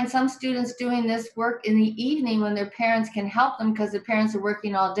might find some students doing this work in the evening when their parents can help them because their parents are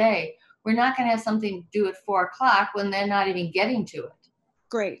working all day. We're not going to have something due at 4 o'clock when they're not even getting to it.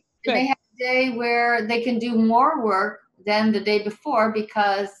 Great. Good. They have a day where they can do more work than the day before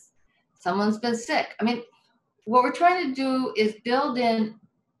because someone's been sick. I mean, what we're trying to do is build in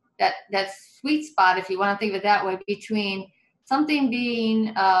that sweet spot, if you want to think of it that way, between something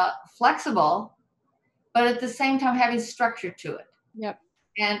being flexible, but at the same time having structure to it. Yep.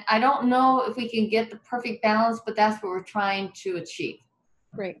 And I don't know if we can get the perfect balance, but that's what we're trying to achieve.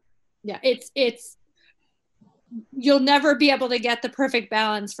 Great. Yeah, it's you'll never be able to get the perfect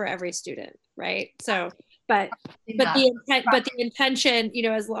balance for every student, right? So, but the intention, you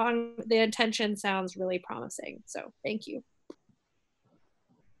know, the intention sounds really promising. So, thank you.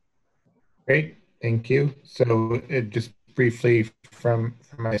 Great, thank you. So, just briefly from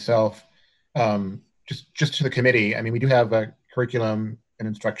myself, just to the committee. I mean, we do have a curriculum and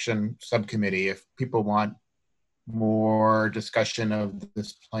instruction subcommittee. If people want more discussion of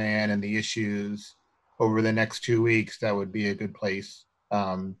this plan and the issues over the next 2 weeks, that would be a good place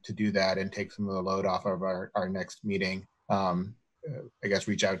to do that and take some of the load off of our next meeting. I guess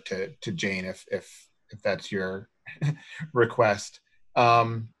reach out to Jane if that's your request.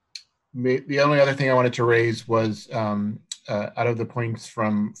 The only other thing I wanted to raise was out of the points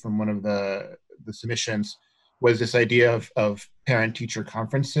from one of the submissions was this idea of parent-teacher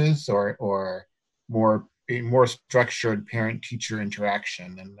conferences or more structured parent-teacher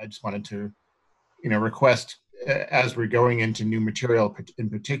interaction. And I just wanted to, you know, request as we're going into new material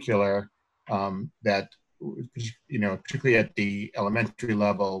in particular that, you know, particularly at the elementary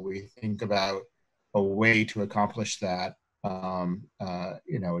level, we think about a way to accomplish that.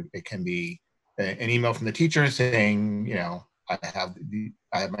 You know, it can be an email from the teacher saying, you know, I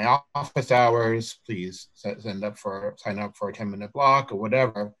have my office hours, please sign up for a 10-minute block or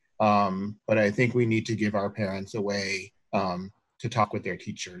whatever. But I think we need to give our parents a way to talk with their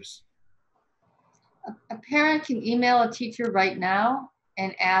teachers. A parent can email a teacher right now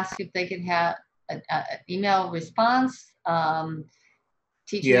and ask if they can have an email response.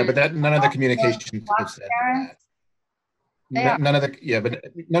 Yeah, but none of the communications have said that. None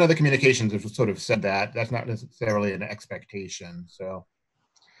of the communications have sort of said that. That's not necessarily an expectation. So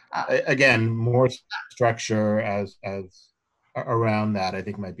again, more structure as around that, I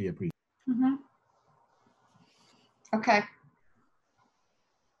think might be appreciated. Mm-hmm. Okay.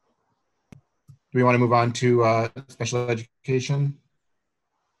 Do we want to move on to special education?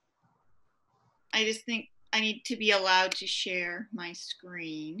 I just think I need to be allowed to share my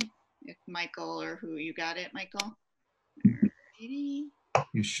screen. If Michael or who, you got it, Michael?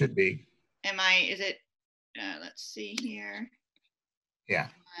 You should be. Is it, let's see here. Yeah.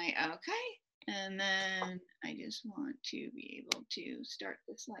 Okay. And then I just want to be able to start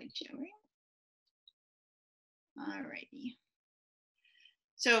the slide showing. All righty.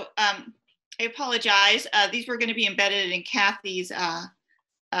 So I apologize. These were going to be embedded in Kathy's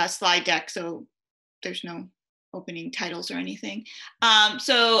slide deck, so there's no opening titles or anything.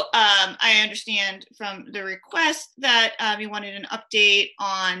 I understand from the request that you wanted an update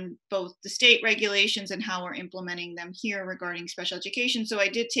on both the state regulations and how we're implementing them here regarding special education. So I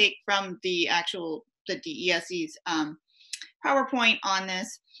did take from the DESE's PowerPoint on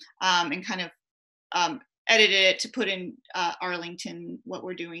this and kind of edited it to put in Arlington what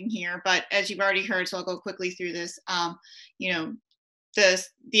we're doing here. But as you've already heard, so I'll go quickly through this, you know,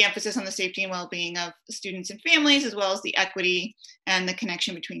 the emphasis on the safety and well-being of students and families, as well as the equity and the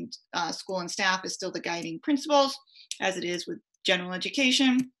connection between school and staff is still the guiding principles, as it is with general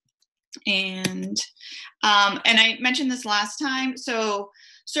education. And I mentioned this last time. So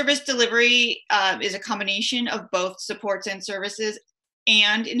service delivery is a combination of both supports and services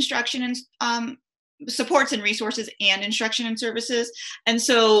and instruction and supports and resources and instruction and services. And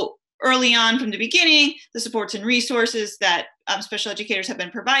so early on from the beginning, the supports and resources that special educators have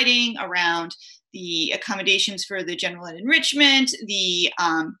been providing around the accommodations for the general ed enrichment, the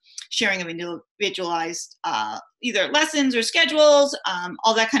sharing of individualized either lessons or schedules,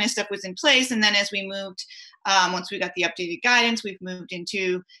 all that kind of stuff was in place. And then as we moved, once we got the updated guidance, we've moved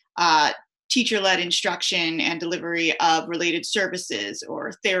into teacher-led instruction and delivery of related services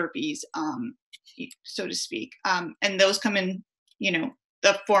or therapies so to speak. And those come in,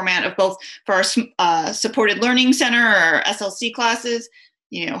 the format of both for our supported learning center or SLC classes,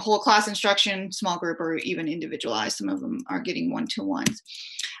 whole class instruction, small group, or even individualized. Some of them are getting one-to-ones.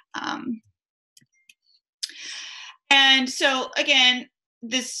 And so again,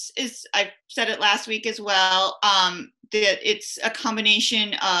 this is, I said it last week as well, that it's a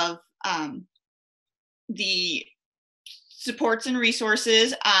combination of the supports and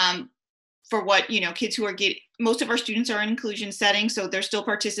resources for what, kids who are most of our students are in inclusion settings, so they're still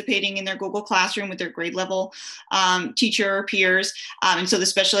participating in their Google Classroom with their grade level teacher or peers. And so the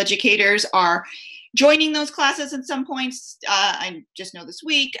special educators are joining those classes at some points. I just know this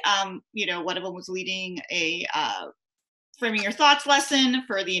week, one of them was leading a framing your thoughts lesson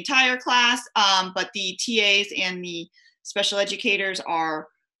for the entire class, but the TAs and the special educators are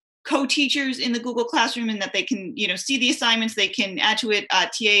co-teachers in the Google Classroom, and that they can, see the assignments, they can add to it.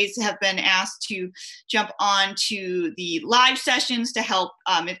 TAs have been asked to jump on to the live sessions to help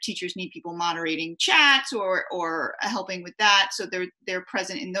if teachers need people moderating chats or helping with that. So they're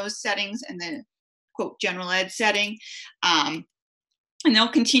present in those settings and the quote general ed setting. And they'll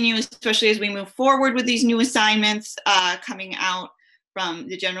continue, especially as we move forward with these new assignments coming out from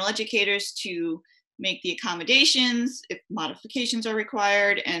the general educators, to make the accommodations if modifications are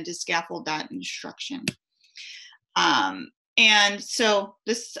required and to scaffold that instruction. And so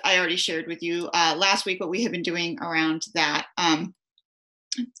this I already shared with you last week what we have been doing around that.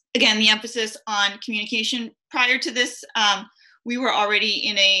 Again, the emphasis on communication. Prior to this, we were already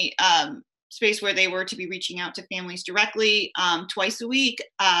in a space where they were to be reaching out to families directly twice a week.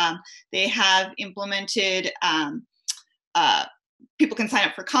 They have implemented people can sign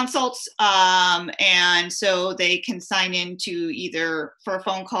up for consults, and so they can sign into either for a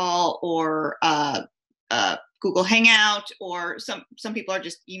phone call or Google Hangout, or some people are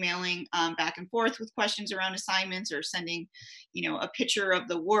just emailing back and forth with questions around assignments, or sending, a picture of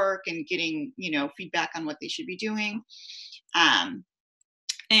the work and getting, feedback on what they should be doing.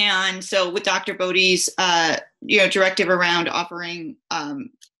 And so with Dr. Bodie's, directive around offering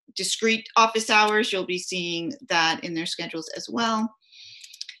discrete office hours, you'll be seeing that in their schedules as well.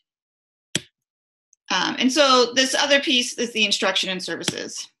 And so this other piece is the instruction and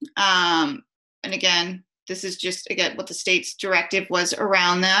services. And again, this is just, again, what the state's directive was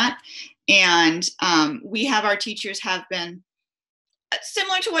around that. And we have, our teachers have been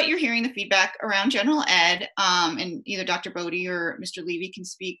similar to what you're hearing, the feedback around general ed, and either Dr. Bodie or Mr. Levy can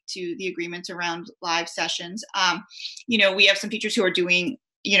speak to the agreements around live sessions. We have some teachers who are doing,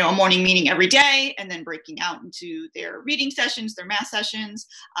 a morning meeting every day and then breaking out into their reading sessions, their math sessions.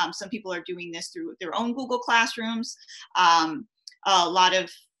 Some people are doing this through their own Google Classrooms. A lot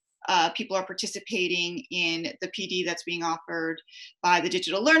of people are participating in the PD that's being offered by the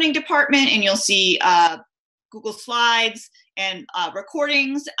digital learning department, and you'll see Google Slides and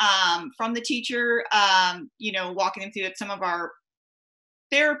recordings from the teacher, walking them through it. Some of our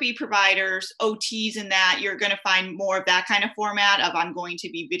therapy providers, OTs, and that, you're going to find more of that kind of format of, I'm going to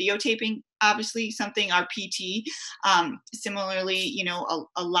be videotaping, obviously, something, our PT. Similarly,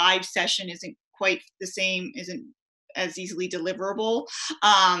 a live session isn't quite the same, isn't as easily deliverable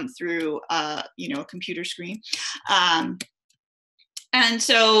through, a computer screen. And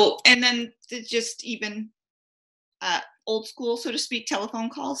then just even old school, so to speak, telephone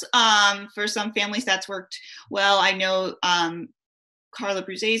calls. For some families, that's worked well. I know Carla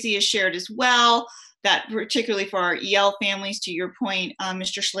Bruzesi has shared as well that particularly for our EL families, to your point,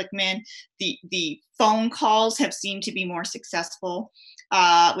 Mr. Schlickman, the phone calls have seemed to be more successful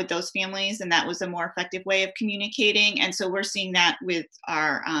with those families, and that was a more effective way of communicating. And so we're seeing that with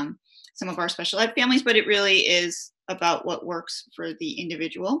our some of our special ed families, but it really is about what works for the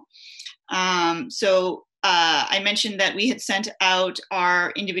individual. I mentioned that we had sent out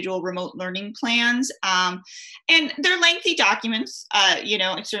our individual remote learning plans, and they're lengthy documents.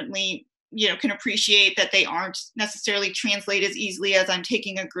 And certainly, can appreciate that they aren't necessarily translated as easily as I'm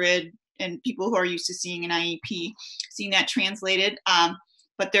taking a grid and people who are used to seeing an IEP, seeing that translated.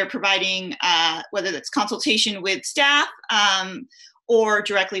 But they're providing, whether that's consultation with staff or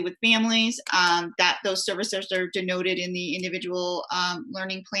directly with families, that those services are denoted in the individual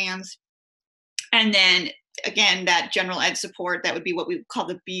learning plans. And then again, that general ed support, that would be what we call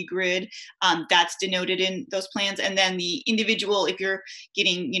the B grid, that's denoted in those plans. And then the individual, if you're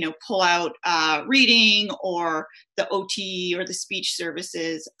getting, pull out reading or the OT or the speech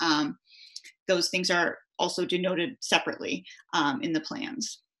services, those things are also denoted separately in the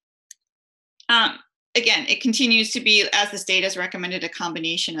plans. Again, it continues to be, as the state has recommended, a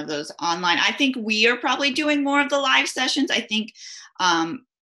combination of those online. I think we are probably doing more of the live sessions. I think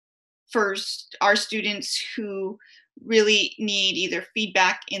for our students who really need either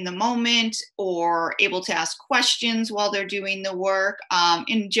feedback in the moment or able to ask questions while they're doing the work.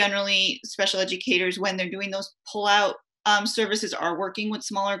 And generally, special educators, when they're doing those pull-out services, are working with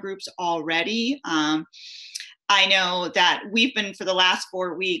smaller groups already. I know that we've been, for the last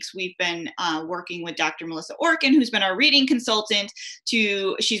 4 weeks, we've been working with Dr. Melissa Orkin, who's been our reading consultant.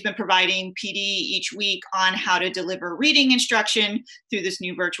 She's been providing PD each week on how to deliver reading instruction through this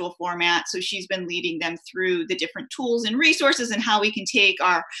new virtual format. So she's been leading them through the different tools and resources and how we can take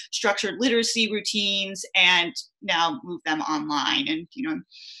our structured literacy routines and now move them online. And,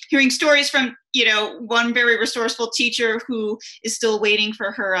 hearing stories from, one very resourceful teacher who is still waiting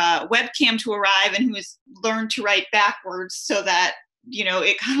for her webcam to arrive and who has learned to write backwards so that,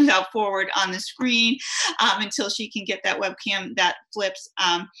 it comes out forward on the screen until she can get that webcam that flips.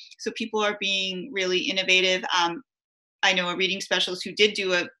 So people are being really innovative. I know a reading specialist who did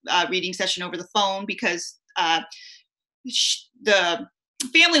do a reading session over the phone because the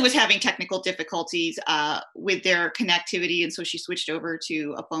family was having technical difficulties with their connectivity, and so she switched over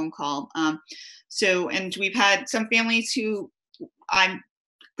to a phone call. And we've had some families who, I'm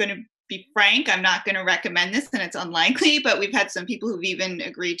going to be frank, I'm not going to recommend this, and it's unlikely, but we've had some people who've even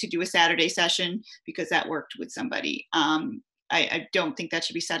agreed to do a Saturday session because that worked with somebody. I don't think that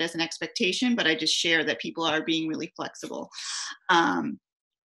should be set as an expectation, but I just share that people are being really flexible.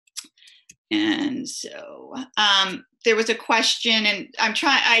 And so there was a question, and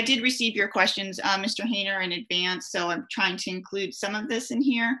I did receive your questions, Mr. Hayner, in advance, so I'm trying to include some of this in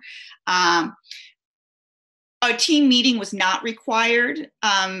here. A team meeting was not required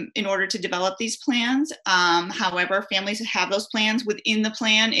in order to develop these plans. However, families have those plans. Within the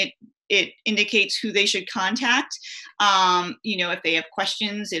plan, it indicates who they should contact. If they have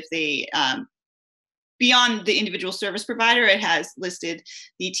questions, if they beyond the individual service provider, it has listed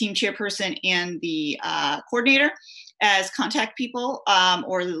the team chairperson and the coordinator as contact people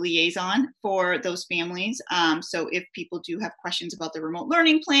or the liaison for those families. So if people do have questions about the remote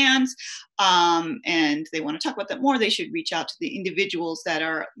learning plans and they want to talk about that more, they should reach out to the individuals that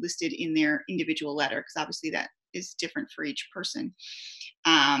are listed in their individual letter, because obviously that is different for each person.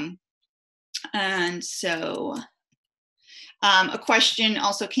 And so a question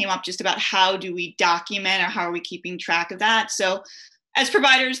also came up just about how do we document, or how are we keeping track of that? So as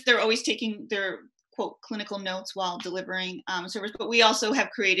providers, they're always taking their quote clinical notes while delivering service, but we also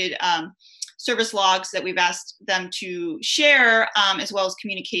have created service logs that we've asked them to share, as well as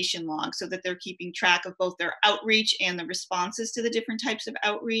communication logs, so that they're keeping track of both their outreach and the responses to the different types of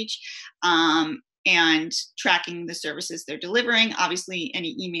outreach, and tracking the services they're delivering. Obviously,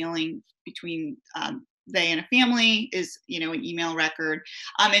 any emailing between they and a family is, an email record.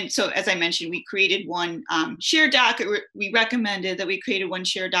 And so, as I mentioned, we created one shared doc. We recommended that we created one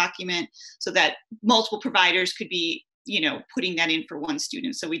shared document so that multiple providers could be, putting that in for one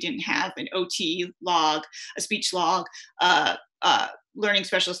student. So we didn't have an OT log, a speech log, learning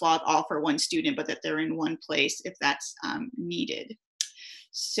specialist log, all for one student, but that they're in one place if that's needed.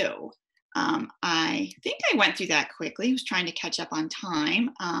 So I think I went through that quickly. I was trying to catch up on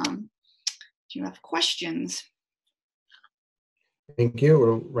time. Do you have questions? Thank you.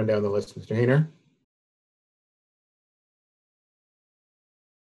 We'll run down the list, Mr. Hayner.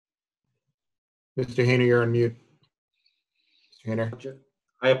 Mr. Hayner, you're on mute. Mr. Hayner.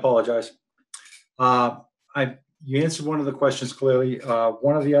 I apologize. You answered one of the questions clearly.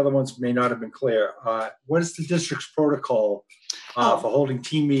 One of the other ones may not have been clear. What is the district's protocol for holding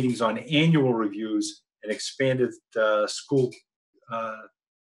team meetings on annual reviews and expanded school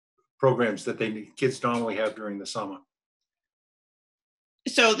programs that kids normally have during the summer?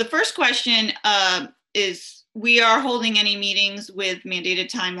 So the first question is, we are holding any meetings with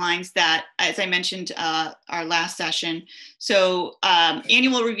mandated timelines that, as I mentioned, our last session. So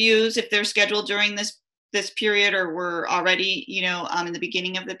annual reviews, if they're scheduled during this period, or we're already, in the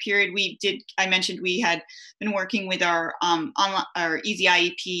beginning of the period, I mentioned we had been working with our Easy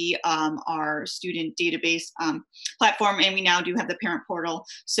IEP, our student database platform, and we now do have the parent portal.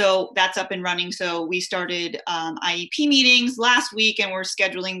 So that's up and running. So we started IEP meetings last week, and we're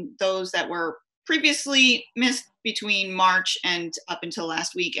scheduling those that were previously missed between March and up until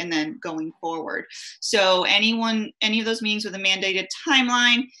last week, and then going forward. So any of those meetings with a mandated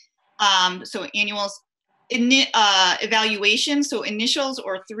timeline, so annuals, evaluation, so initials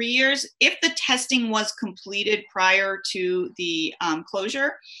or 3 years, if the testing was completed prior to the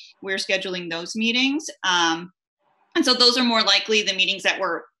closure, we're scheduling those meetings. And so those are more likely the meetings that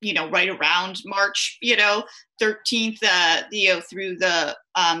were, right around March, 13th, through the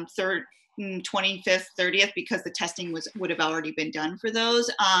 25th, 30th, because the testing would have already been done for those.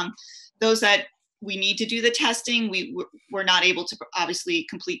 Those that we need to do the testing, we're not able to obviously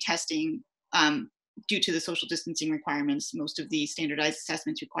complete testing due to the social distancing requirements. Most of the standardized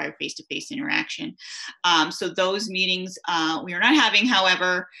assessments require face-to-face interaction. So those meetings we are not having.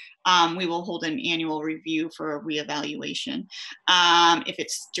 However, we will hold an annual review for a reevaluation if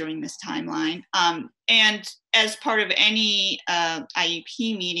it's during this timeline. And as part of any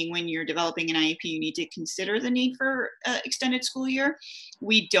IEP meeting, when you're developing an IEP, you need to consider the need for extended school year.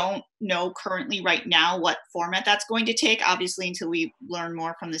 We don't know currently right now what format that's going to take, obviously, until we learn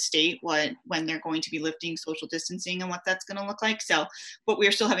more from the state when they're going to be lifting social distancing and what that's going to look like. So, but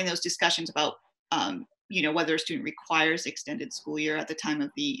we're still having those discussions about whether a student requires extended school year at the time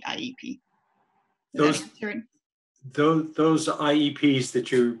of the IEP. Those IEPs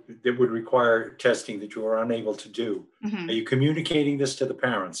that would require testing that you are unable to do, are you communicating this to the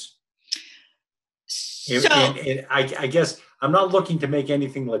parents? And I guess I'm not looking to make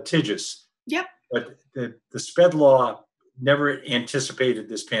anything litigious. Yep. But the SPED law never anticipated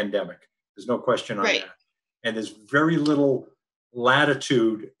this pandemic. There's no question on that. And there's very little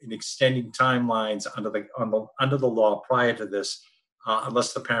latitude in extending timelines under the law prior to this,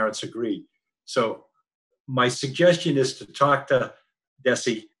 unless the parents agree. So my suggestion is to talk to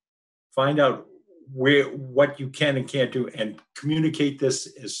Desi, find out what you can and can't do, and communicate this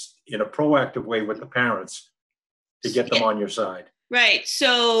in a proactive way with the parents to get them on your side. Right.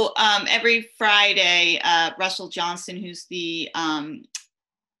 So every Friday, Russell Johnson, who's the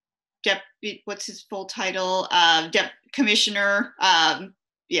what's his full title? Commissioner. I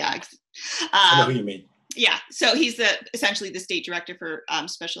know who you mean. Yeah, so he's essentially the state director for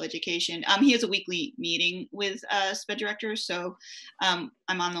special education. He has a weekly meeting with SPED directors, so I'm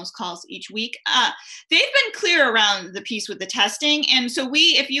on those calls each week. They've been clear around the piece with the testing, and so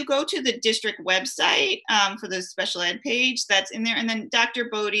if you go to the district website for the special ed page, that's in there, and then Dr.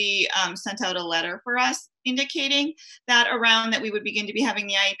 Bodie sent out a letter for us indicating that we would begin to be having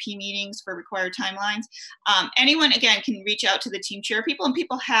the IEP meetings for required timelines. Anyone, again, can reach out to the team chair people, and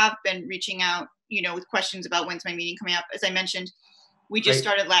people have been reaching out with questions about when's my meeting coming up. As I mentioned, we just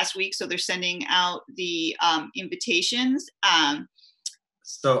started last week, so they're sending out the invitations.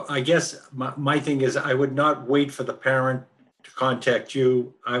 So I guess my thing is, I would not wait for the parent to contact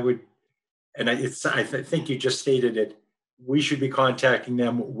you. I would, and I think you just stated it, we should be contacting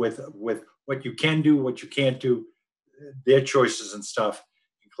them with what you can do, what you can't do, their choices and stuff,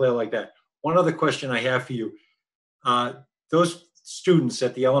 and clear like that. One other question I have for you, those students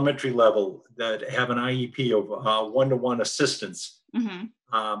at the elementary level that have an IEP of one-to-one assistance,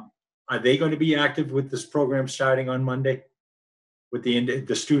 are they going to be active with this program starting on Monday with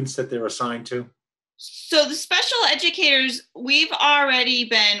the students that they're assigned to? So the special educators, we've already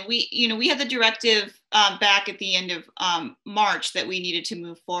been, we had the directive back at the end of March that we needed to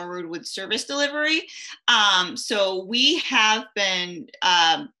move forward with service delivery. So we have been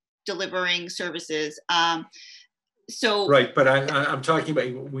delivering services. Right, but I'm talking about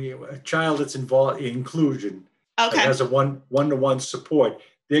a child that's involved in inclusion, that has a one-to-one support.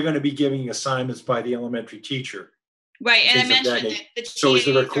 They're going to be giving assignments by the elementary teacher. Right, and I mentioned that the so is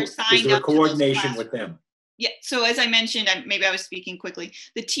there a coordination to with them? Yeah, so as I mentioned, maybe I was speaking quickly.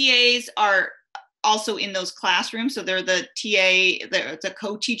 The TAs are also in those classrooms, so they're the TA, the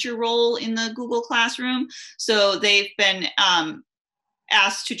co-teacher role in the Google Classroom. So they've been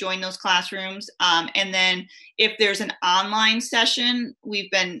asked to join those classrooms, and then if there's an online session,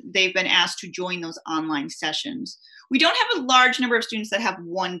 they've been asked to join those online sessions. We don't have a large number of students that have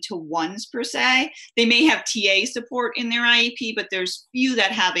one-to-ones per se. They may have TA support in their IEP, but there's few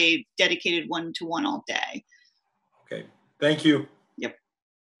that have a dedicated one-to-one all day. Okay, thank you. Yep.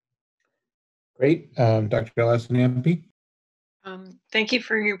 Great, Dr. Gillespie. Thank you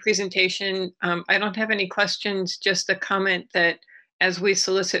for your presentation. I don't have any questions, just a comment that as we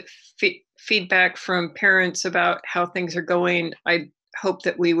solicit feedback from parents about how things are going, I hope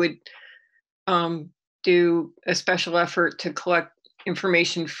that we would do a special effort to collect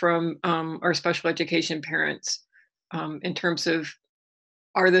information from our special education parents in terms of,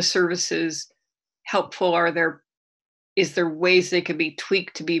 are the services helpful? Is there ways they could be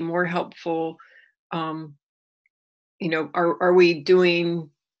tweaked to be more helpful? Are we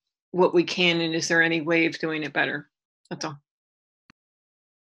doing what we can, and is there any way of doing it better? That's all.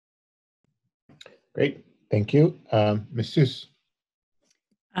 Great, thank you. Ms. Seuss.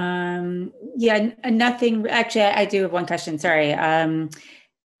 Yeah, nothing. Actually, I do have one question. Sorry.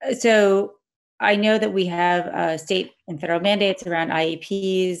 So I know that we have state and federal mandates around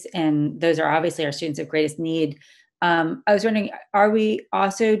IEPs, and those are obviously our students of greatest need. I was wondering, are we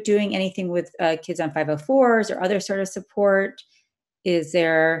also doing anything with kids on 504s or other sort of support? Is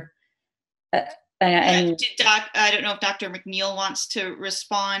there, I don't know if Dr. McNeil wants to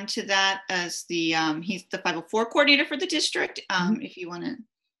respond to that as the, he's the 504 coordinator for the district, if you want to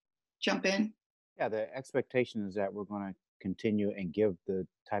jump in. Yeah, the expectation is that we're going to continue and give the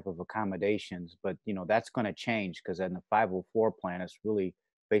type of accommodations, but that's going to change because in the 504 plan, it's really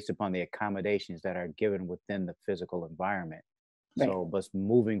based upon the accommodations that are given within the physical environment. Right. So, but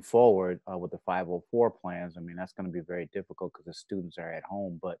moving forward with the 504 plans, I mean, that's going to be very difficult because the students are at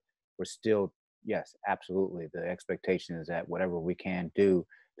home, but we're still, yes, absolutely. The expectation is that whatever we can do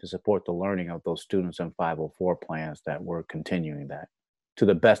to support the learning of those students in 504 plans, that we're continuing that to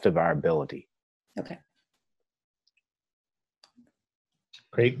the best of our ability. Okay.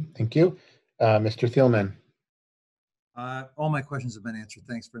 Great, thank you. Mr. Thielman. All my questions have been answered.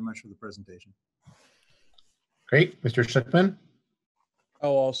 Thanks very much for the presentation. Great, Mr. Schickman.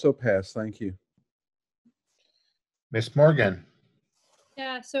 I'll also pass, thank you. Ms. Morgan.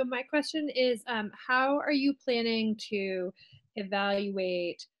 Yeah, so my question is, how are you planning to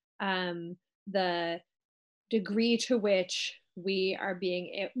evaluate the degree to which we are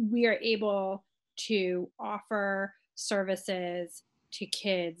able to offer services to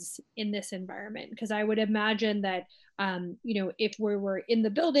kids in this environment? Because I would imagine that if we were in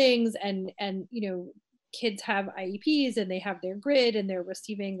the buildings and kids have IEPs and they have their grid and they're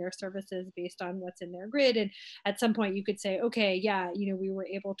receiving their services based on what's in their grid, and at some point you could say, okay, yeah, we were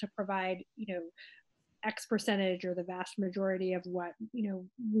able to provide X percentage or the vast majority of what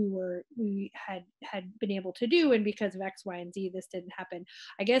we had been able to do, and because of X, Y, and Z this didn't happen.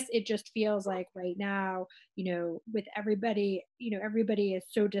 I guess it just feels like right now, with everybody, everybody is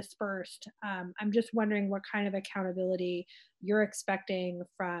so dispersed. I'm just wondering what kind of accountability you're expecting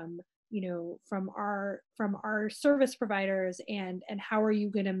from our service providers, and how are you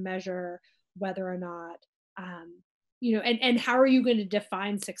going to measure whether or not and how are you going to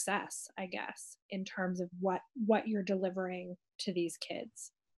define success, I guess, in terms of what you're delivering to these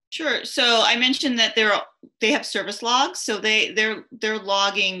kids? Sure. So I mentioned that they have service logs. So they're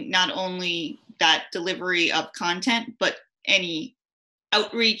logging not only that delivery of content, but any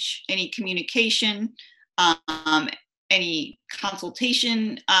outreach, any communication, any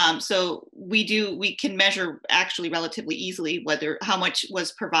consultation. So we can measure actually relatively easily how much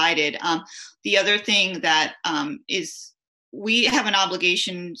was provided. The other thing that is we have an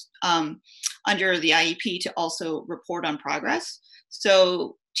obligation under the IEP to also report on progress.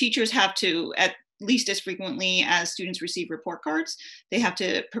 So teachers have to, at least as frequently as students receive report cards, they have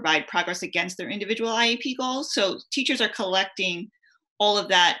to provide progress against their individual IEP goals. So teachers are collecting all of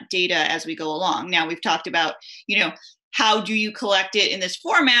that data as we go along. Now we've talked about, how do you collect it in this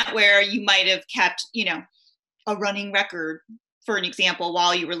format where you might have kept, a running record, for an example,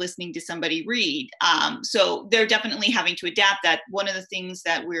 while you were listening to somebody read. So they're definitely having to adapt that. One of the things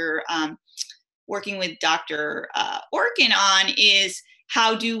that we're working with Dr. Orkin on is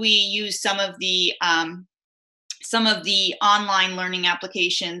how do we use some of the online learning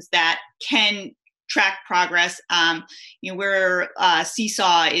applications that can track progress.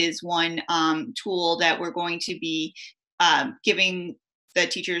 Seesaw is one tool that we're going to be giving the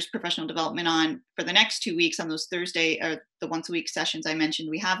teachers professional development on for the next 2 weeks on those Thursday or the once a week sessions I mentioned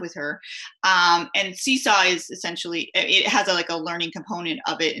we have with her. And Seesaw is essentially, it has a learning component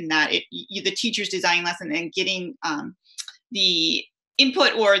of it in that the teacher's design lesson and getting the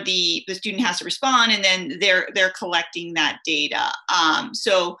input, or the student has to respond, and then they're collecting that data.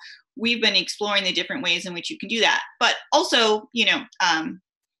 So we've been exploring the different ways in which you can do that. But also,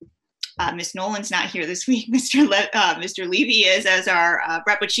 Ms. Nolan's not here this week. Mr. Levy is as our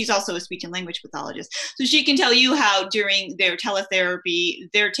rep, but she's also a speech and language pathologist. So she can tell you how during their teletherapy,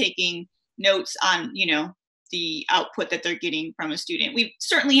 they're taking notes on, the output that they're getting from a student. We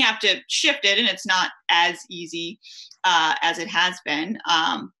certainly have to shift it, and it's not as easy as it has been,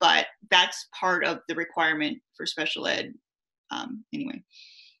 but that's part of the requirement for special ed anyway.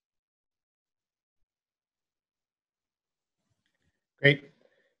 Great,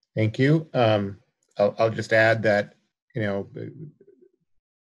 thank you. I'll just add that,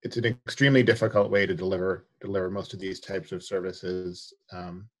 it's an extremely difficult way to deliver most of these types of services,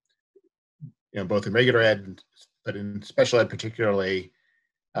 both in regular ed, but in special ed particularly.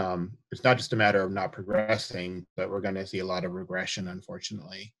 It's not just a matter of not progressing, but we're going to see a lot of regression,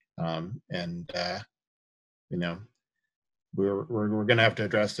 unfortunately. We're going to have to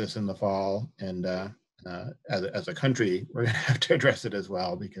address this in the fall, and as a country, we're going to have to address it as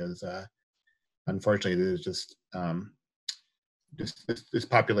well, because unfortunately, there's just this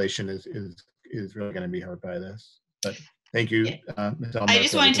population is really going to be hurt by this. But thank you, Ms. Elmer, I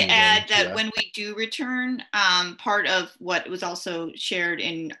just for wanted to everything you're add doing that when we do return, part of what was also shared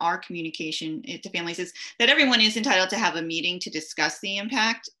in our communication to families is that everyone is entitled to have a meeting to discuss the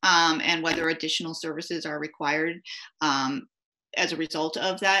impact and whether additional services are required as a result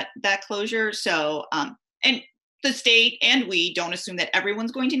of that closure. So, and the state and we don't assume that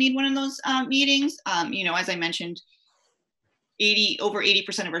everyone's going to need one of those meetings. You know, as I mentioned, over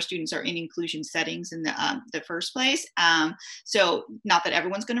 80% of our students are in inclusion settings in the first place. So not that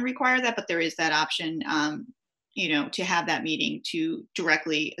everyone's going to require that, but there is that option, you know, to have that meeting to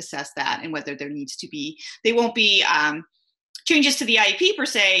directly assess that and whether there needs to be, they won't be changes to the IEP per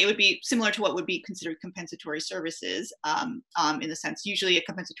se. It would be similar to what would be considered compensatory services in the sense, usually a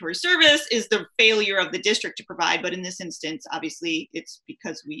compensatory service is the failure of the district to provide, but in this instance, obviously it's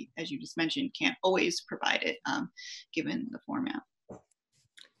because we, as you just mentioned, can't always provide it given the format.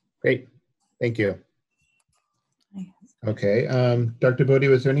 Great, thank you. Okay, Dr. Bodie,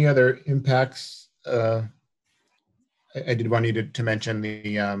 was there any other impacts? I did want you to mention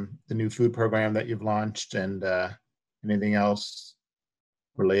the new food program that you've launched and anything else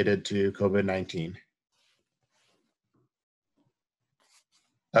related to COVID-19?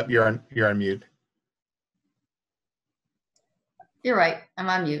 You're on mute. You're right, I'm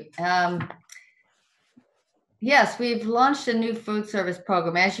on mute. Yes, we've launched a new food service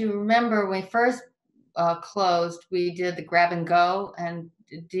program. As you remember, when we first closed, we did the grab and go, and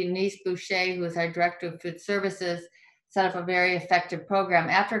Denise Boucher, who is our director of food services, set up a very effective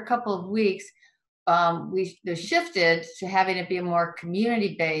program. After a couple of weeks, we shifted to having it be more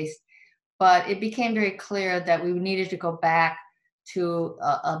community-based, but it became very clear that we needed to go back to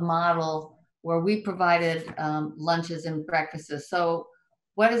a model where we provided lunches and breakfasts. So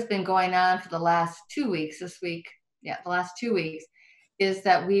what has been going on for the last 2 weeks, the last 2 weeks, is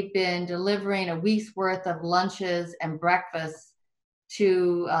that we've been delivering a week's worth of lunches and breakfasts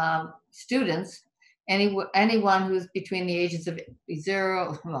to students, anyone who's between the ages of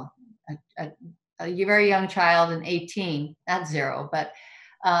 0, well, a very young child and 18, not 0, but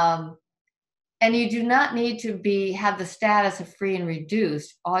and you do not need to have the status of free and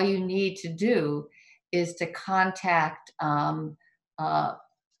reduced. All you need to do is to contact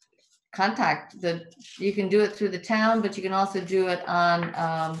you can do it through the town, but you can also do it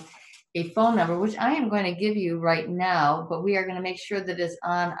on a phone number, which I am going to give you right now, but we are going to make sure that it's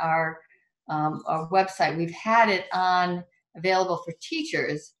on our website. We've had it available for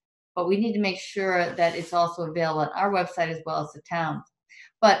teachers, but we need to make sure that it's also available on our website as well as the town.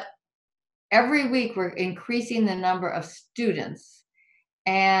 But every week we're increasing the number of students.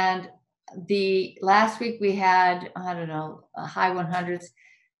 And the last week we had, I don't know, high 100s.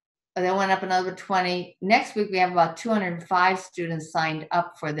 Then went up another 20. Next week we have about 205 students signed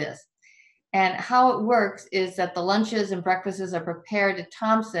up for this. And how it works is that the lunches and breakfasts are prepared at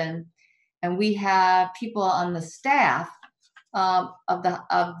Thompson, and we have people on the staff of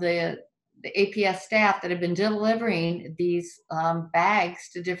the APS staff that have been delivering these bags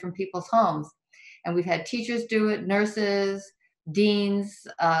to different people's homes. And we've had teachers do it, nurses, deans.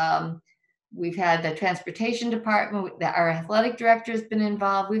 We've had the transportation department, our athletic director has been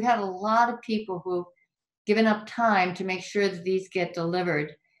involved. We've had a lot of people who've given up time to make sure that these get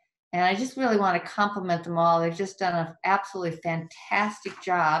delivered. And I just really want to compliment them all. They've just done an absolutely fantastic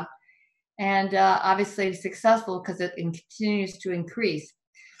job. And obviously successful because it continues to increase.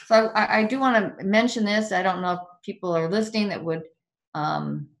 So I do want to mention this. I don't know if people are listening that would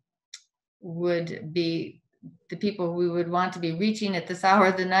be the people we would want to be reaching at this hour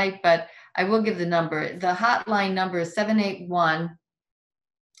of the night, but I will give the number. The hotline number is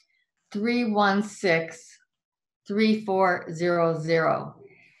 781-316-3400.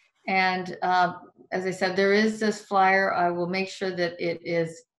 And as I said, there is this flyer. I will make sure that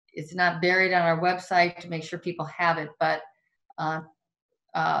it's not buried on our website to make sure people have it, but I'm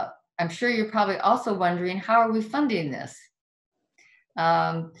sure you're probably also wondering, how are we funding this?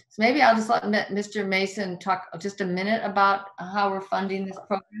 So maybe I'll just let Mr. Mason talk just a minute about how we're funding this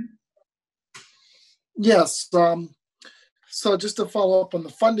program. Yes. So just to follow up on the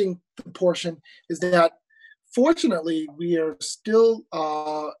funding portion is that fortunately we are still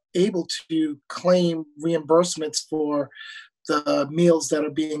able to claim reimbursements for the meals that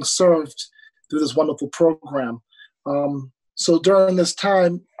are being served through this wonderful program. So during this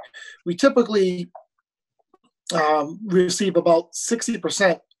time, we typically receive about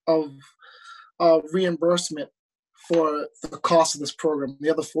 60% of reimbursement for the cost of this program.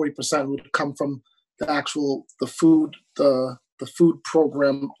 The other 40% would come from the food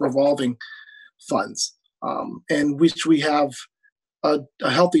program revolving funds, and which we have a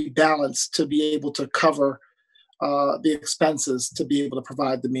healthy balance to be able to cover the expenses to be able to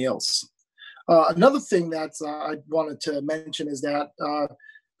provide the meals. Another thing that I wanted to mention is that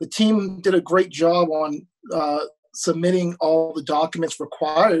the team did a great job on submitting all the documents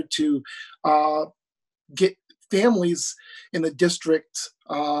required to get families in the district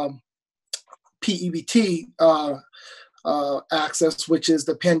PEBT access, which is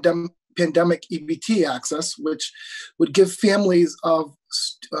the pandemic EBT access, which would give families of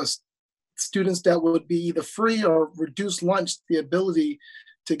students that would be either free or reduced lunch the ability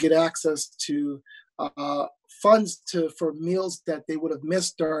to get access to funds for meals that they would have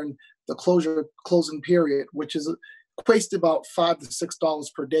missed during the closing period, which is equates to about $5 to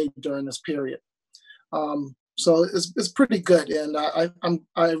 $6 per day during this period. So it's pretty good, and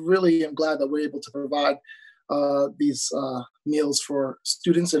I really am glad that we're able to provide these meals for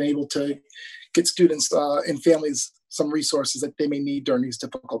students and able to get students and families some resources that they may need during these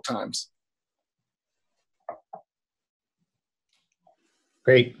difficult times.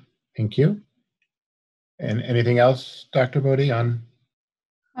 Great, thank you. And anything else, Dr. Bodie, on?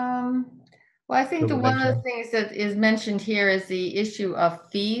 Well, I think one of the things that is mentioned here is the issue of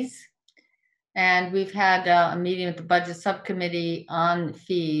fees. And we've had a meeting with the budget subcommittee on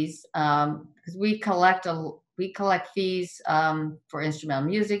fees, because we collect fees for instrumental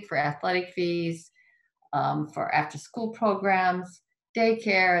music, for athletic fees, for after-school programs,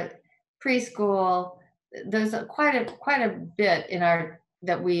 daycare, preschool. There's quite a bit in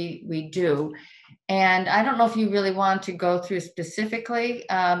that we do. And I don't know if you really want to go through specifically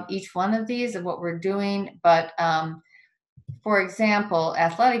each one of these and what we're doing, but for example,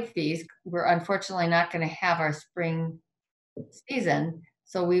 athletic fees, we're unfortunately not going to have our spring season,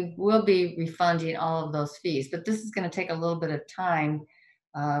 so we will be refunding all of those fees. But this is going to take a little bit of time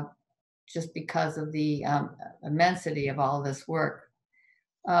just because of the immensity of all of this work.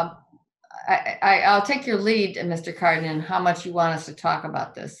 I'll take your lead, Mr. Cardin, how much you want us to talk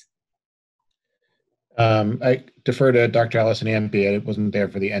about this. I defer to Dr. Allison Ampe. I wasn't there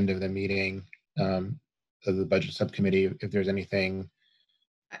for the end of the meeting of the budget subcommittee, if there's anything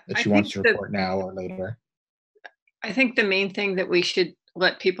that she wants to report now or later. I think the main thing that we should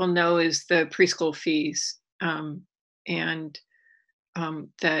let people know is the preschool fees, and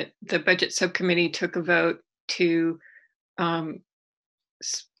that the budget subcommittee took a vote to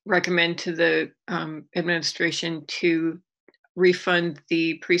recommend to the administration to refund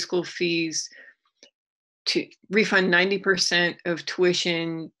the preschool fees, to refund 90% of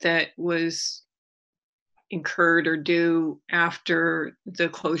tuition that was incurred or due after the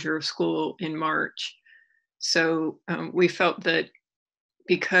closure of school in March. So we felt that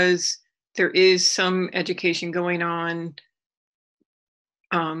because there is some education going on,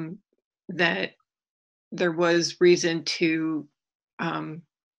 that there was reason to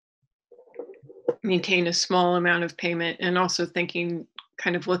maintain a small amount of payment, and also thinking,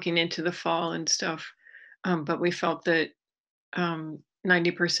 kind of looking into the fall and stuff. But we felt that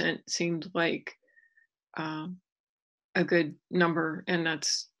 90% seemed like a good number, and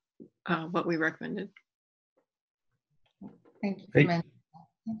that's what we recommended. Thank you. Great.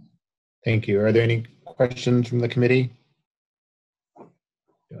 Thank you. Are there any questions from the committee?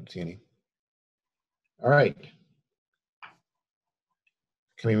 Don't see any. All right.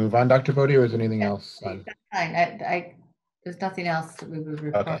 Can we move on, Dr. Bodie, or is there anything else? Fine. There's nothing else that we would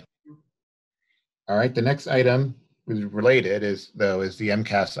report. Okay. All right. The next item is related, is the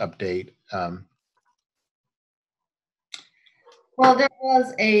MCAS update. Well, there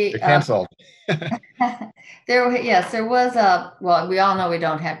was a canceled. there was a, well, we all know we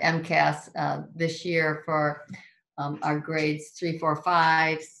don't have MCAS this year for our grades 3, 4,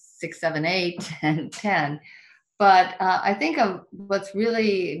 5, 6, 7, 8, and 10. But I think what's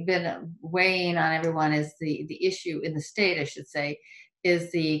really been weighing on everyone is the issue in the state, I should say,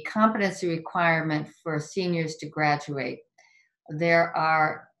 is the competency requirement for seniors to graduate. They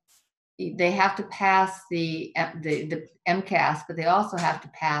have to pass the MCAS, but they also have to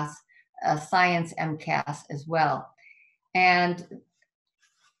pass a science MCAS as well. And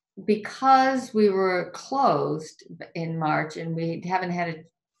because we were closed in March and we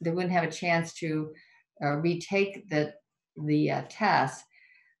they wouldn't have a chance to retake the test,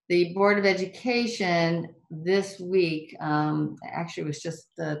 the Board of Education this week, actually it was just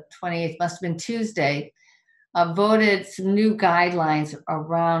the 28th, must have been Tuesday, voted some new guidelines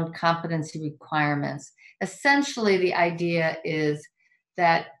around competency requirements. Essentially, the idea is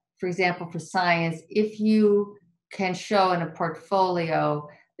that, for example, for science, if you can show in a portfolio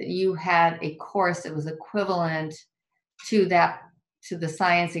that you had a course that was equivalent to the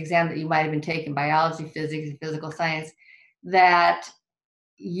science exam that you might have been taking, biology, physics, and physical science, that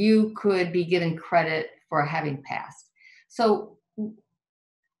you could be given credit for having passed. So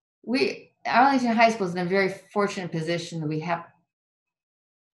Arlington High School is in a very fortunate position that we have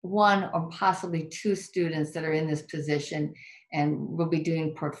one or possibly two students that are in this position, and we'll be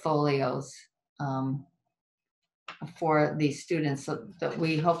doing portfolios for these students, so that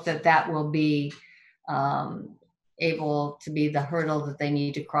we hope that that will be able to be the hurdle that they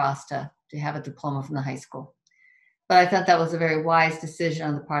need to cross to have a diploma from the high school. But I thought that was a very wise decision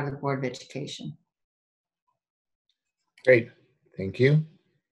on the part of the Board of Education. Great, thank you.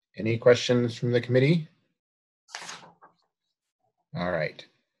 Any questions from the committee? All right,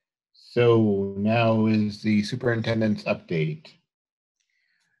 so now is the superintendent's update.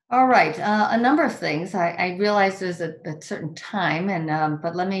 All right, a number of things. I realize there's a certain time, and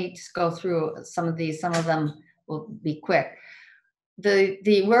but let me just go through some of these. Some of them will be quick.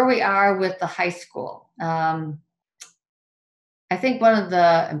 Where we are with the high school. I think one of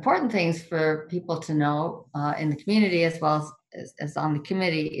the important things for people to know in the community, as well as on the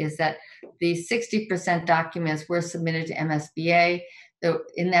committee, is that the 60% documents were submitted to MSBA.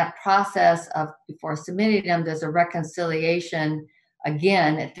 In that process of before submitting them, there's a reconciliation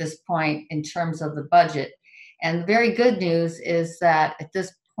again at this point in terms of the budget. And the very good news is that at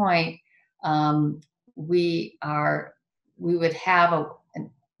this point, we would have a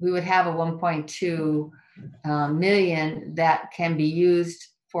 1.2 million that can be used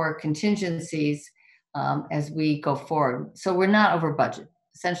for contingencies as we go forward. So we're not over budget.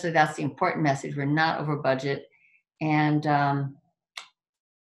 Essentially, that's the important message. We're not over budget, and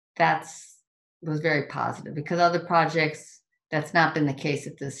was very positive, because other projects, that's not been the case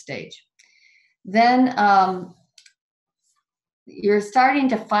at this stage. Then you're starting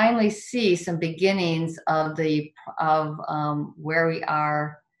to finally see some beginnings of where we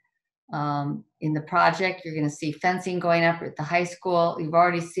are in the project. You're going to see fencing going up at the high school. You've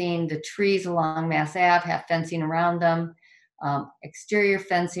already seen the trees along Mass Ave have fencing around them, exterior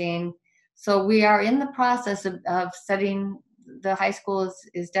fencing. So we are in the process of setting. The high school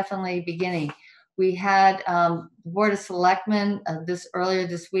is definitely beginning. We had the Board of Selectmen earlier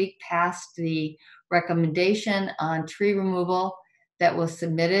this week passed the recommendation on tree removal that was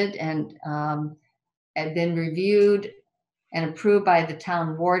submitted and had been reviewed and approved by the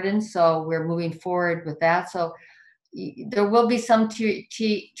town warden. So we're moving forward with that. So there will be some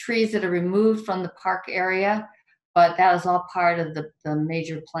trees that are removed from the park area, but that is all part of the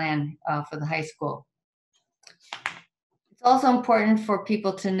major plan for the high school. It's also important for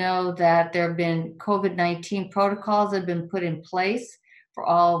people to know that there have been COVID-19 protocols that have been put in place for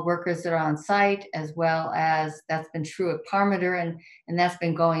all workers that are on site, as well as that's been true at Parmenter, and that's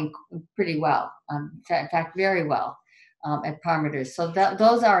been going pretty well. In fact, very well at Parmenter. So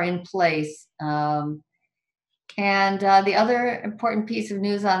those are in place. And the other important piece of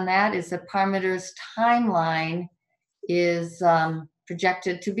news on that is that Parmenter's timeline is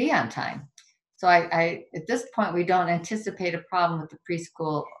projected to be on time. So at this point, we don't anticipate a problem with the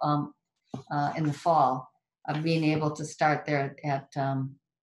preschool in the fall of being able to start there at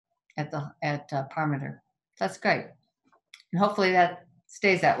Parmenter. That's great, and hopefully that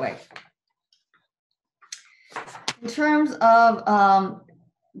stays that way. In terms of,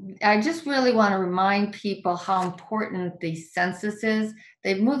 I just really want to remind people how important the census is.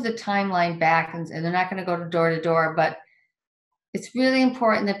 They've moved the timeline back, and they're not going to go door to door, but it's really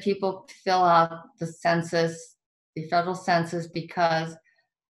important that people fill out the census, the federal census, because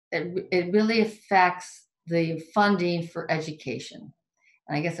it really affects the funding for education.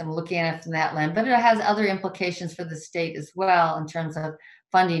 And I guess I'm looking at it from that lens, but it has other implications for the state as well in terms of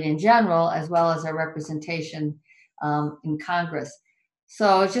funding in general, as well as our representation in Congress.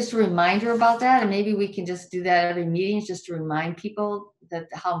 So it's just a reminder about that, and maybe we can just do that every meeting, just to remind people that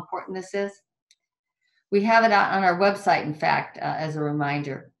how important this is. We have it out on our website, in fact, as a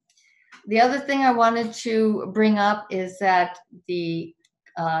reminder. The other thing I wanted to bring up is that the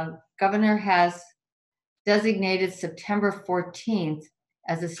governor has designated September 14th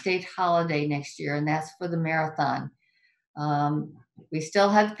as a state holiday next year, and that's for the marathon. We still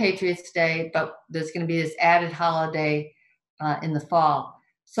have Patriots Day, but there's going to be this added holiday in the fall.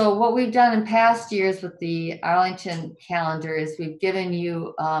 So what we've done in past years with the Arlington calendar is we've given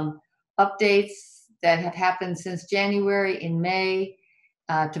you updates that have happened since January in May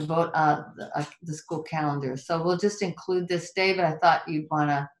to vote the school calendar. So we'll just include this day, but I thought you'd want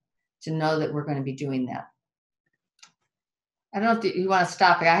to know that we're going to be doing that. I don't know if you want to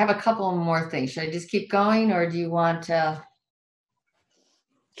stop here. I have a couple more things. Should I just keep going, or do you want to?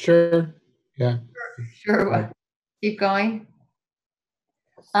 Sure. Yeah. Sure. Keep going.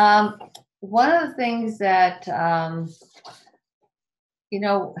 One of the things that you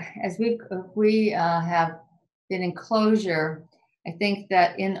know, as we have been in closure, I think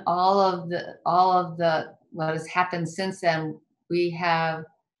that in all of the what has happened since then, we have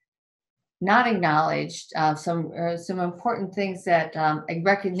not acknowledged some important things that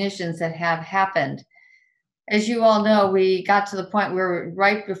recognitions that have happened. As you all know, we got to the point where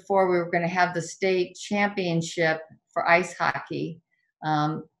right before we were going to have the state championship for ice hockey,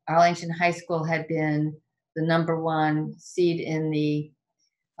 Arlington High School had been the #1 seed in the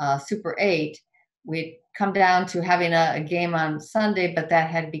Super 8. We'd come down to having a game on Sunday, but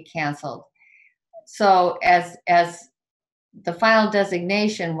that had to be canceled. So as the final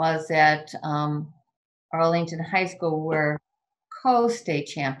designation was that Arlington High School were co-state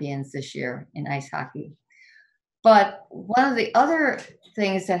champions this year in ice hockey. But one of the other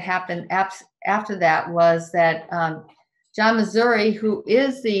things that happened after that was that John Missouri, who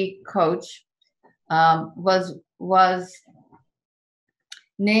is the coach, was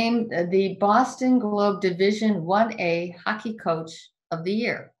named the Boston Globe Division 1A Hockey Coach of the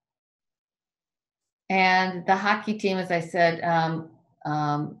Year. And the hockey team, as I said,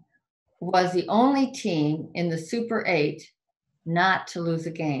 was the only team in the Super 8 not to lose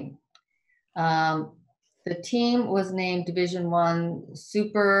a game. The team was named Division 1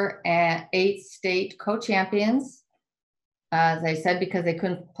 Super 8 state co-champions, as I said, because they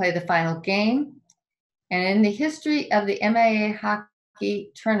couldn't play the final game. And in the history of the MIA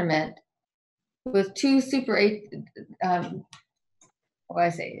hockey tournament, with 2 Super 8,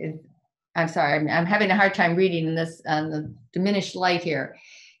 I'm sorry, I'm having a hard time reading this on the diminished light here.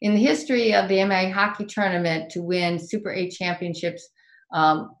 In the history of the MIA hockey tournament to win Super 8 championships,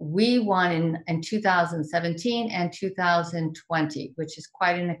 we won in 2017 and 2020, which is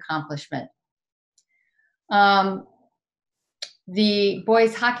quite an accomplishment. The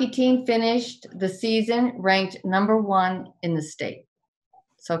boys hockey team finished the season ranked #1 in the state.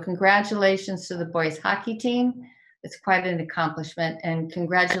 So congratulations to the boys hockey team. It's quite an accomplishment, and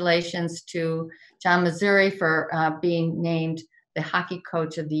congratulations to John Missouri for being named the hockey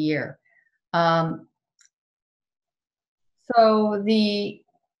coach of the year. So the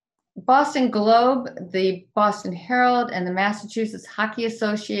Boston Globe, the Boston Herald, and the Massachusetts Hockey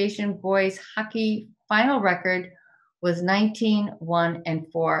Association boys hockey final record was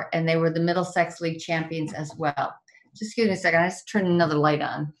 19-1-4, and they were the Middlesex League champions as well. Just give me a second, I just turn another light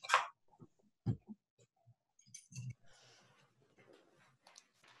on.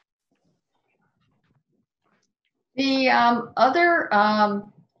 The other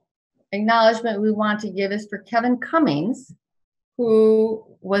acknowledgement we want to give is for Kevin Cummings, who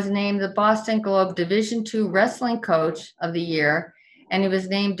was named the Boston Globe Division II Wrestling Coach of the Year, and he was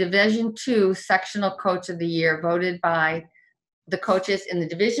named Division II Sectional Coach of the Year, voted by the coaches in the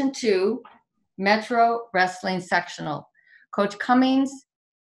Division II Metro Wrestling Sectional. Coach Cummings'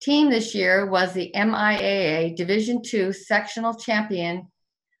 team this year was the MIAA Division II Sectional Champion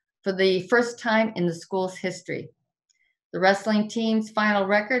for the first time in the school's history. The wrestling team's final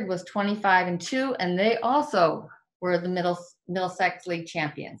record was 25-2, and they also were the Middlesex League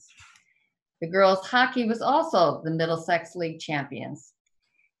champions. The girls' hockey was also the Middlesex League champions.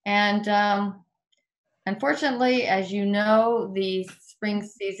 And unfortunately, as you know, the spring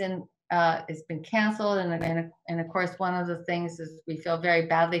season has been canceled. And of course, one of the things is we feel very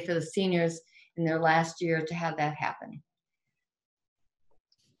badly for the seniors in their last year to have that happen.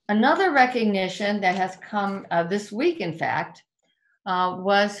 Another recognition that has come this week, in fact,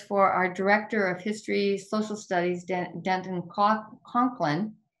 was for our Director of History, Social Studies, Denton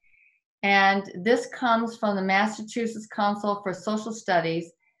Conklin. And this comes from the Massachusetts Council for Social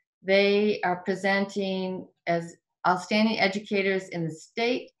Studies. They are presenting as outstanding educators in the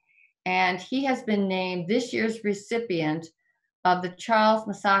state, and he has been named this year's recipient of the Charles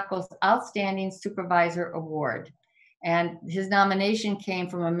Masakos Outstanding Supervisor Award. And his nomination came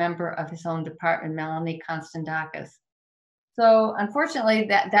from a member of his own department, Melanie Konstantakis. So unfortunately,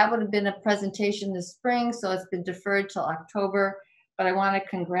 that would have been a presentation this spring, so it's been deferred till October. But I want to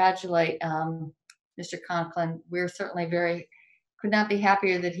congratulate Mr. Conklin. We're certainly could not be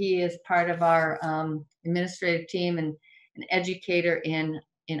happier that he is part of our administrative team and an educator in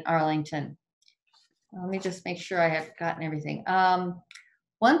Arlington. Let me just make sure I have gotten everything.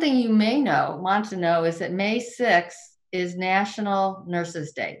 One thing you may want to know is that May 6th is National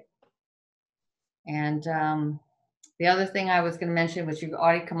Nurses Day. And the other thing I was going to mention, which you've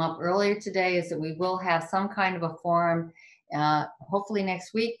already come up earlier today, is that we will have some kind of a forum, hopefully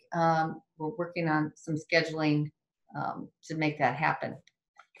next week. We're working on some scheduling to make that happen.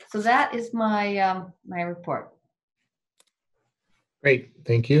 So that is my my report. Great,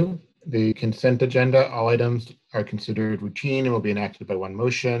 thank you. The consent agenda, all items are considered routine and will be enacted by one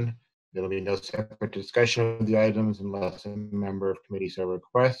motion. There will be no separate discussion of the items unless a member of committee so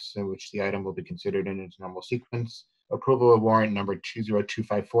requests, in which the item will be considered in its normal sequence. Approval of warrant number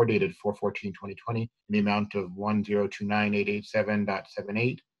 20254 dated 4/14/2020 in the amount of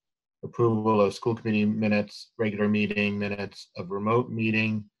 1029887.78. Approval of school committee minutes, regular meeting minutes of remote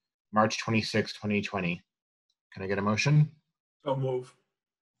meeting, March 26, 2020. Can I get a motion? So move.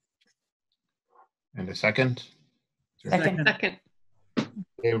 And a second? Second. Second.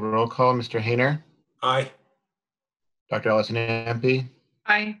 Okay, roll call, Mr. Hayner, Aye. Dr. Allison Ampe,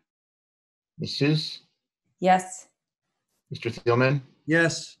 Aye. Ms. Seuss, Yes. Mr. Thielman,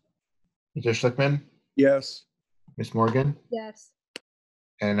 Yes. Mr. Schlickman, Yes. Ms. Morgan, Yes.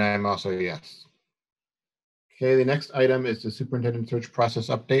 and I'm also a yes. Okay, the next item is the superintendent search process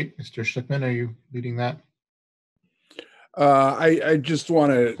update. Mr. Schlickman, are you leading that? I just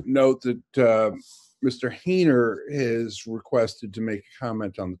want to note that Mr. Hayner has requested to make a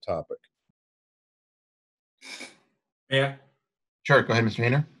comment on the topic. Yeah. Sure, go ahead, Mr.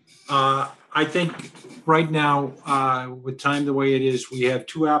 Hayner. I think right now, with time the way it is, we have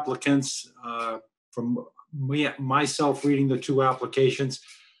two applicants. From myself reading the two applications,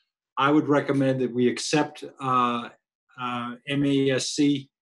 I would recommend that we accept MASC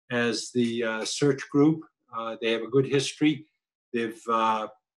as the search group. They have a good history. They've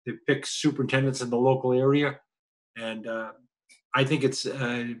picked superintendents in the local area, and I think it's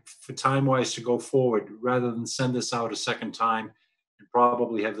for time-wise to go forward rather than send this out a second time and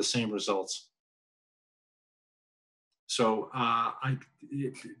probably have the same results. So I'm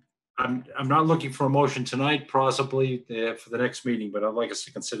not looking for a motion tonight, possibly for the next meeting, but I'd like us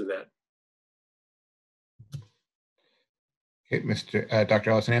to consider that. Okay,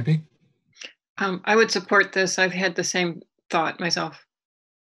 Dr. Allison Ampe. I would support this. I've had the same thought myself.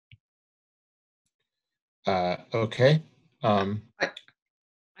 Okay. I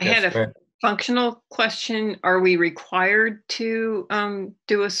Yes, had a functional question. Are we required to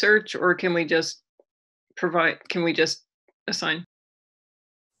do a search, or can we just assign?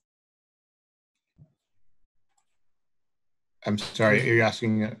 I'm sorry, are you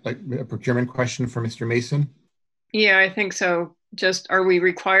asking like a procurement question for Mr. Mason? Yeah, I think so. Just, are we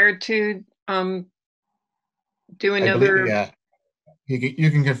required to do another? Yeah,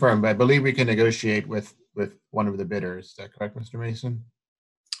 you can confirm, but I believe we can negotiate with one of the bidders. Is that correct, Mr. Mason?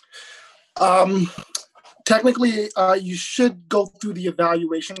 Technically, you should go through the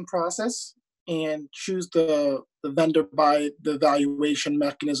evaluation process and choose the vendor by the evaluation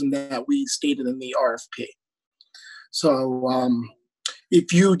mechanism that we stated in the RFP. So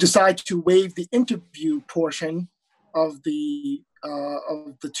if you decide to waive the interview portion of the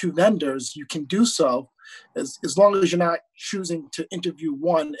two vendors, you can do so as long as you're not choosing to interview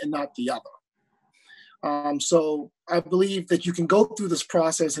one and not the other. So I believe that you can go through this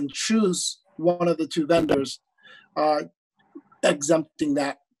process and choose one of the two vendors, exempting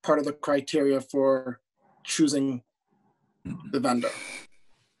that part of the criteria for choosing the vendor.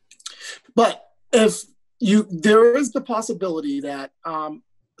 But if there is the possibility that,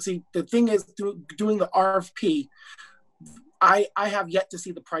 see, the thing is, doing the RFP, I have yet to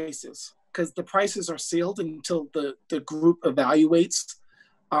see the prices because the prices are sealed until the group evaluates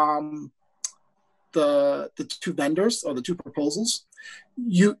the two vendors or the two proposals.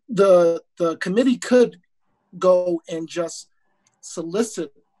 The committee could go and just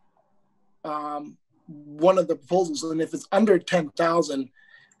solicit one of the proposals, and if it's under 10,000,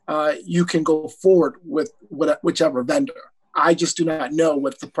 you can go forward with whichever vendor. I just do not know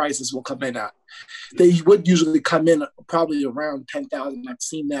what the prices will come in at. They would usually come in probably around 10,000. I've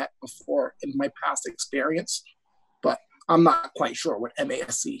seen that before in my past experience, but I'm not quite sure what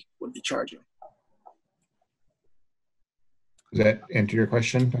MASC would be charging. Does that answer your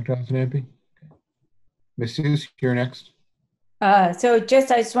question, Dr. Allison Ampe? Ms. Seuss, you're next. I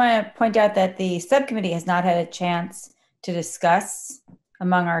just want to point out that the subcommittee has not had a chance to discuss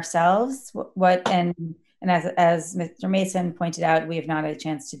among ourselves and as Mr. Mason pointed out, we have not had a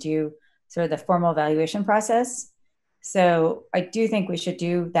chance to do sort of the formal evaluation process. So I do think we should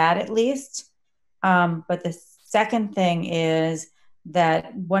do that at least. But the second thing is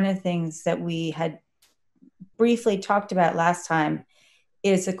that one of the things that we had briefly talked about last time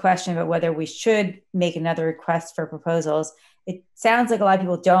is the question about whether we should make another request for proposals. It sounds like a lot of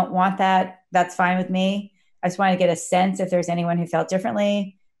people don't want that. That's fine with me. I just want to get a sense if there's anyone who felt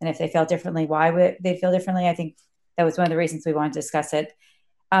differently, and if they felt differently, why would they feel differently? I think that was one of the reasons we wanted to discuss it.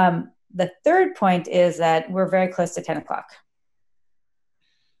 The third point is that we're very close to 10 o'clock.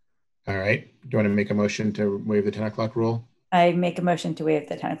 All right. Do you want to make a motion to waive the 10 o'clock rule? I make a motion to waive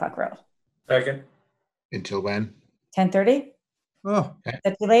the 10 o'clock rule. Second. Until when? 10:30? Oh,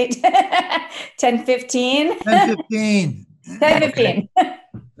 That's too late. 10:15? 10:15. 10:15.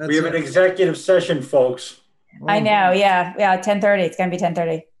 We have an executive session, folks. I know, yeah, 10:30. It's gonna be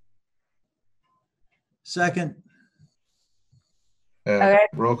 10:30. Second. Okay.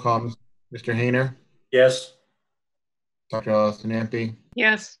 Roll call, Mr. Hayner, Yes. Dr. Allison-Ampe,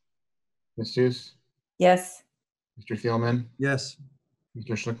 Yes. Ms. Seuss, Yes. Mr. Thielman, Yes.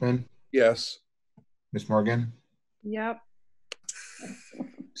 Mr. Schlickman, Yes. Ms. Morgan. Yep.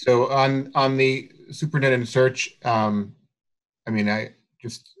 So on the superintendent search, I mean, I'd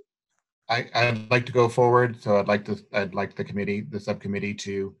like to go forward. So I'd like the subcommittee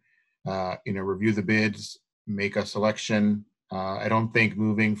to, review the bids, make a selection. I don't think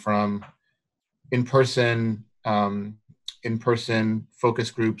moving from in-person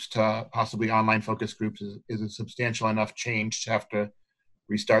focus groups to possibly online focus groups is a substantial enough change to have to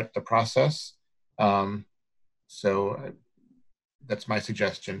restart the process. So that's my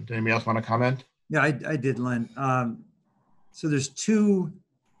suggestion. Does anybody else want to comment? Yeah, I did, Len. So there's two,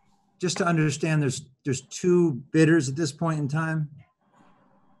 just to understand, there's two bidders at this point in time.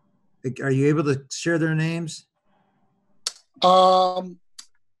 Are you able to share their names?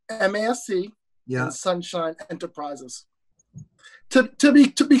 MASC Yeah. and Sunshine Enterprises. To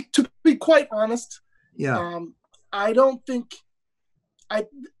be quite honest, Yeah. I don't think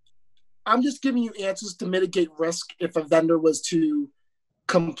I'm just giving you answers to mitigate risk if a vendor was to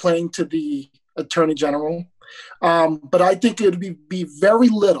complain to the Attorney General. But I think it would be very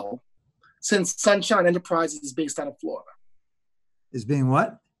little, since Sunshine Enterprises is based out of Florida. Is being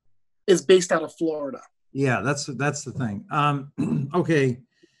what? Is based out of Florida. Yeah, that's the thing. Okay.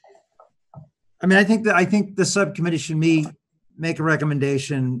 I mean, I think the subcommittee should make a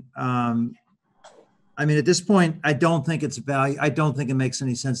recommendation. I mean, at this point, I don't think it's value. I don't think it makes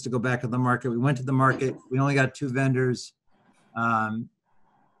any sense to go back to the market. We went to the market. We only got 2 vendors.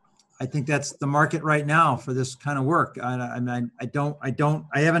 I think that's the market right now for this kind of work. I'm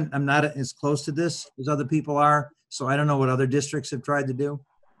not as close to this as other people are. So I don't know what other districts have tried to do.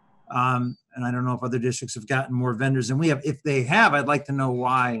 And I don't know if other districts have gotten more vendors than we have. If they have, I'd like to know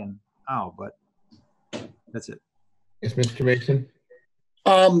why and how, but that's it. Yes, Mr. Mason.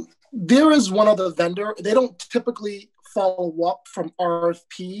 There is one other vendor. They don't typically follow up from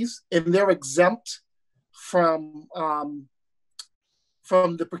RFPs, and they're exempt from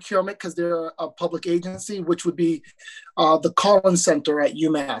the procurement because they're a public agency, which would be the Collins Center at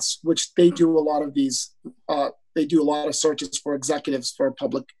UMass, which they do a lot of these. They do a lot of searches for executives for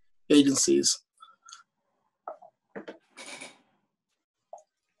public agencies.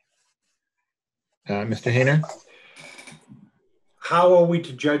 Mr. Hayner? How are we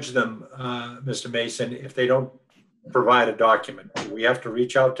to judge them, Mr. Mason, if they don't provide a document? Do we have to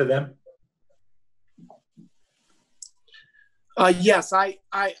reach out to them? Yes, I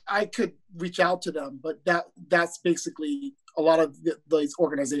could reach out to them, but that's basically a lot of these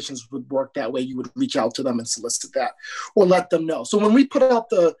organizations would work that way. You would reach out to them and solicit that or let them know. So when we put out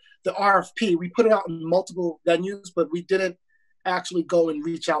the RFP, we put it out in multiple venues, but we didn't actually go and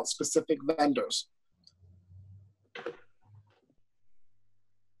reach out specific vendors.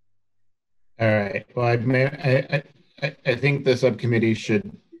 All right. Well, I think the subcommittee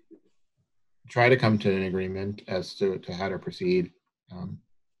should try to come to an agreement as to how to proceed.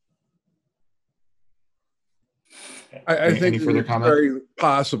 I think any further it's comment? very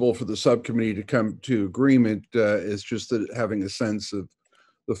possible for the subcommittee to come to agreement. It's just that having a sense of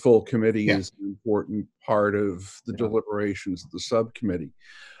the full committee is an important part of the deliberations of the subcommittee.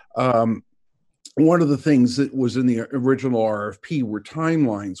 One of the things that was in the original RFP were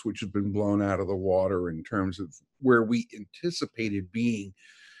timelines, which have been blown out of the water in terms of where we anticipated being.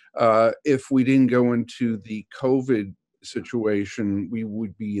 If we didn't go into the COVID situation, we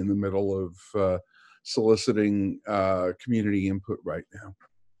would be in the middle of soliciting community input right now.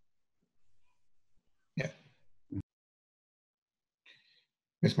 Yeah.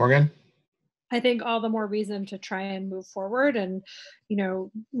 Ms. Morgan? I think all the more reason to try and move forward and,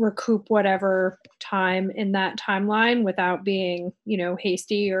 recoup whatever time in that timeline without being,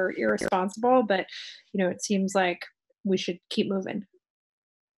 hasty or irresponsible. But, it seems like we should keep moving.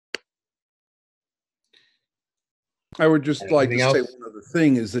 I would just like to say one other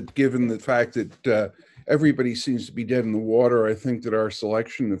thing is that given the fact that everybody seems to be dead in the water, I think that our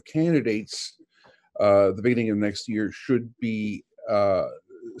selection of candidates the beginning of next year should be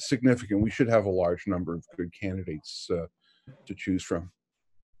significant. We should have a large number of good candidates to choose from.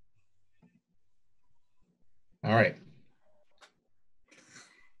 All right.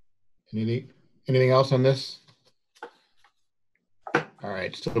 Anything else on this? All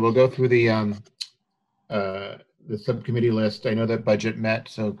right, so we'll go through the subcommittee list. I know that budget met,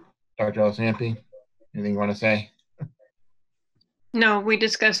 so Dr. Alice-Ampe, anything you want to say? No, we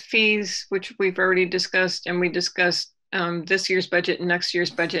discussed fees, which we've already discussed, and we discussed this year's budget and next year's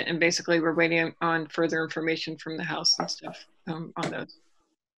budget, and basically we're waiting on further information from the House and stuff on those.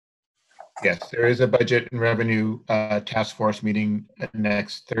 Yes, there is a budget and revenue task force meeting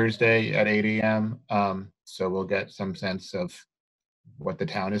next Thursday at 8 a.m. So we'll get some sense of what the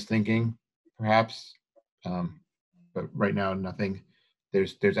town is thinking, perhaps. But right now, nothing.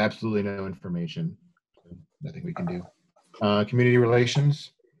 There's absolutely no information. Nothing we can do. Community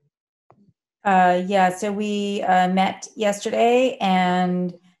relations. Yeah, so we met yesterday,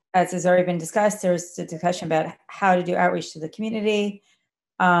 and as has already been discussed, there's a discussion about how to do outreach to the community.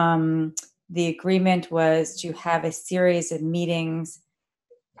 The agreement was to have a series of meetings,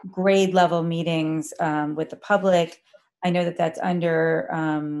 grade level meetings with the public. I know that that's under,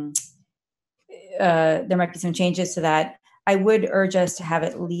 there might be some changes to that. I would urge us to have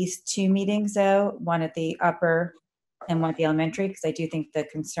at least 2 meetings though, one at the upper and one at the elementary, because I do think the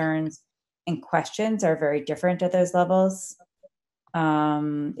concerns and questions are very different at those levels.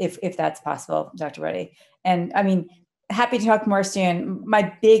 If that's possible, Dr. Reddy. And I mean, happy to talk more soon.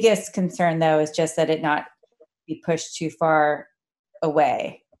 My biggest concern though is just that it not be pushed too far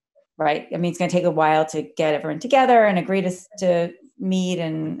away, right? I mean, it's gonna take a while to get everyone together and agree to meet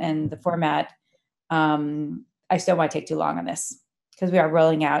and the format. I just don't want to take too long on this because we are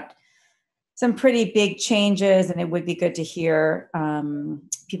rolling out some pretty big changes, and it would be good to hear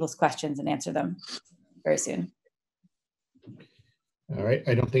people's questions and answer them very soon. All right,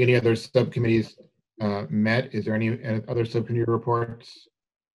 I don't think any other subcommittees met. Is there any other subcommittee reports?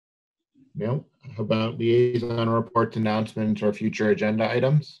 No. How about liaison reports, announcements, or future agenda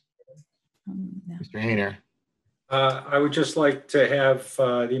items? No. Mr. Hayner. I would just like to have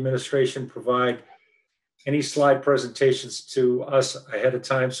the administration provide any slide presentations to us ahead of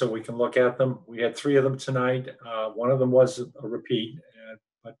time so we can look at them. We had 3 of them tonight. One of them was a repeat,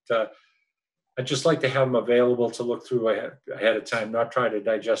 but I'd just like to have them available to look through ahead of time, not try to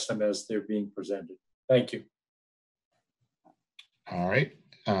digest them as they're being presented. Thank you. All right.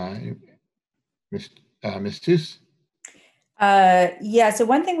 Ms. Seuss? Yeah, so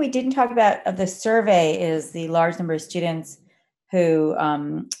one thing we didn't talk about of the survey is the large number of students who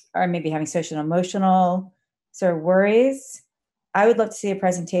are maybe having social and emotional sort of worries. I would love to see a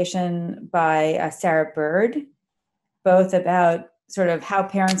presentation by Sarah Bird, both about sort of how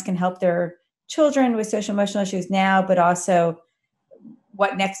parents can help their children with social emotional issues now, but also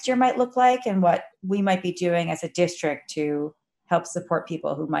what next year might look like and what we might be doing as a district to help support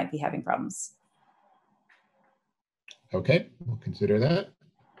people who might be having problems. Okay, we'll consider that.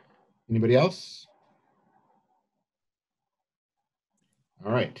 Anybody else?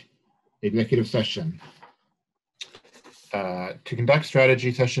 All right, executive session. To conduct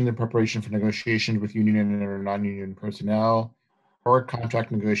strategy session in preparation for negotiations with union and or non-union personnel, or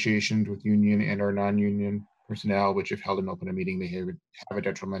contract negotiations with union and or non-union personnel, which if held in open meeting may have a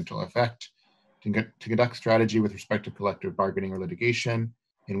detrimental effect. To conduct strategy with respect to collective bargaining or litigation,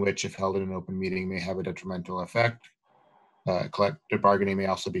 in which if held in an open meeting may have a detrimental effect. Collective bargaining may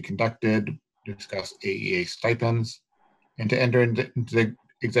also be conducted, discuss AEA stipends, and to enter into the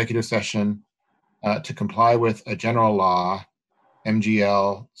executive session to comply with a general law,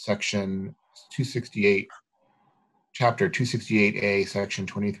 MGL section 268, chapter 268A, section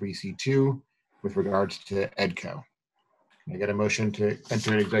 23C2, with regards to EDCO. Can I get a motion to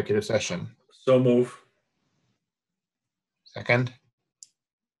enter executive session? So move. Second?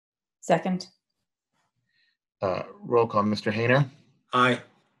 Second. Roll call, Mr. Hayner. Aye.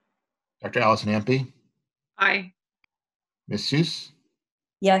 Dr. Alice-Ampe. Aye. Ms. Seuss.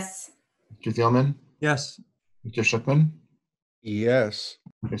 Yes. Mr. Thielman. Yes. Mr. Schuckman. Yes.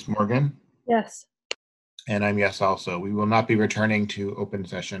 Ms. Morgan. Yes. And I'm yes also. We will not be returning to open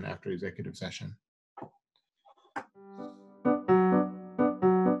session after executive session.